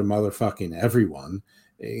cheers for motherfucking everyone,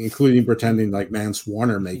 including pretending like Mance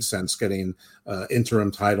Warner makes sense getting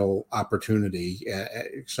interim title opportunity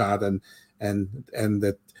shot, and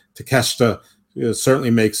that Takeshita certainly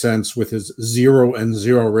makes sense with his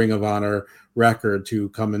 0-0 Ring of Honor record to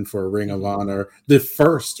come in for a Ring of Honor, the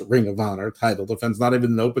first Ring of Honor title defense, not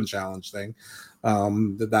even an open challenge thing.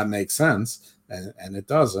 That makes sense, and it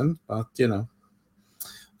doesn't. But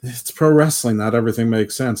it's pro wrestling. Not everything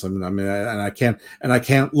makes sense. I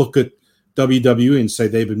can't look at WWE and say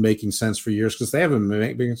they've been making sense for years, because they haven't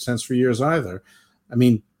been making sense for years either. I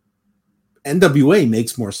mean, NWA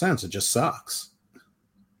makes more sense. It just sucks.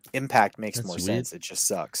 Impact makes more sense. It just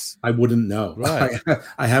sucks. I wouldn't know. Right.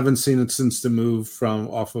 I haven't seen it since the move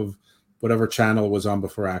off of whatever channel was on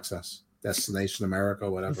before Access. Destination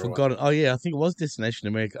America, whatever. I forgot it. Oh yeah, I think it was Destination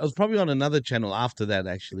America. I was probably on another channel after that,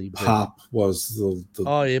 actually. But... Pop was the.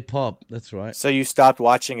 Oh yeah, Pop. That's right. So you stopped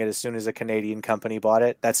watching it as soon as a Canadian company bought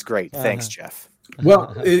it? That's great. Thanks, Jeff.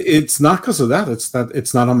 Well, it's not because of that. It's that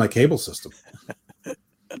it's not on my cable system.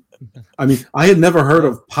 I mean, I had never heard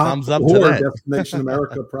of Pop or Destination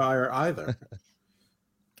America prior either.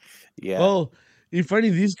 Yeah. Well, if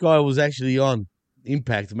only this guy was actually on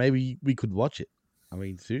Impact, maybe we could watch it. I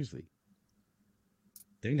mean, seriously.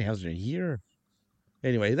 Danhausen here.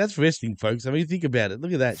 Anyway, that's wrestling, folks. I mean, think about it.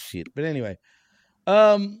 Look at that shit. But anyway,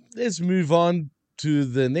 let's move on to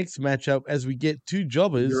the next matchup as we get two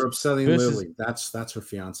jobbers. You're upsetting Lily. That's her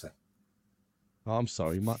fiance. Oh, I'm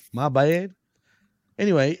sorry. My bad.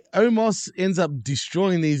 Anyway, Omos ends up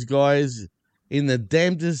destroying these guys in the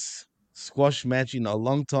damnedest squash match in a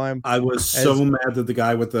long time. I was so mad that the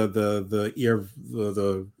guy with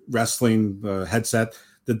the wrestling headset,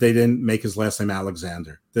 that they didn't make his last name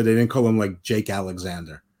Alexander, that they didn't call him like Jake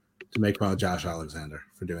Alexander to make fun of Josh Alexander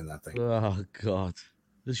for doing that thing. Oh God,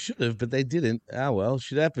 they should have, but they didn't. Ah well,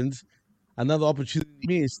 shit happens. Another opportunity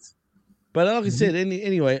missed. But like I said,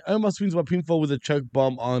 anyway, Omos wins by pinfall with a choke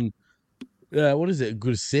bomb on what is it,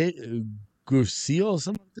 Garcia or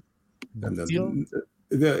something?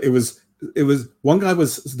 It was one guy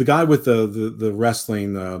was the guy with the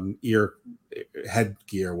wrestling ear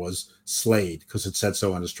headgear was Slade, because it said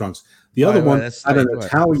so on his trunks. The other one had an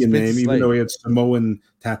Italian name, even though he had Samoan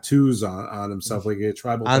tattoos on himself, like a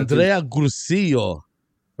tribal. Andrea Garcia.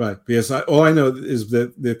 Right, because all I know is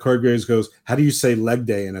that the card Graves goes, "How do you say leg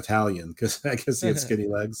day in Italian?" Because I guess he had skinny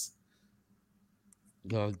legs.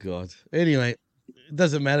 Oh God. Anyway, it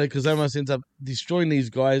doesn't matter because Omos ends up destroying these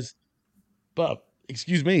guys. But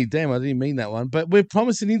excuse me, damn, I didn't mean that one. But we're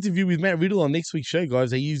promising an interview with Matt Riddle on next week's show,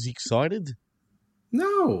 guys. Are you excited?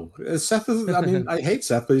 No, Seth is. I mean, I hate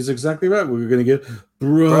Seth, but he's exactly right. We were going to get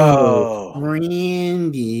Randy.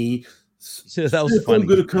 Yeah, that was funny. I'm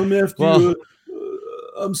going to come after you.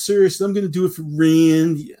 I'm serious. I'm going to do it for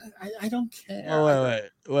Randy. I don't care. Oh,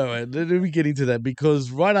 wait. Let me get into that,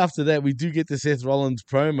 because right after that, we do get the Seth Rollins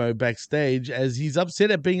promo backstage as he's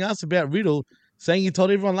upset at being asked about Riddle, saying he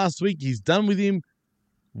told everyone last week he's done with him.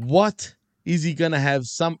 What? Is he going to have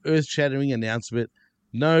some earth-shattering announcement?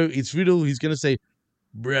 No, it's Riddle. He's going to say,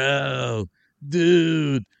 bro,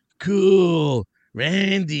 dude, cool,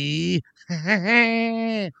 Randy,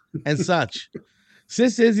 and such.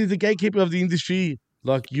 Seth says he's the gatekeeper of the industry,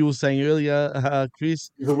 like you were saying earlier,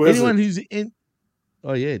 Chris. Anyone who's in...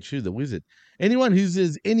 Oh, yeah, true, the wizard. Anyone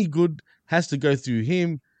who's any good has to go through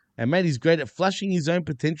him, and Matt is great at flushing his own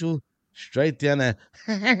potential straight down a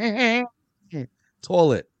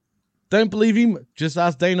toilet. Don't believe him? Just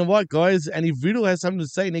ask Dana White, guys. And if Riddle has something to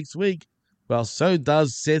say next week, well, so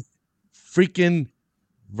does Seth freaking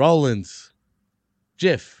Rollins.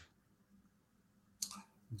 Jeff.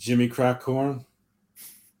 Jimmy Crackhorn.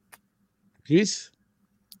 Chris?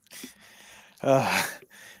 Do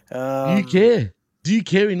you care? Do you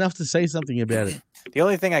care enough to say something about it? The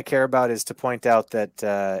only thing I care about is to point out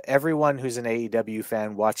that everyone who's an AEW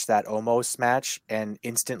fan watched that Omos match and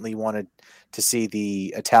instantly wanted to see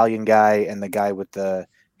the Italian guy and the guy with the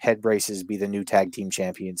head braces be the new tag team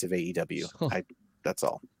champions of AEW. That's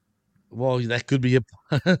all. Well, that could be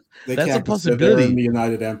that's a possibility. In the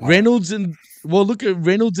United Empire. Reynolds and look at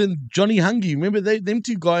Reynolds and Johnny Hungy. Remember them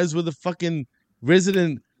two guys were the fucking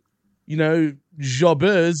resident,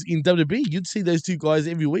 jobbers in WWE. You'd see those two guys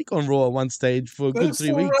every week on Raw at one stage for a good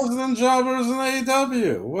 3 weeks. Resident jobbers in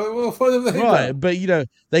AEW. What have they done? But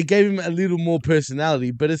they gave him a little more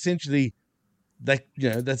personality. But essentially,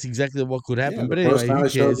 that's exactly what could happen. Yeah, but the anyway, first time who I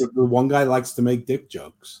showed cares? that the one guy likes to make dick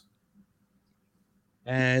jokes.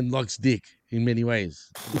 And likes dick in many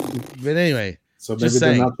ways. But anyway, so maybe just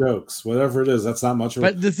they're saying. not jokes. Whatever it is, that's not much of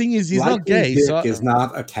But the thing is, he's liking not gay. Dick So is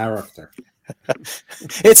not a character.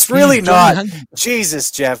 It's really Johnny not. Hungry. Jesus,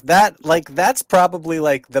 Jeff. That's probably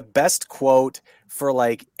like the best quote for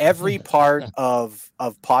like every part of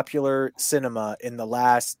popular cinema in the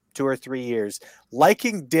last 2 or 3 years.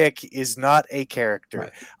 Liking dick is not a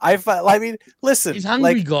character. Right. I mean, listen. He's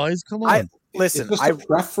hungry, like, guys. Come on. Listen. It's just a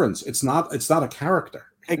preference. It's not a character.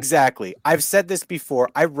 Exactly. I've said this before.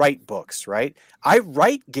 I write books, right? I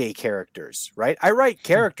write gay characters, right? I write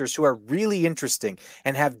characters who are really interesting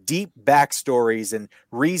and have deep backstories and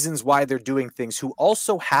reasons why they're doing things, who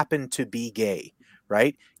also happen to be gay,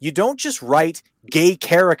 right? You don't just write gay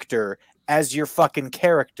character as your fucking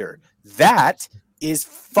character. That is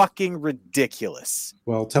fucking ridiculous.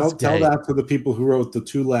 Well, tell that to the people who wrote the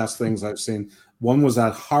 2 last things I've seen. One was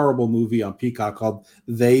that horrible movie on Peacock called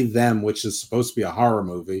They, Them, which is supposed to be a horror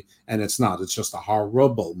movie, and it's not. It's just a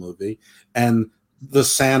horrible movie. And The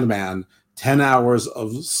Sandman, 10 hours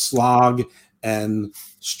of slog and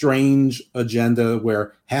strange agenda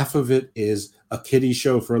where half of it is a kiddie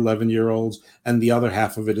show for 11-year-olds and the other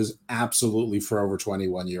half of it is absolutely for over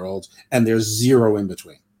 21-year-olds, and there's zero in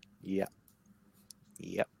between. Yep.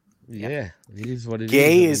 Yeah, it is what it is.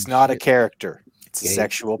 Gay is not a character. It's Gay. a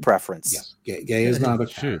sexual preference. Yes, gay is not a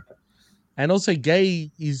character. And also,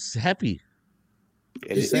 gay is happy.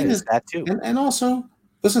 It is that too. And also,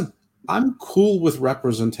 listen, I'm cool with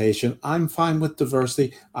representation. I'm fine with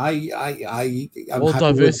diversity. I'm all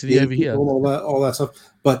diversity over here. All that stuff.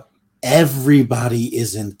 But everybody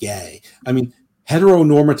isn't gay. I mean,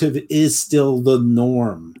 heteronormative is still the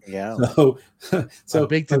norm. Yeah. So I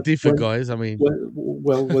beg to differ, guys. I mean,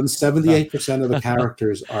 when 78% of the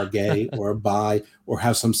characters are gay or bi or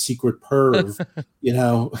have some secret perv,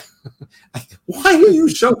 why are you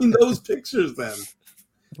showing those pictures then?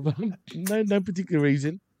 No particular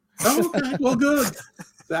reason. Oh, okay, well, good.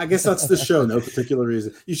 I guess that's the show. No particular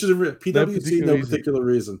reason. You should have PWC. No particular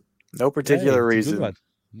reason. No particular reason.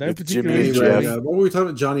 No particular Jimmy reason. anyway, what were we talking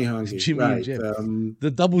about? Johnny Hungry. Jimmy right. and Jeff.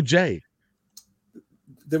 The double J.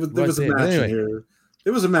 There was a match here.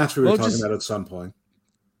 There was a match we were talking about at some point.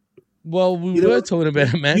 Well, we were talking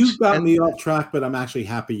about a match. You got me off track, but I'm actually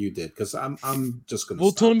happy you did because I'm just going to.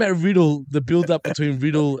 We're talking about Riddle, the build-up between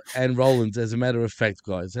Riddle and Rollins. As a matter of fact,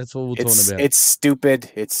 guys, that's what we're talking about. It's stupid.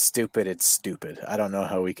 It's stupid. It's stupid. I don't know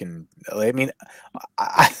how we can. I mean,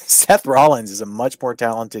 Seth Rollins is a much more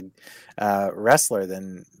talented wrestler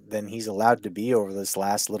than he's allowed to be over this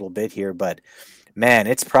last little bit here, but. Man,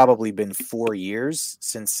 it's probably been 4 years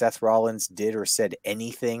since Seth Rollins did or said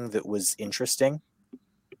anything that was interesting.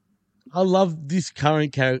 I love this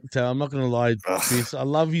current character. I'm not going to lie, Chris. I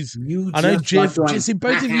love his. I know Jeff. Jesse,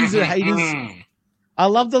 both of you are haters. I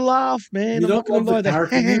love the laugh, man. You I'm not going to lie.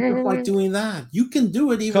 Character. You don't like doing that. You can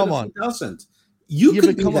do it even if he doesn't. You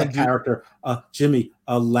can do that character. Jimmy,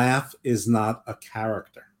 a laugh is not a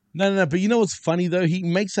character. No. But you know what's funny though? He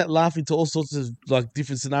makes that laugh into all sorts of like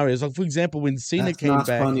different scenarios. Like for example, when Cena came back.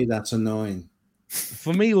 That's funny. That's annoying.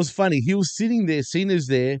 For me, it was funny. He was sitting there. Cena's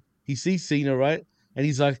there. He sees Cena, right? And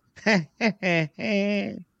he's like,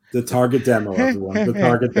 The target demo, everyone. The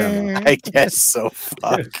target demo. I guess so.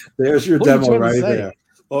 Fuck. There's your demo right there.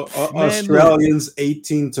 Australians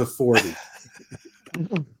 18 to 40.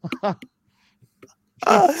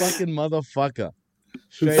 Fucking motherfucker.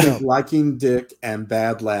 Straight up. Liking dick and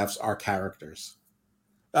bad laughs are characters.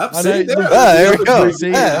 There we go.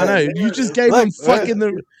 See, I know. You just gave them fucking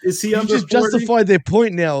the. Is he you under just 40? justified their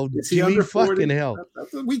point now. Is he under 40? Fucking hell.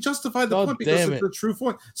 We justified the God point because damn it's a true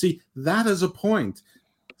point. See, that is a point.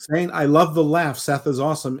 Saying I love the laugh, Seth is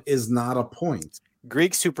awesome, is not a point.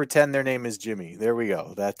 Greeks who pretend their name is Jimmy. There we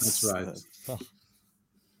go. That's right.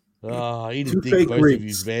 Eat a Two dick, fake both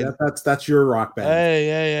Greeks. of you, man. That's your rock band.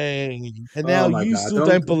 Hey. And now you God. still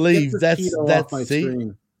don't believe that's my see.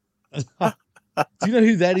 screen. Do you know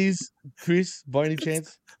who that is, Chris? By any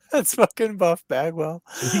chance? That's fucking Buff Bagwell.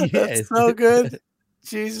 Yeah. That's so good.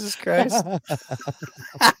 Jesus Christ.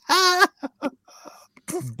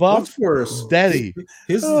 What's worse, Daddy?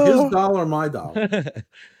 His doll or my doll?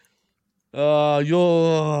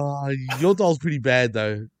 Your doll's pretty bad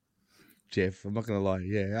though, Jeff. I'm not gonna lie.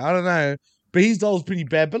 Yeah, I don't know, but his doll's pretty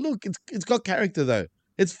bad. But look, it's got character though.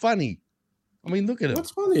 It's funny. I mean, look at him.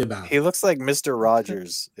 What's funny about it? He looks like Mr.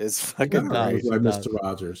 Rogers. It's fucking great. Like Mr.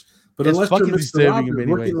 Rogers. But It's unless you're fucking Mr. disturbing Rogers, him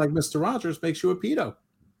anyway. looking like Mr. Rogers makes you a pedo.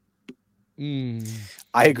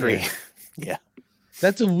 I agree. Yeah.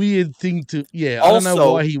 That's a weird thing to. Yeah, I don't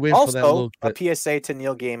know why he went for that look. A PSA to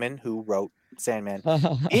Neil Gaiman, who wrote Sandman.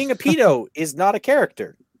 Being a pedo is not a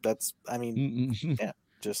character. That's, I mean, yeah,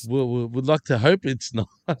 just. We'd like to hope it's not.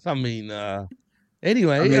 I mean,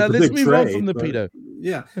 anyway, I mean, it's a let's big move on trade, from the but, pedo.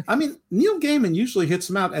 Yeah. I mean, Neil Gaiman usually hits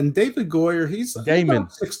him out, and David Goyer, he's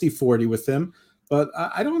about 60-40 with him. But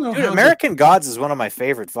I don't know. Dude, American Gods is one of my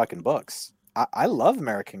favorite fucking books. I love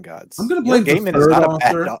American Gods. I'm going to blame Gaiman the is third not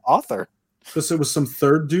author, a bad author. because there was some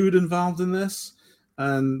third dude involved in this,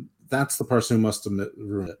 and that's the person who must have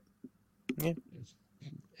ruined it. Yeah.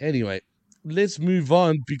 Anyway, let's move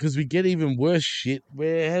on, because we get even worse shit.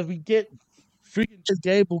 Where we get freaking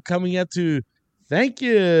Gable coming out to thank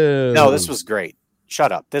you. No, this was great.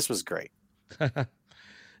 Shut up. This was great.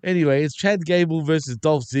 Anyway, it's Chad Gable versus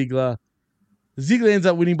Dolph Ziggler. Ziggler ends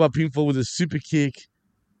up winning by pinfall with a super kick.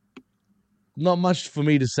 Not much for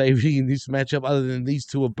me to say really in this matchup, other than these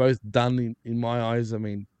two are both done in my eyes. I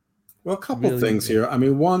mean, well, a couple things here. I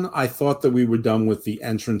mean, one, I thought that we were done with the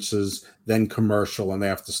entrances, then commercial, and they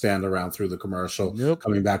have to stand around through the commercial,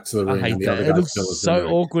 coming back to the ring. I hate and the that. other It guy looks still is so in the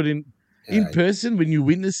ring. awkward in person when you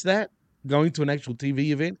witness that, going to an actual TV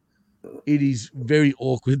event. It is very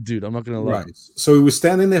awkward, dude. I'm not going to lie. Right. So he was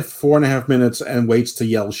standing there for 4.5 minutes and waits to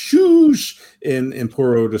yell "shoosh" in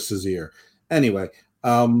poor Otis's ear. Anyway,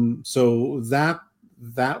 so that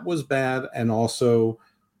was bad, and also,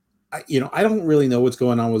 I don't really know what's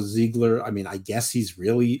going on with Ziggler. I mean, I guess he's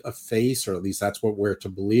really a face, or at least that's what we're to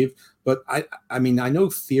believe. But I mean, I know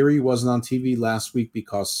Theory wasn't on TV last week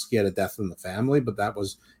because he had a death in the family, but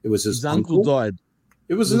it was his uncle died.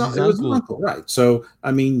 It was an uncle, right? So,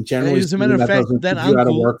 I mean, generally, as a matter of fact, that you had to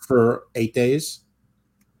uncle work for 8 days.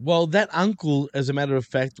 Well, that uncle, as a matter of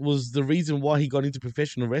fact, was the reason why he got into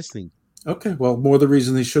professional wrestling. Okay, well, more the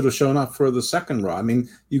reason he should have shown up for the second Raw. I mean,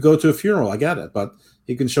 you go to a funeral, I get it, but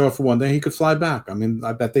he can show up for one day. He could fly back. I mean,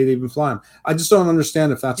 I bet they'd even fly him. I just don't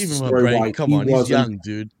understand if that's Give the him a story break. why Come on, he's young,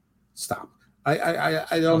 dude. Stop. I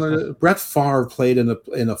don't know. Brett Favre played in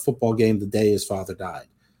a football game the day his father died.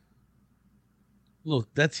 Look,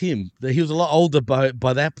 that's him. He was a lot older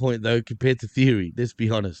by that point, though, compared to Theory. Let's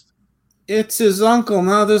be honest. It's his uncle,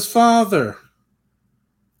 not his father.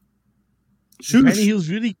 And he was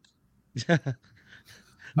really...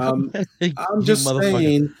 I'm just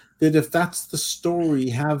saying that if that's the story,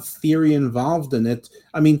 have Theory involved in it.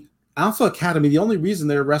 I mean, Alpha Academy, the only reason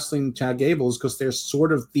they're wrestling Chad Gable is because they're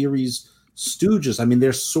sort of Theory's stooges. I mean,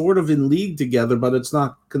 they're sort of in league together, but it's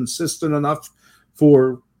not consistent enough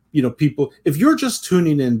for... people, if you're just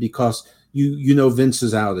tuning in because you know Vince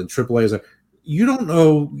is out and AAA is out, you don't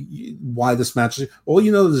know why this match is. All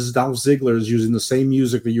you know is Dolph Ziggler is using the same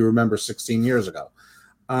music that you remember 16 years ago.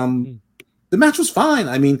 The match was fine.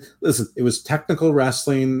 I mean, listen, it was technical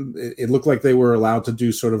wrestling. It looked like they were allowed to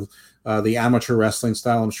do sort of the amateur wrestling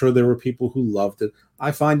style. I'm sure there were people who loved it.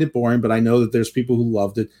 I find it boring, but I know that there's people who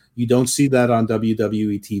loved it. You don't see that on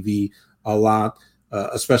WWE TV a lot.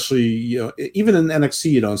 Especially, even in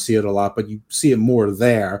NXT, you don't see it a lot, but you see it more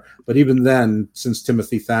there. But even then, since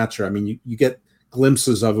Timothy Thatcher, I mean, you get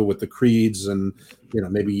glimpses of it with the Creeds and,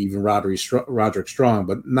 maybe even Roderick Strong,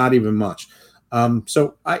 but not even much.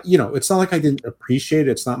 So it's not like I didn't appreciate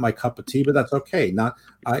it. It's not my cup of tea, but that's okay.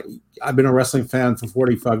 I've been a wrestling fan for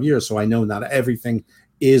 45 years, so I know not everything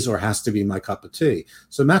is or has to be my cup of tea.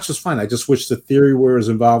 So the match was fine. I just wish the Theory was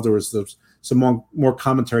involved, or was some more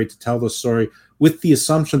commentary to tell the story, with the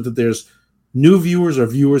assumption that there's new viewers or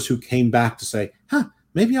viewers who came back to say,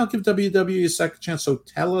 maybe I'll give WWE a second chance. So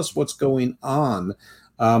tell us what's going on,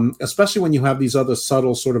 especially when you have these other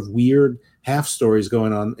subtle sort of weird half stories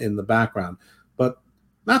going on in the background. But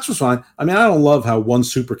match was fine. I mean, I don't love how one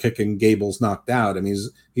super kick and Gable's knocked out. I mean,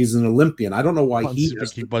 he's an Olympian. I don't know why he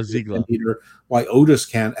has to by Ziggler. Why Otis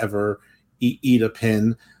can't ever eat a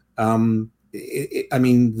pin. I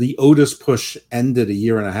mean, the Otis push ended a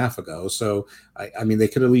year and a half ago, so I mean, they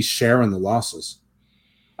could at least share in the losses.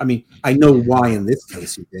 I mean, I know why in this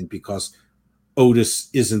case he didn't, because Otis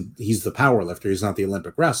he's the power lifter, he's not the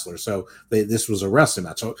Olympic wrestler, so this was a wrestling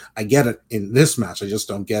match. So I get it in this match, I just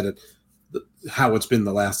don't get it how it's been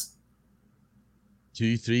the last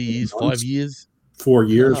 2, 3 years, 5 years, 4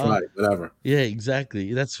 years, right? Whatever. Yeah,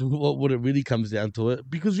 exactly. That's what it really comes down to. It,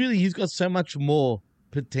 because really he's got so much more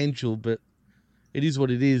potential, but it is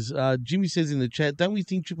what it is. Jimmy says in the chat, don't we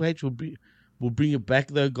think Triple H will bring it back,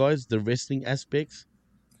 though, guys, the wrestling aspects?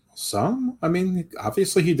 Some. I mean,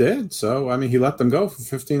 obviously he did. So, I mean, he let them go for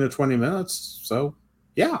 15 or 20 minutes. So,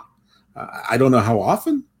 yeah. I don't know how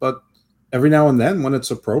often, but every now and then when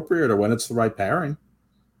it's appropriate or when it's the right pairing.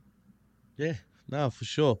 Yeah, no, for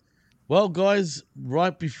sure. Well, guys,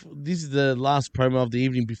 right before this is the last promo of the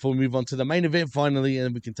evening before we move on to the main event finally,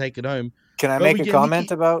 and we can take it home. Can I make a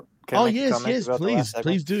comment about Can I make a comment about the last segment?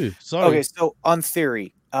 Please do. Sorry. Okay, so on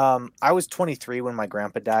theory, I was 23 when my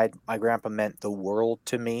grandpa died. My grandpa meant the world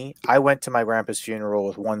to me. I went to my grandpa's funeral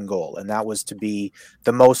with one goal, and that was to be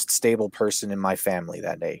the most stable person in my family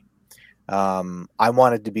that day. I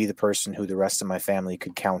wanted to be the person who the rest of my family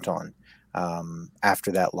could count on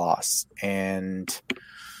after that loss. And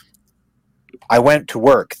I went to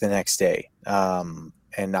work the next day.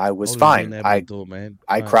 And I was fine.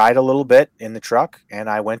 I cried a little bit in the truck, and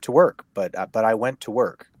I went to work. But I went to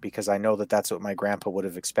work because I know that that's what my grandpa would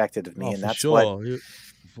have expected of me, and that's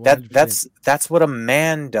that's what a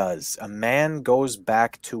man does. A man goes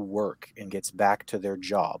back to work and gets back to their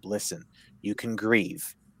job. Listen, you can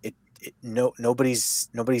grieve. Nobody's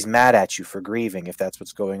mad at you for grieving if that's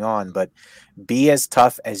what's going on. But be as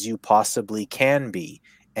tough as you possibly can be.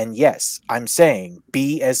 And yes, I'm saying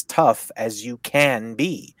be as tough as you can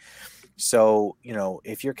be. So,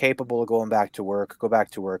 if you're capable of going back to work, go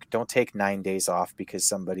back to work. Don't take 9 days off because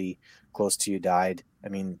somebody close to you died. I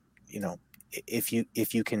mean, if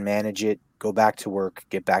you can manage it, go back to work,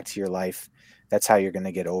 get back to your life. That's how you're going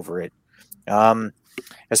to get over it.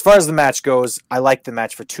 As far as the match goes, I like the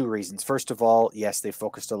match for two reasons. First of all, yes, they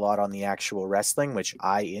focused a lot on the actual wrestling, which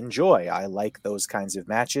I enjoy. I like those kinds of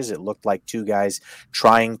matches. It looked like two guys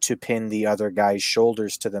trying to pin the other guy's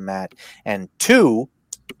shoulders to the mat. And two,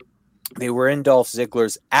 they were in Dolph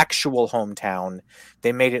Ziggler's actual hometown.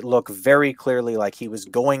 They made it look very clearly like he was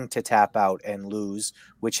going to tap out and lose,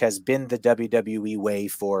 which has been the WWE way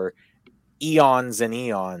for eons and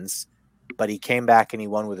eons. But he came back and he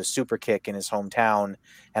won with a super kick in his hometown.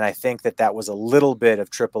 And I think that was a little bit of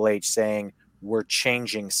Triple H saying, we're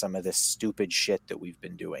changing some of this stupid shit that we've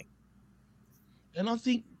been doing. And I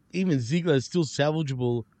think even Ziggler is still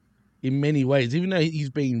salvageable in many ways, even though he's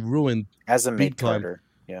being ruined. As a mid-carder,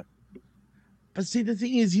 yeah. But see, the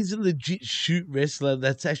thing is, he's a legit shoot wrestler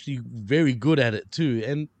that's actually very good at it too.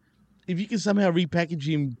 And if you can somehow repackage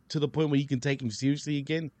him to the point where you can take him seriously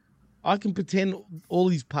again, I can pretend all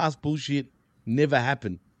these past bullshit never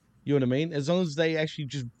happened. You know what I mean? As long as they actually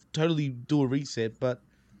just totally do a reset. But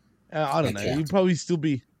I don't know. He'll probably still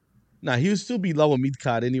be... No, he'll still be lower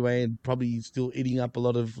mid-card anyway and probably still eating up a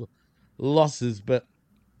lot of losses. But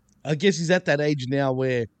I guess he's at that age now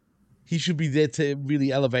where he should be there to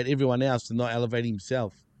really elevate everyone else and not elevate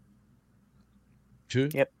himself. True?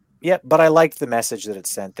 Yep, but I liked the message that it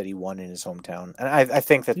sent that he won in his hometown. And I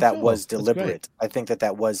think that was deliberate. I think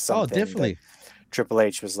that was something definitely. That Triple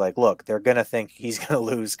H was like, look, they're going to think he's going to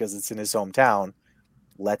lose because it's in his hometown.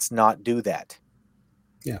 Let's not do that.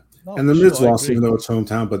 Yeah. And the Miz lost even though it's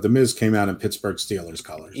hometown, but the Miz came out in Pittsburgh Steelers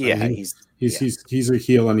colors. Yeah, I mean, he's a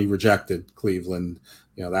heel and he rejected Cleveland.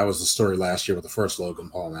 That was the story last year with the first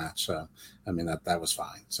Logan Paul match. So, I mean, that was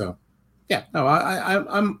fine. So, yeah, no,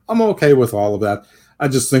 I'm okay with all of that. I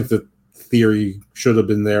just think that theory should have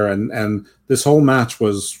been there, and this whole match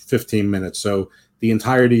was 15 minutes, so the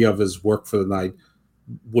entirety of his work for the night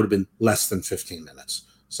would have been less than 15 minutes.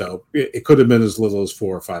 So it could have been as little as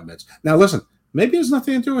 4 or 5 minutes. Now, listen, maybe it has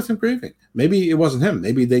nothing to do with him grieving. Maybe it wasn't him.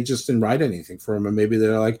 Maybe they just didn't write anything for him, and maybe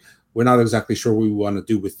they're like, we're not exactly sure what we want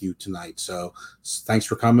to do with you tonight, so thanks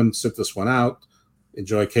for coming, sit this one out,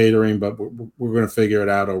 enjoy catering, but we're going to figure it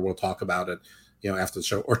out, or we'll talk about it, after the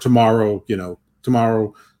show, or tomorrow,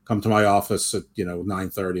 tomorrow, come to my office at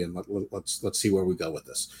 9:30 and let's see where we go with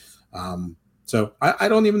this. So I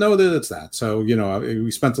don't even know that it's that. So we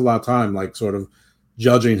spent a lot of time like sort of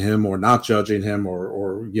judging him or not judging him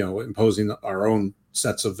or imposing our own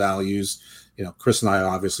sets of values. Chris and I are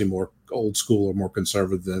obviously more old school or more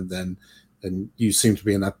conservative than you seem to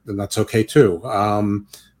be, and that's okay too.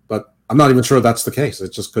 But I'm not even sure that's the case.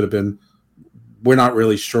 It just could have been. We're not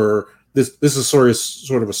really sure. This is sort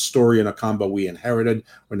of a story and a combo we inherited.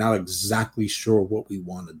 We're not exactly sure what we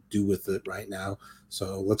want to do with it right now.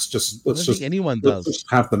 So let's just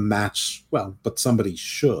have the match. Well, but somebody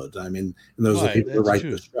should. I mean, and those are people who write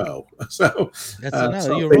the show. So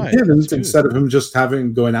you're they right. didn't, instead of him just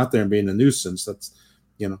going out there and being a nuisance.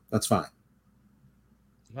 That's fine.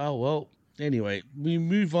 Oh well. Anyway, we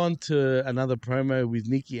move on to another promo with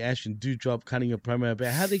Nikki Ash and Doudrop cutting a promo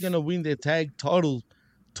about how they're going to win their tag title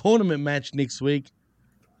tournament match next week,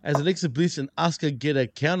 as Alexa Bliss and Asuka get a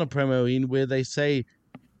counter promo in where they say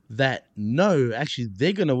that no, actually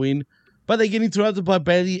they're going to win, but they get interrupted by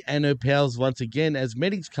Bayley and her pals once again as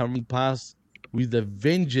medics come past with a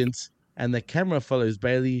vengeance, and the camera follows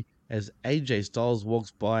Bayley as AJ Styles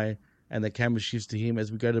walks by and the camera shifts to him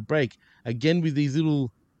as we go to break. Again with these little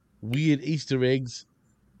weird Easter eggs,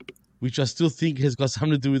 which I still think has got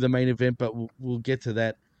something to do with the main event, but we'll get to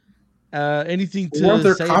that. Anything to weren't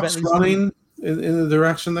there say cops about running in the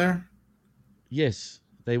direction there? Yes,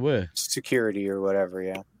 They were security or whatever.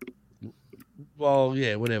 Yeah. Well,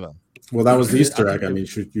 yeah, whatever. Well, that was the Easter egg. I mean,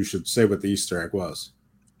 you should say what the Easter egg was.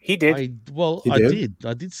 He did. I did?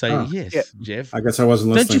 did say yes, yeah. Jeff. I guess I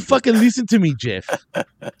wasn't listening. Don't you fucking listen to me, Jeff?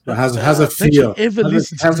 How's it feel? Don't you ever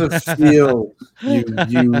listen how's to it feel,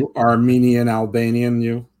 you Armenian Albanian,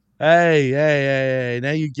 you? Hey!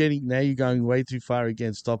 Now you're going way too far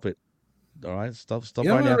again. Stop it. All right, stop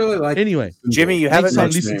right now. Really anyway, Jimmy, you haven't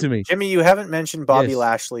listen to me. Jimmy, you haven't mentioned Bobby Yes.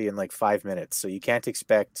 Lashley in like 5 minutes, so you can't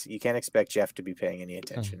expect Jeff to be paying any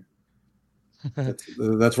attention.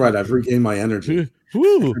 That's right. I've regained my energy.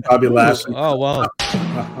 Woo. Bobby Lashley. Oh wow,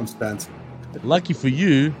 I'm spent. Lucky for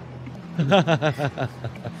you.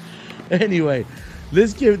 Anyway,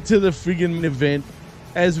 let's get to the friggin' main event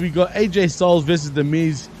as we got AJ Styles versus The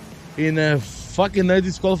Miz in a fucking no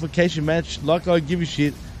disqualification match. Like I give a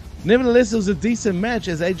shit. Nevertheless, it was a decent match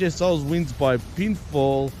as AJ Styles wins by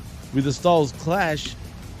pinfall with the Styles Clash.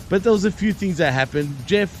 But there was a few things that happened.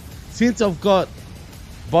 Jeff, since I've got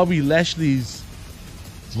Bobby Lashley's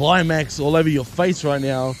climax all over your face right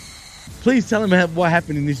now, please tell him what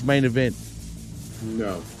happened in this main event.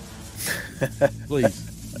 No.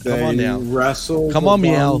 Please. They Come on now. Wrestled Come on,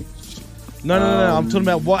 Miel. No. I'm talking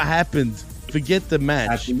about what happened. Forget the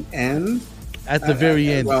match. At the end? At the very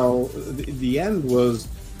end. Well, the end was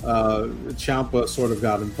Ciampa sort of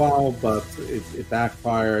got involved, but it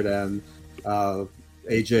backfired, and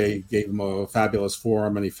AJ gave him a fabulous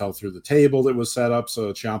forearm, and he fell through the table that was set up,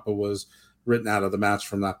 so Ciampa was written out of the match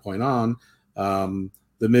from that point on.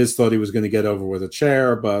 The Miz thought he was going to get over with a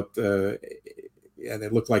chair, but and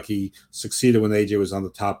it looked like he succeeded when AJ was on the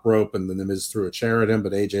top rope, and then the Miz threw a chair at him,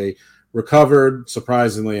 but AJ recovered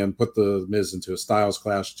surprisingly and put the Miz into a Styles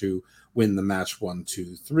Clash to win the match 1,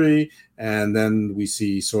 2, 3. And then we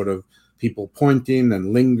see sort of people pointing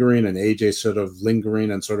and lingering, and AJ sort of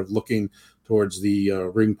lingering and sort of looking towards the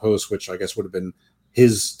ring post, which I guess would have been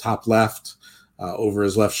his top left, over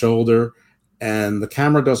his left shoulder. And the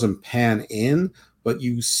camera doesn't pan in, but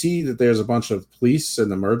you see that there's a bunch of police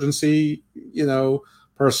and emergency,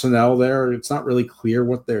 personnel there. It's not really clear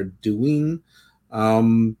what they're doing.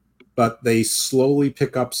 But they slowly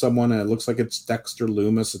pick up someone, and it looks like it's Dexter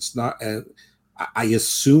Lumis. It's not. I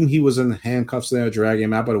assume he was in handcuffs. They were dragging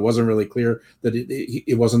him out, but it wasn't really clear that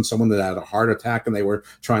it wasn't someone that had a heart attack, and they were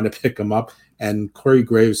trying to pick him up. And Corey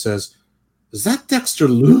Graves says, "Is that Dexter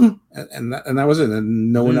Lumis?" And that was it.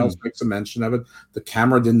 And no one else makes a mention of it. The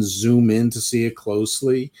camera didn't zoom in to see it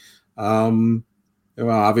closely. Well,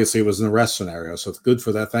 obviously it was an arrest scenario, so it's good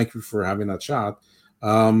for that. Thank you for having that shot.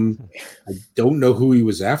 I don't know who he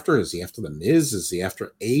was after. Is he after the Miz? Is he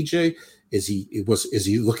after AJ? Is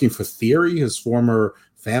he looking for Theory, his former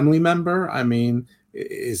family member? I mean,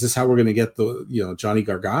 is this how we're going to get the Johnny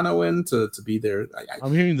Gargano in to be there?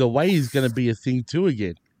 I'm hearing the way is going to be a thing too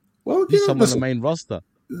again. Well, he's someone on the main roster.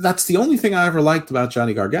 That's the only thing I ever liked about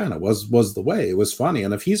Johnny Gargano was the way it was funny.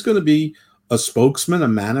 And if he's going to be a spokesman, a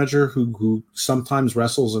manager who sometimes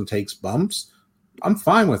wrestles and takes bumps, I'm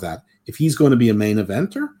fine with that. If he's going to be a main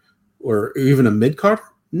eventer or even a mid-carder,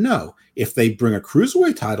 no. If they bring a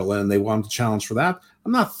cruiserweight title in and they want him to challenge for that,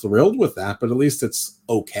 I'm not thrilled with that, but at least it's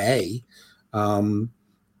okay.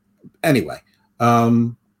 Anyway,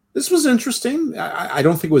 this was interesting. I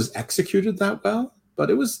don't think it was executed that well, but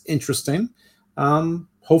it was interesting.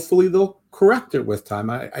 Hopefully they'll correct it with time.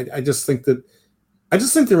 I just think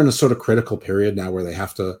they're in a sort of critical period now where they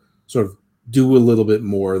have to sort of do a little bit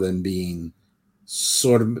more than being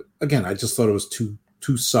sort of, again, I just thought it was too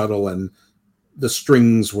subtle and the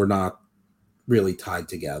strings were not really tied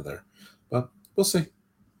together. But we'll see.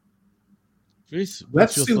 Chris,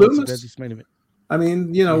 let's see Lumis. I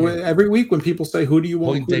mean, every week when people say, who do you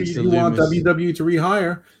want WWE to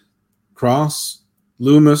rehire? Cross,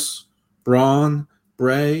 Lumis, Braun,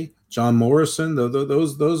 Bray, John Morrison.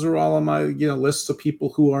 Those are all on my lists of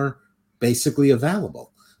people who are basically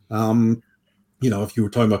available. If you were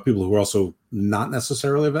talking about people who are also not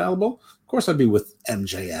necessarily available, of course I'd be with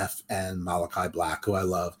MJF and Malachi Black, who I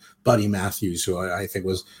love, Buddy Matthews, who I think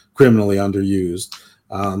was criminally underused,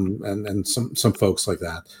 and some folks like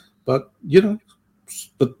that. But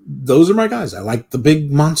but those are my guys. I like the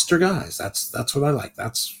big monster guys. That's what I like.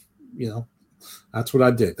 That's what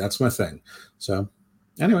I dig. That's my thing. So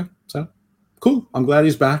anyway, cool. I'm glad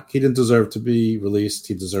he's back. He didn't deserve to be released.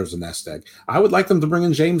 He deserves a nest egg. I would like them to bring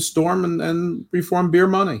in James Storm and reform Beer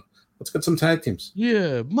Money. Let's get some tag teams.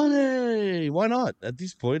 Yeah, money. Why not? At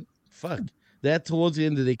this point, fuck. They're towards the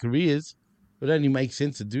end of their careers. It only makes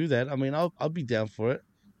sense to do that. I mean, I'll be down for it.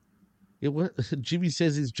 Jimmy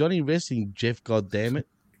says it's Johnny Wrestling, Jeff, goddammit.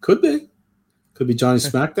 Could be. Could be Johnny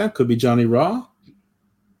SmackDown. Could be Johnny Raw.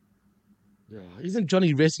 Isn't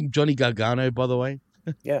Johnny wrestling Johnny Gargano, by the way?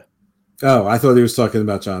 Yeah. Oh, I thought he was talking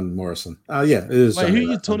about John Morrison. Yeah, it is. Wait, Johnny who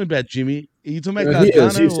are you talking about, Jimmy? Are you talking about he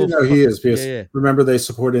Gargano? is. He is. Because yeah. remember, they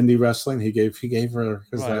support indie wrestling. He gave her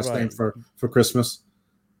his last name for Christmas.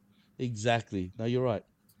 Exactly. No, you're right.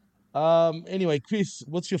 Anyway, Chris,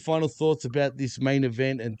 what's your final thoughts about this main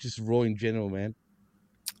event and just Raw in general, man?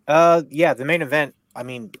 Yeah, the main event. I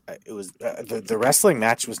mean, it was the wrestling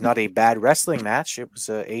match was not a bad wrestling match. It was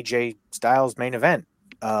a AJ Styles main event.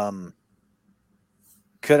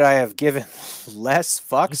 Could I have given less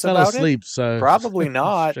fucks about it? So probably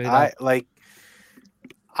not.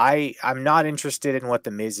 I'm not interested in what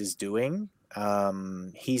the Miz is doing.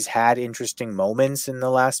 He's had interesting moments in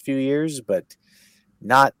the last few years, but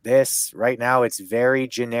not this. Right now, it's very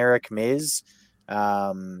generic Miz.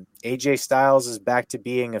 AJ Styles is back to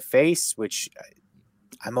being a face, which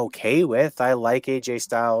I'm okay with. I like AJ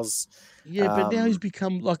Styles. Yeah, but now he's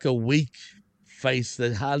become like a weak face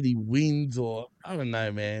that hardly wins, or I don't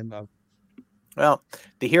know, man. Well,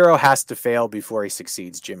 the hero has to fail before he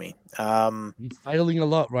succeeds, Jimmy. He's failing a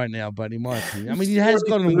lot right now, but in my opinion, I mean, he has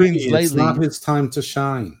gotten wins lately. It's not his time to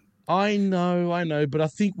shine. I know, but I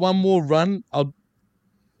think one more run, I'll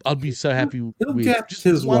be so happy He'll with get just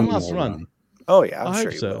his one last run. Oh yeah, I'm I sure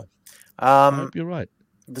hope he so. will. I hope you're right.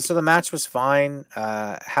 So the match was fine.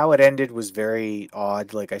 How it ended was very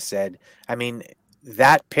odd. Like I said, I mean,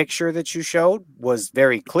 that picture that you showed was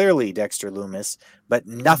very clearly Dexter Lumis, but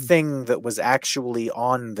nothing that was actually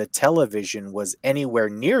on the television was anywhere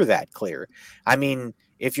near that clear. I mean,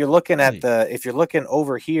 if you're looking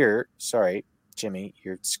over here, sorry, Jimmy,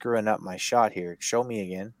 you're screwing up my shot here. Show me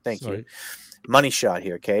again. Thank you. Money shot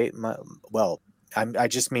here. Okay. I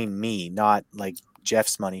just mean me, not like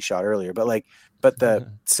Jeff's money shot earlier,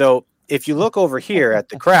 so if you look over here at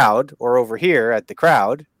the crowd or over here at the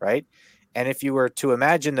crowd, right? And if you were to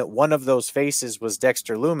imagine that one of those faces was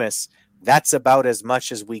Dexter Lumis, that's about as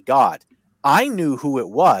much as we got. I knew who it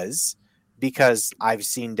was because I've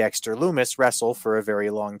seen Dexter Lumis wrestle for a very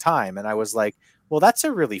long time. And I was like, well, that's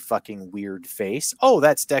a really fucking weird face. Oh,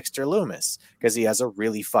 that's Dexter Lumis because he has a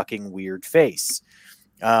really fucking weird face.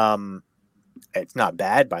 It's not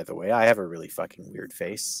bad, by the way. I have a really fucking weird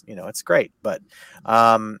face. It's great. But,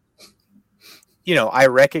 I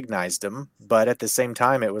recognized him. But at the same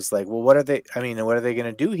time, it was like, well, what are they going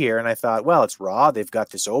to do here? And I thought, well, it's Raw. They've got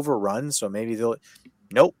this overrun. So maybe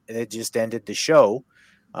nope. It just ended the show.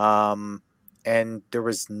 And there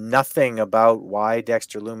was nothing about why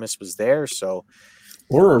Dexter Lumis was there. So,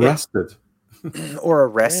 or arrested.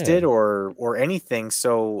 or anything.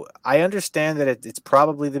 So I understand that it's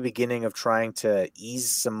probably the beginning of trying to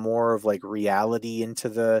ease some more of like reality into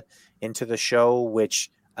the show,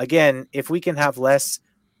 which again, if we can have less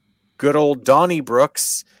good old Donnie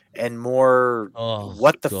Brooks and more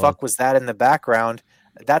what the fuck was that in the background,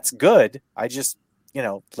 that's good. I just,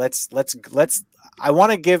 let's I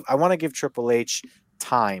want to give Triple H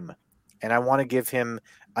time, and I want to give him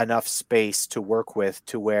enough space to work with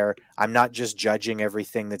to where I'm not just judging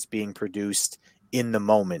everything that's being produced in the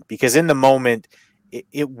moment, because in the moment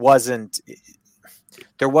there wasn't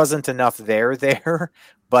enough there,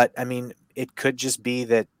 but I mean, it could just be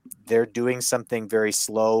that they're doing something very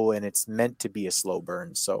slow and it's meant to be a slow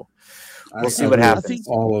burn. So we'll see what happens.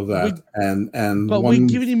 All of that. But we're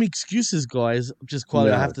giving him excuses, guys. Just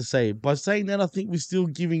quietly, I have to say, by saying that, I think we're still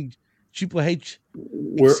giving Triple H.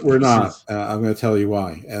 We're not. I'm going to tell you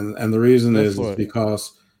why. And the reason is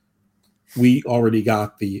because we already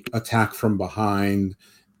got the attack from behind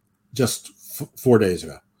just 4 days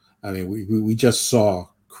ago. I mean, we just saw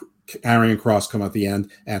Karrion Kross come at the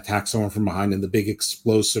end and attack someone from behind in the big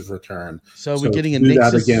explosive return. So we're getting a do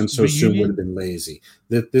Nexus that again so reunion? soon would have been lazy.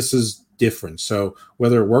 This is different. So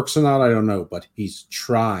whether it works or not, I don't know, but he's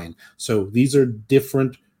trying. So these are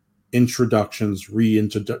different introductions,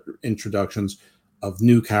 reintroductions of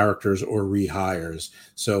new characters or rehires.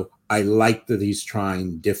 So I like that he's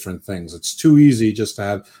trying different things. It's too easy just to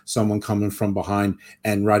have someone coming from behind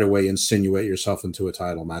and right away insinuate yourself into a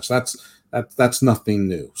title match. That's nothing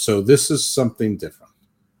new. So this is something different.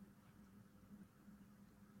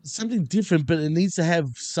 Something different, but it needs to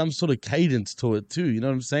have some sort of cadence to it too. You know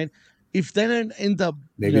what I'm saying? If they don't end up,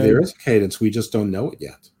 maybe there is a cadence, we just don't know it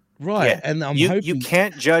yet. Right, yeah. And I'm hoping you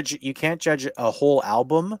can't judge a whole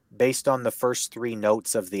album based on the first 3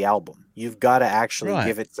 notes of the album. You've got to actually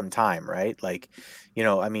give it some time, right? Like, you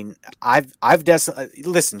know, I mean, I've definitely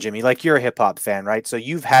listen, Jimmy, like you're a hip hop fan, right? So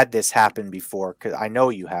you've had this happen before, because I know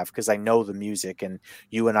you have, because I know the music, and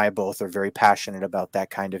you and I both are very passionate about that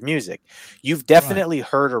kind of music. You've definitely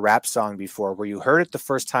heard a rap song before where you heard it the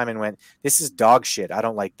first time and went, "This is dog shit. I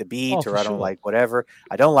don't like the beat, or I don't like whatever.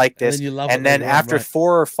 I don't like this." And then after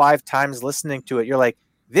 4 or 5 times listening to it, you're like,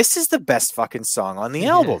 "This is the best fucking song on the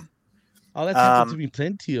album." Oh, that's happened to me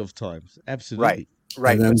plenty of times. Absolutely.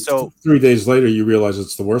 Right. And then so 3 days later, you realize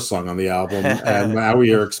it's the worst song on the album, and now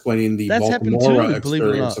we are explaining the Baltimore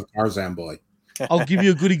experience of Tarzan Boy. I'll give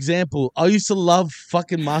you a good example. I used to love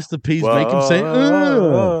fucking Master P's. Make him say,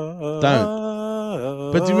 don't.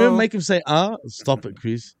 But do you remember Make him say, Stop it,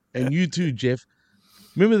 Chris. And you too, Jeff.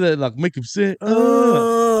 Remember that, like, Make him say,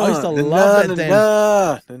 I used to love that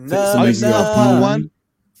dance. I used to love part 1.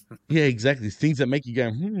 Yeah, exactly. Things that make you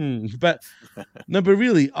go, But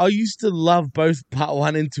really, I used to love both part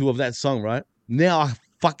 1 and 2 of that song, right? Now I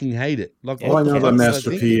fucking hate it. Like, all I know that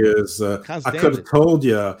Master P is, I could have told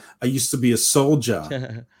you I used to be a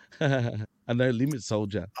soldier. A no limit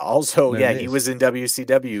soldier. Also, he was in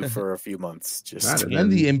WCW for a few months.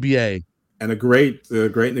 And the NBA. And a great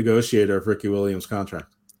negotiator of Ricky Williams'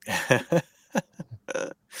 contract.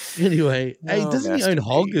 Anyway, doesn't he own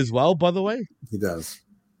Hog as well, by the way? He does.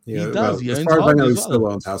 He does. He as owns far as I Hog know, he as still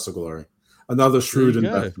well. owns House of Glory. Another shrewd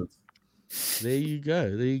investment. There you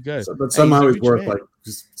go. But somehow he's worth like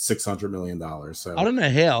just $600 million. So I don't know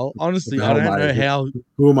how. Honestly, I don't know how.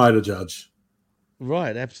 Who am I to judge?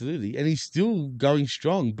 Right, absolutely. And he's still going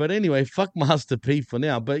strong. But anyway, fuck Master P for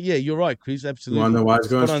now. But yeah, you're right, Chris. Absolutely. You want to know why he's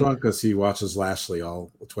going strong? Because he watches Lashley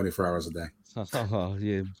all 24 hours a day. Oh,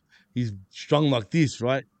 yeah. He's strong like this,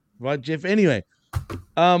 right? Right, Jeff? Anyway,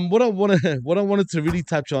 what I wanted to really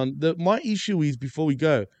touch on, my issue is, before we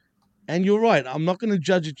go, and you're right, I'm not going to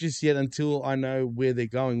judge it just yet until I know where they're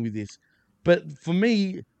going with this. But for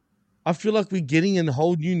me, I feel like we're getting a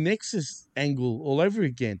whole new Nexus angle all over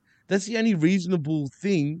again. That's the only reasonable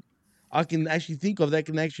thing I can actually think of that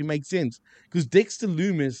can actually make sense. Because Dexter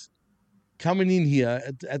Lumis coming in here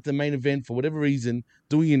at the main event for whatever reason,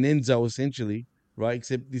 doing an Enzo essentially, right?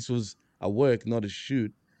 Except this was a work, not a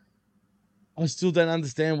shoot. I still don't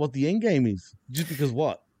understand what the end game is. Just because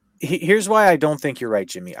what? Here's why I don't think you're right,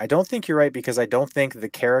 Jimmy. I don't think you're right because I don't think the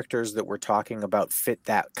characters that we're talking about fit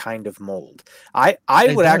that kind of mold. I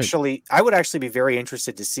would actually be very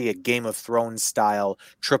interested to see a Game of Thrones style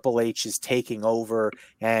Triple H is taking over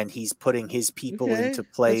and he's putting his people into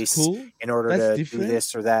place in order to do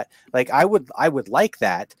this or that. Like I would like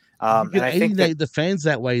that. You can alienate the fans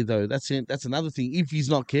that way though. That's another thing if he's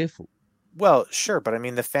not careful. Well, sure, but I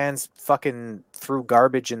mean, the fans fucking threw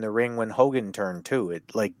garbage in the ring when Hogan turned too.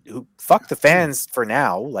 Fuck the fans for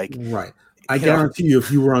now. Like, right. I guarantee you, if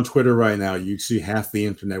you were on Twitter right now, you'd see half the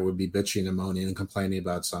internet would be bitching and moaning and complaining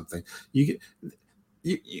about something. You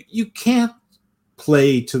can't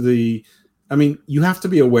play to the. I mean, you have to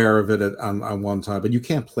be aware of it on one time, but you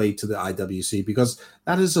can't play to the IWC because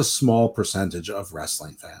that is a small percentage of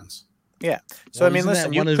wrestling fans. Yeah. So I mean,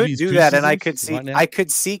 listen, you could do that, and I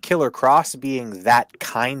could see Killer Cross being that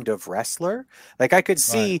kind of wrestler. Like I could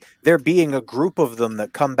see there being a group of them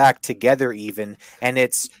that come back together even, and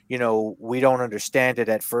it's, we don't understand it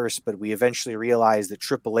at first, but we eventually realize that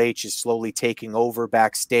Triple H is slowly taking over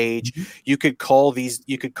backstage. Mm-hmm. You could call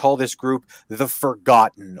this group the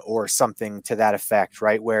Forgotten or something to that effect,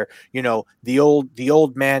 right? Where, the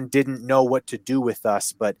old man didn't know what to do with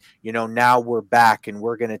us, but now we're back and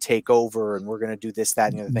we're going to take over. And we're going to do this,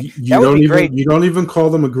 that, and the other thing. You don't even call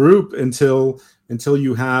them a group until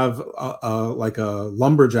you have like a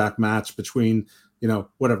lumberjack match between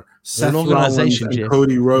whatever Seth Rollins and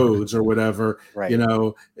Cody Rhodes or whatever. Right.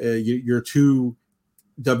 Your two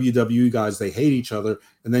WWE guys, they hate each other,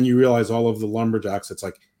 and then you realize all of the lumberjacks. It's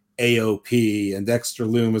like AOP and Dexter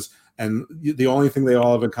Lumis. And the only thing they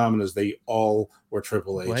all have in common is they all were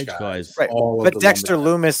Triple H guys. Right. But Dexter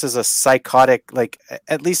Lumis is a psychotic, like,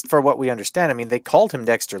 at least for what we understand. I mean, they called him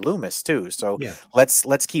Dexter Lumis too. So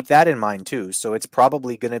let's keep that in mind too. So it's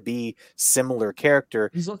probably going to be similar character.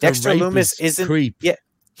 Like Dexter Lumis isn't. Creep. Yeah,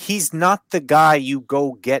 he's not the guy you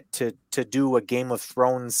go get to do a Game of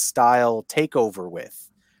Thrones style takeover with.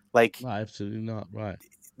 Like, no, absolutely not. Right.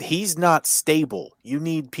 He's not stable. You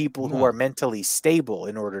need people who are mentally stable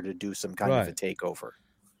in order to do some kind of a takeover.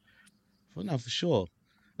 Well, no, for sure.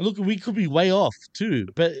 And look, we could be way off too,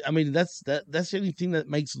 but I mean that's the only thing that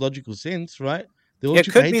makes logical sense, right?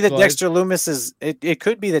 It could be that Dexter Lumis it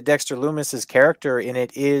could be that Dexter Lumis's character in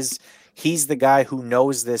it is he's the guy who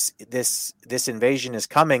knows this invasion is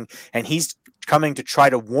coming, and he's coming to try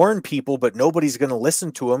to warn people, but nobody's going to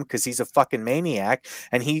listen to him because he's a fucking maniac.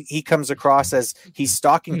 And he comes across as he's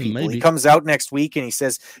stalking people. Maybe. He comes out next week and he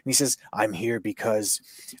says, I'm here because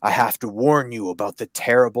I have to warn you about the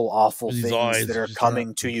terrible, awful things that are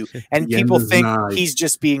coming to you. And people think he's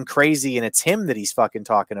just being crazy and it's him that he's fucking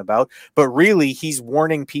talking about. But really, he's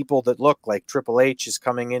warning people that look like Triple H is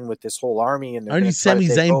coming in with this whole army. And only Sami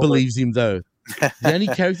Zayn believes him, though. The only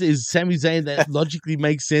character is Sami Zayn that logically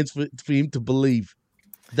makes sense for him to believe.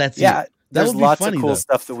 That's it. There's lots of cool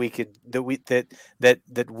stuff that we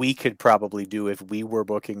could probably do if we were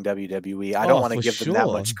booking WWE. I don't want to give them that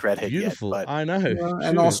much credit. Beautiful. Yet, but I know.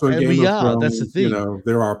 And also in Game of Thrones, that's the thing.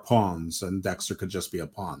 There are pawns, and Dexter could just be a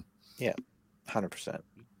pawn. Yeah, 100%.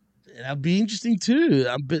 That'd be interesting too.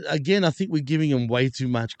 But again, I think we're giving them way too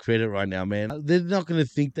much credit right now, man. They're not going to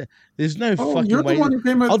think that. There's no fucking way.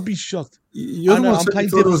 I'd be shocked. I'm playing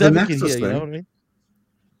devil's advocate here. You know what I mean?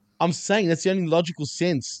 I'm saying that's the only logical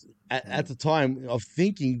sense at the time of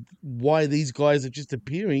thinking why these guys are just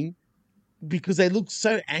appearing, because they look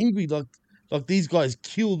so angry, like these guys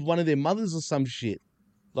killed one of their mothers or some shit.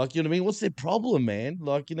 Like, you know what I mean? What's their problem, man?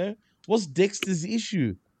 Like, you know, what's Dexter's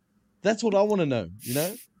issue? That's what I want to know, you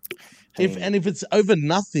know? If it's over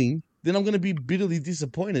nothing, then I'm going to be bitterly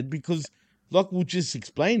disappointed because, like we were just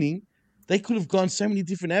explaining, they could have gone so many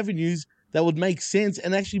different avenues that would make sense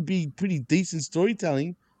and actually be pretty decent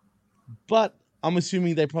storytelling. But I'm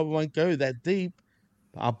assuming they probably won't go that deep.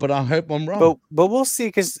 But I hope I'm wrong. But we'll see,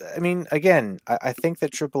 because, I mean, again, I think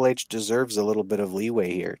that Triple H deserves a little bit of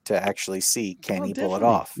leeway here to actually see, can he pull it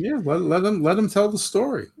off? Yeah, let him tell the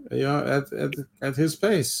story, you know, at his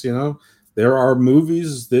pace, you know. There are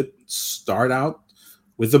movies that start out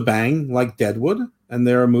with a bang like Deadwood, and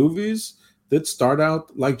there are movies that start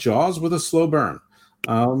out like Jaws with a slow burn.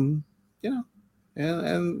 You know,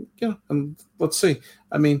 and you know, and let's see.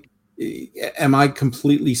 I mean, am I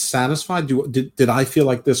completely satisfied? Did I feel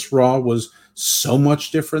like this Raw was so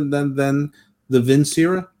much different than the Vince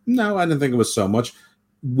era? No, I didn't think it was so much.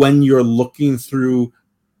 When you're looking through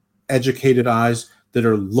educated eyes that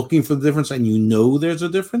are looking for the difference, and you know there's a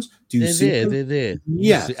difference. Do you see them? They're there.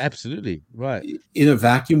 Yeah, absolutely right. In a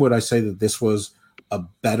vacuum, would I say that this was a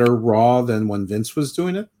better Raw than when Vince was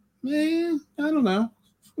doing it? I don't know.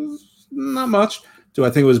 Not much. Do I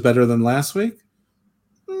think it was better than last week?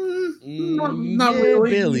 Not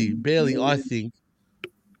really. Barely. I think.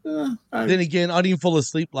 Then again, I didn't fall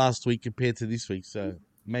asleep last week compared to this week, so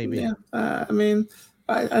maybe. Yeah, I mean,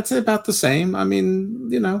 I'd say about the same. I mean,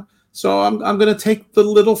 you know. So I'm going to take the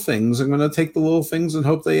little things. I'm going to take the little things and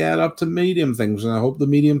hope they add up to medium things. And I hope the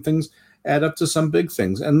medium things add up to some big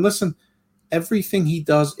things. And listen, everything he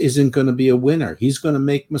does isn't going to be a winner. He's going to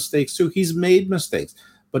make mistakes too. He's made mistakes,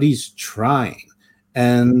 but he's trying.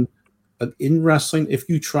 And in wrestling, if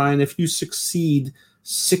you try and if you succeed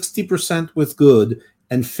 60% with good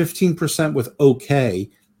and 15% with okay,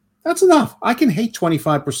 that's enough. I can hate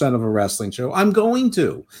 25% of a wrestling show. I'm going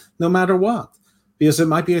to, no matter what. Because it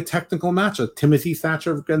might be a technical match, a Timothy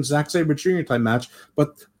Thatcher against Zack Sabre Jr. type match,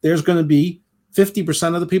 but there's going to be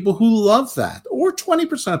 50% of the people who love that, or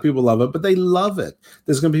 20% of people love it, but they love it.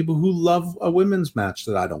 There's going to be people who love a women's match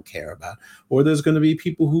that I don't care about, or there's going to be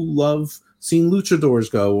people who love seeing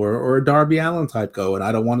luchadors go, or a Darby Allin type go, and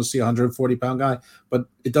I don't want to see a 140-pound guy. But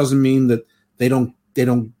it doesn't mean that they don't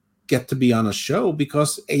get to be on a show,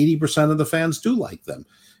 because 80% of the fans do like them.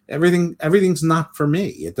 Everything's not for me.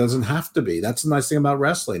 It doesn't have to be. That's the nice thing about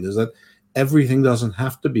wrestling, is that everything doesn't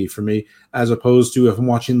have to be for me, as opposed to if I'm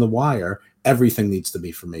watching The Wire, everything needs to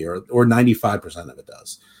be for me, or 95% of it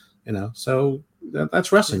does. You know, so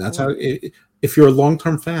that's wrestling. That's how. If you're a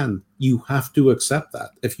long-term fan, you have to accept that.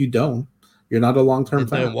 If you don't, you're not a long-term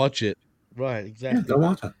fan. Don't watch it. Right? Exactly. Yeah, don't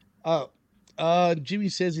watch it. Jimmy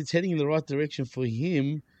says it's heading in the right direction for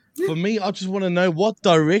him. For me, I just want to know what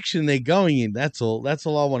direction they're going in. That's all. That's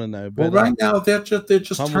all I want to know. But right now, they're just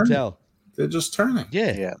turning. Tell. They're just turning.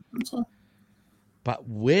 Yeah. That's all. But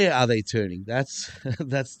where are they turning? That's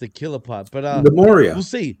the killer part. But the Moria. We'll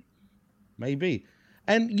see. Maybe.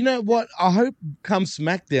 And you know what? I hope come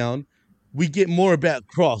SmackDown, we get more about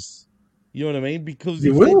Cross. You know what I mean? Because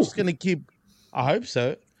if they're just going to keep, I hope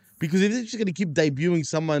so. Because if they're just going to keep debuting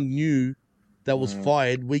someone new that was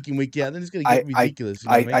fired week in, week out, then it's going to get ridiculous.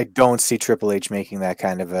 I don't see Triple H making that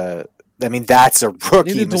kind of a. I mean, that's a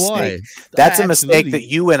rookie mistake. That's a mistake that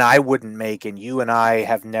you and I wouldn't make, and you and I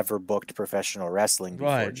have never booked professional wrestling before.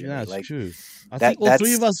 Right, Jimmy. yeah, that's true. I think all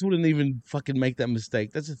three of us wouldn't even fucking make that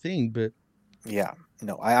mistake. That's the thing, but yeah,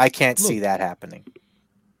 no, I can't see that happening.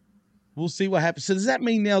 We'll see what happens. So does that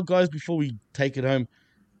mean now, guys, before we take it home?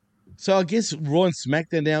 So I guess Raw and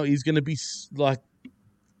SmackDown now is going to be like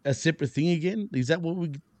a separate thing again? Is that what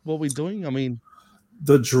we're doing? I mean,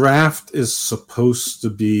 the draft is supposed to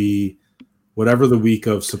be whatever the week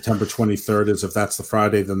of September 23rd is. If that's the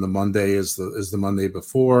Friday, then the Monday is the Monday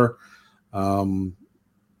before,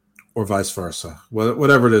 or vice versa.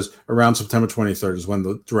 Whatever it is, around September 23rd is when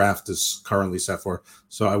the draft is currently set for.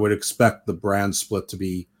 So I would expect the brand split to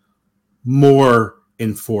be more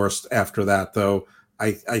enforced after that, though.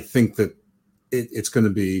 I think that it's going to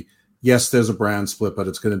be, yes, there's a brand split, but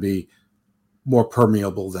it's going to be more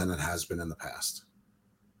permeable than it has been in the past.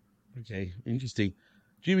 Okay, interesting.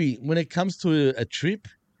 Jimmy, when it comes to a trip,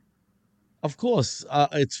 of course,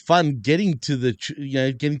 it's fun getting to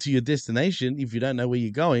getting to your destination if you don't know where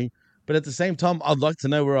you're going. But at the same time, I'd like to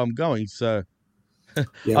know where I'm going. So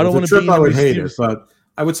yeah, I don't want to be. I would hate it, but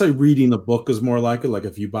I would say reading a book is more like it. Like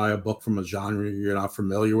if you buy a book from a genre you're not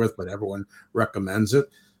familiar with, but everyone recommends it,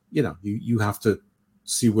 you have to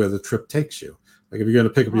see where the trip takes you. Like if you're going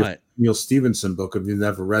to pick up your Neil Stevenson book, if you've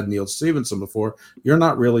never read Neil Stevenson before, you're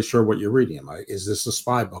not really sure what you're reading. Is this a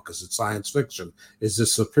spy book? Is it science fiction? Is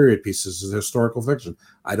this a period piece? Is it historical fiction?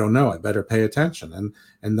 I don't know. I better pay attention.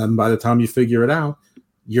 And then by the time you figure it out,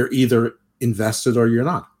 you're either invested or you're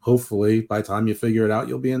not. Hopefully, by the time you figure it out,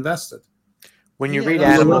 you'll be invested. When you read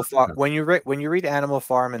Animal Farm, when you read Animal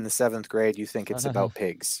Farm in the 7th grade, you think it's about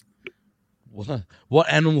pigs.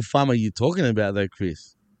 What Animal Farm are you talking about, though,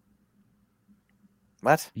 Chris?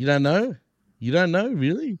 What? You don't know? You don't know,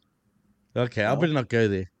 really? Okay, I better not go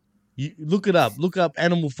there. You look it up. Look up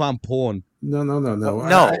Animal Farm porn. No.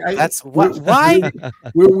 No, that's what. Why?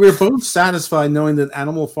 We're both satisfied knowing that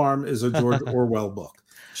Animal Farm is a George Orwell book.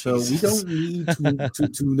 So we don't need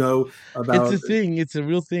to know about. It's a thing. It's a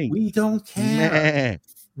real thing. We don't care.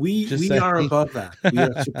 We are above that. We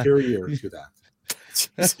are superior to that.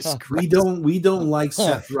 We don't like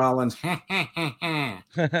Seth Rollins.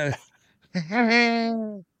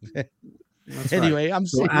 Anyway, right. I'm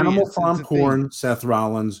so Animal Farm porn. Thing. Seth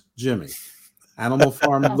Rollins, Jimmy. Animal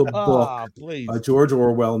Farm the book by George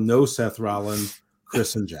Orwell. No Seth Rollins,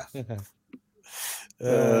 Chris and Jeff.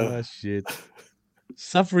 Shit.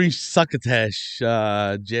 Suffering Succotash,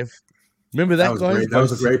 Jeff. Remember that guy? Great. That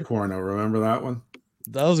was a great porno. Remember that one?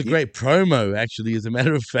 That was a great promo, actually, as a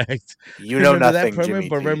matter of fact. You know nothing, that promo Jimmy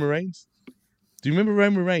by G. Roman Reigns? Do you remember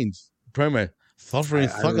Roman Reigns? Promo. Suffering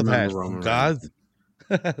Succotash. God.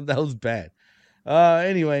 That was bad.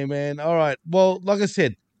 Anyway, man. All right. Well, like I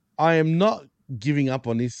said, I am not giving up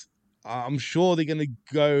on this. I'm sure they're going to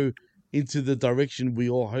go into the direction we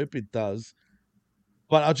all hope it does.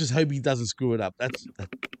 But I just hope he doesn't screw it up. That's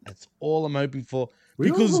all I'm hoping for.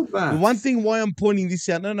 Because the one thing why I'm pointing this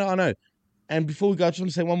out, no, I know. And before we go, I just want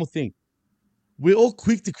to say one more thing. We're all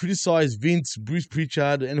quick to criticize Vince, Bruce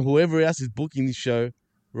Pritchard, and whoever else is booking this show,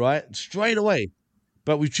 right? Straight away.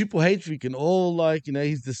 But with Triple H, we can all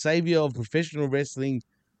he's the savior of professional wrestling.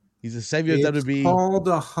 He's the savior of WWE. It's called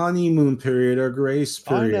a honeymoon period or grace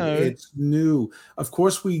period. I know. It's new. Of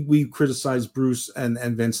course, we criticize Bruce and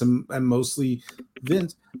Vince and mostly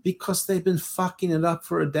Vince because they've been fucking it up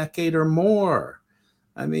for a decade or more.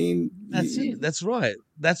 I mean, that's it. That's right.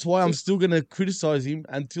 That's why I'm still going to criticize him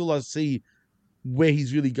until I see where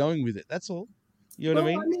he's really going with it. That's all. You know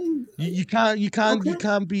what I mean? You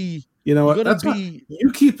can't be. You know what? That's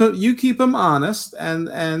you keep him honest, and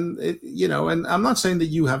and I'm not saying that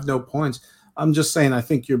you have no points. I'm just saying I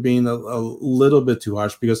think you're being a little bit too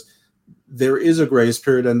harsh because there is a grace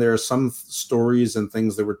period, and there are some stories and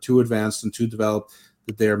things that were too advanced and too developed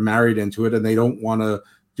that they're married into it, and they don't want to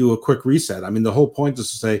do a quick reset. I mean, the whole point is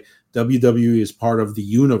to say WWE is part of the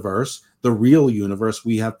universe, the real universe.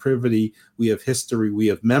 We have privity, we have history, we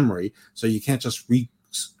have memory, so you can't just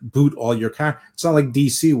boot all your characters. It's not like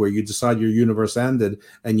DC where you decide your universe ended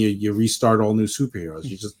and you restart all new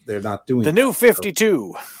superheroes. They're not doing the new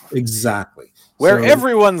 52. So, exactly. Where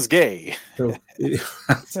everyone's gay. So,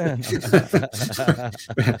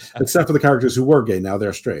 except for the characters who were gay, now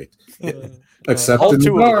they're straight. Except in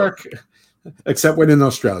the dark. Except when in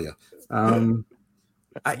Australia. What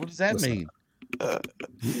does that mean? What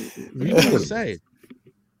do you say?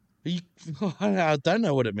 I don't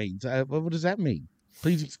know what it means. What does that mean?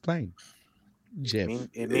 Please explain, Jeff.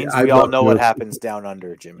 It means we all know what happens down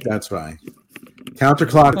under, Jimmy. That's right.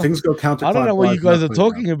 Counterclock. Things go counterclock. I don't know what you guys are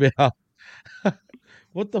talking about.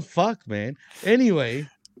 What the fuck, man? Anyway,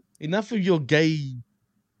 enough of your gay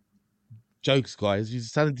jokes, guys. You're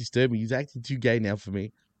starting to disturb me. You're acting too gay now for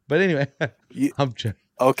me. But anyway, I'm joking.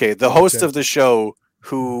 Okay, the host of the show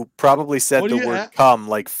who probably said the word "cum"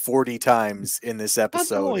 like 40 times in this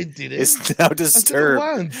episode is now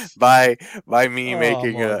disturbed by me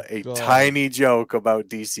making a tiny joke about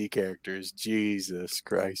DC characters. Jesus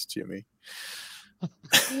Christ, Jimmy.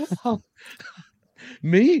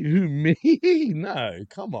 Me? Who, me? No,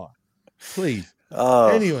 come on. Please. Oh,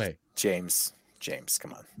 anyway. James,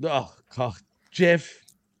 come on. Oh, God. Jeff,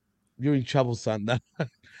 you're in trouble, son. No.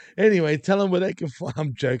 Anyway, tell them where they can find.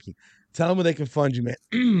 I'm joking. Tell them where they can find you, man.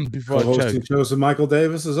 Before I choke. Co-hosting shows with Michael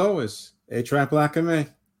Davis, as always. A-Trap Black and me.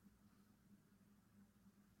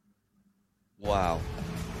 Wow.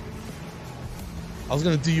 I was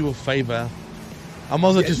going to do you a favor. I might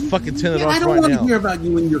as well just fucking turn it off right now. I don't want to hear about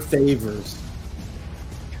you and your favors.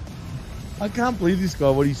 I can't believe this guy,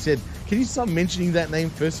 what he said. Can you stop mentioning that name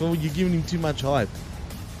first of all? You're giving him too much hype.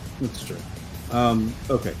 That's true.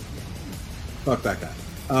 Okay. Fuck that guy.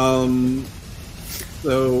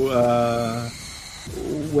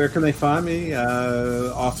 Where can they find me?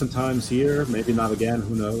 Oftentimes here, maybe not again,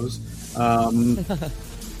 who knows.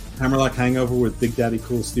 Hammerlock Hangover with Big Daddy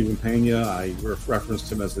Cool Steven Pena. I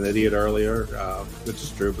referenced him as an idiot earlier, which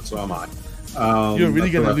is true, but so am I. You're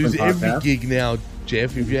really going to lose every gig now,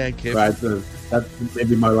 Jeff, if you ain't careful. Right, that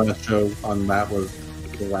maybe my last show on that was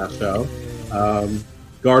the last show.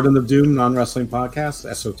 Garden of Doom, non-wrestling podcast,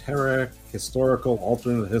 esoteric, historical,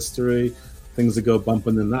 alternate history, things that go bump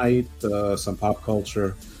in the night, some pop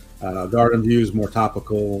culture. Garden Views, more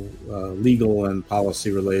topical, legal and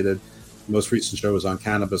policy related. Most recent show was on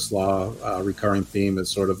cannabis law. Recurring theme is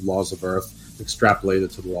sort of laws of Earth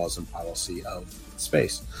extrapolated to the laws and policy of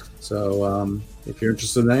space. So if you're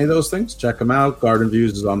interested in any of those things, check them out. Garden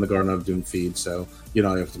Views is on the Garden of Doom feed, so you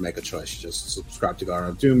don't have to make a choice. You just subscribe to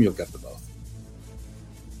Garden of Doom, you'll get them both.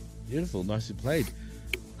 Beautiful, nicely played.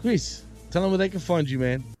 Chris, tell them where they can find you,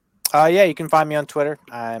 man. Yeah, you can find me on Twitter.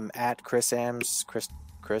 I'm at Chris Ambs, Chris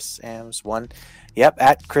Ambs1. Yep,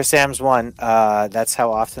 at Chris Ambs1. That's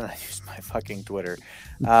how often I use my fucking Twitter.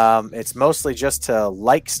 It's mostly just to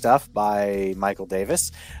like stuff by Michael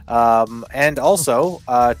Davis, and also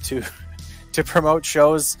to promote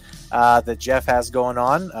shows that Jeff has going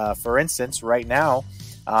on. For instance, right now,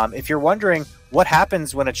 if you're wondering what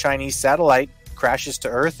happens when a Chinese satellite crashes to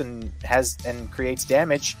Earth and creates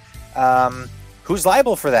damage, who's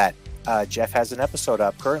liable for that? Jeff has an episode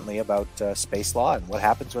up currently about space law and what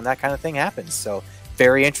happens when that kind of thing happens. So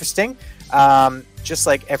very interesting. Just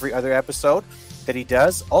like every other episode that he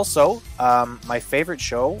does. Also, my favorite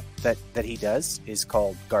show that he does is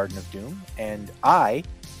called Garden of Doom, and I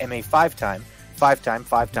am a five-time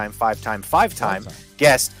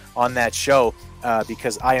guest on that show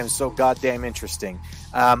because I am so goddamn interesting.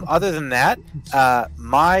 Other than that,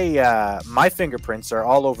 my fingerprints are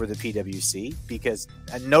all over the PWC because,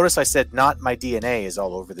 and notice I said not my DNA is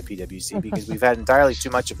all over the PWC because we've had entirely too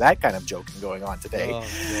much of that kind of joking going on today.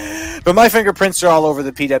 But my fingerprints are all over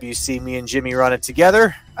the PWC. Me and Jimmy run it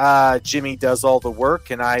together. Jimmy does all the work,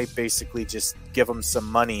 and I basically just give him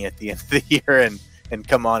some money at the end of the year and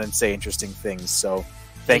come on and say interesting things. So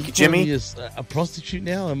thank you, Jimmy. Is a prostitute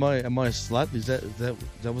now? Am I a slut? Is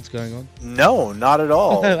that what's going on? No, not at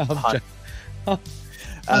all. Yeah,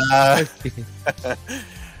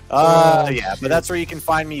 but that's where you can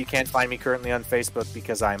find me. You can't find me currently on Facebook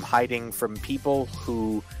because I'm hiding from people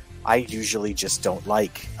who I usually just don't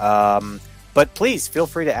like. But please feel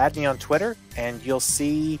free to add me on Twitter, and you'll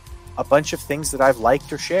see a bunch of things that I've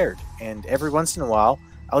liked or shared. And every once in a while,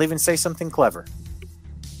 I'll even say something clever.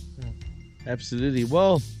 Absolutely.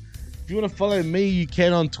 Well, if you want to follow me, you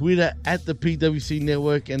can on Twitter at the PWC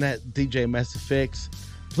Network and at DJ Mass Effects.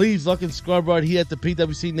 Please like and subscribe right here at the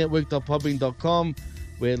pwcnetwork.podbean.com,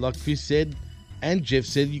 where, like Chris said and Jeff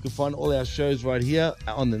said, you can find all our shows right here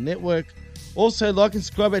on the network. Also, like and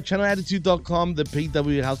subscribe at channelattitude.com, the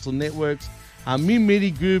PW Hustle Networks, our Min Media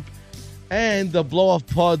Group, and the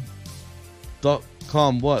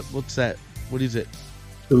blowoffpod.com. What's that? What is it?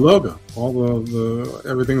 The logo. All the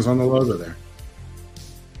everything's on the logo there.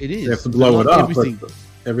 It is. You have to blow it up, everything. but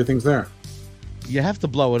everything's there. You have to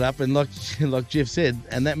blow it up, and like Jeff said,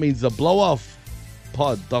 and that means the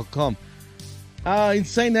blowoffpod.com. In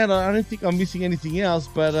saying that, I don't think I'm missing anything else,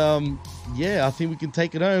 but yeah, I think we can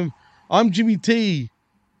take it home. I'm Jimmy T.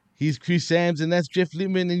 He's Chris Ambs, and that's Jeff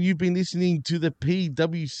Lippman, and you've been listening to the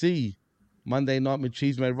PWC Monday Night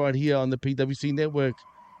Machismo right here on the PWC Network.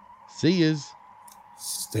 See yous.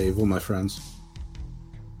 Stay well, my friends.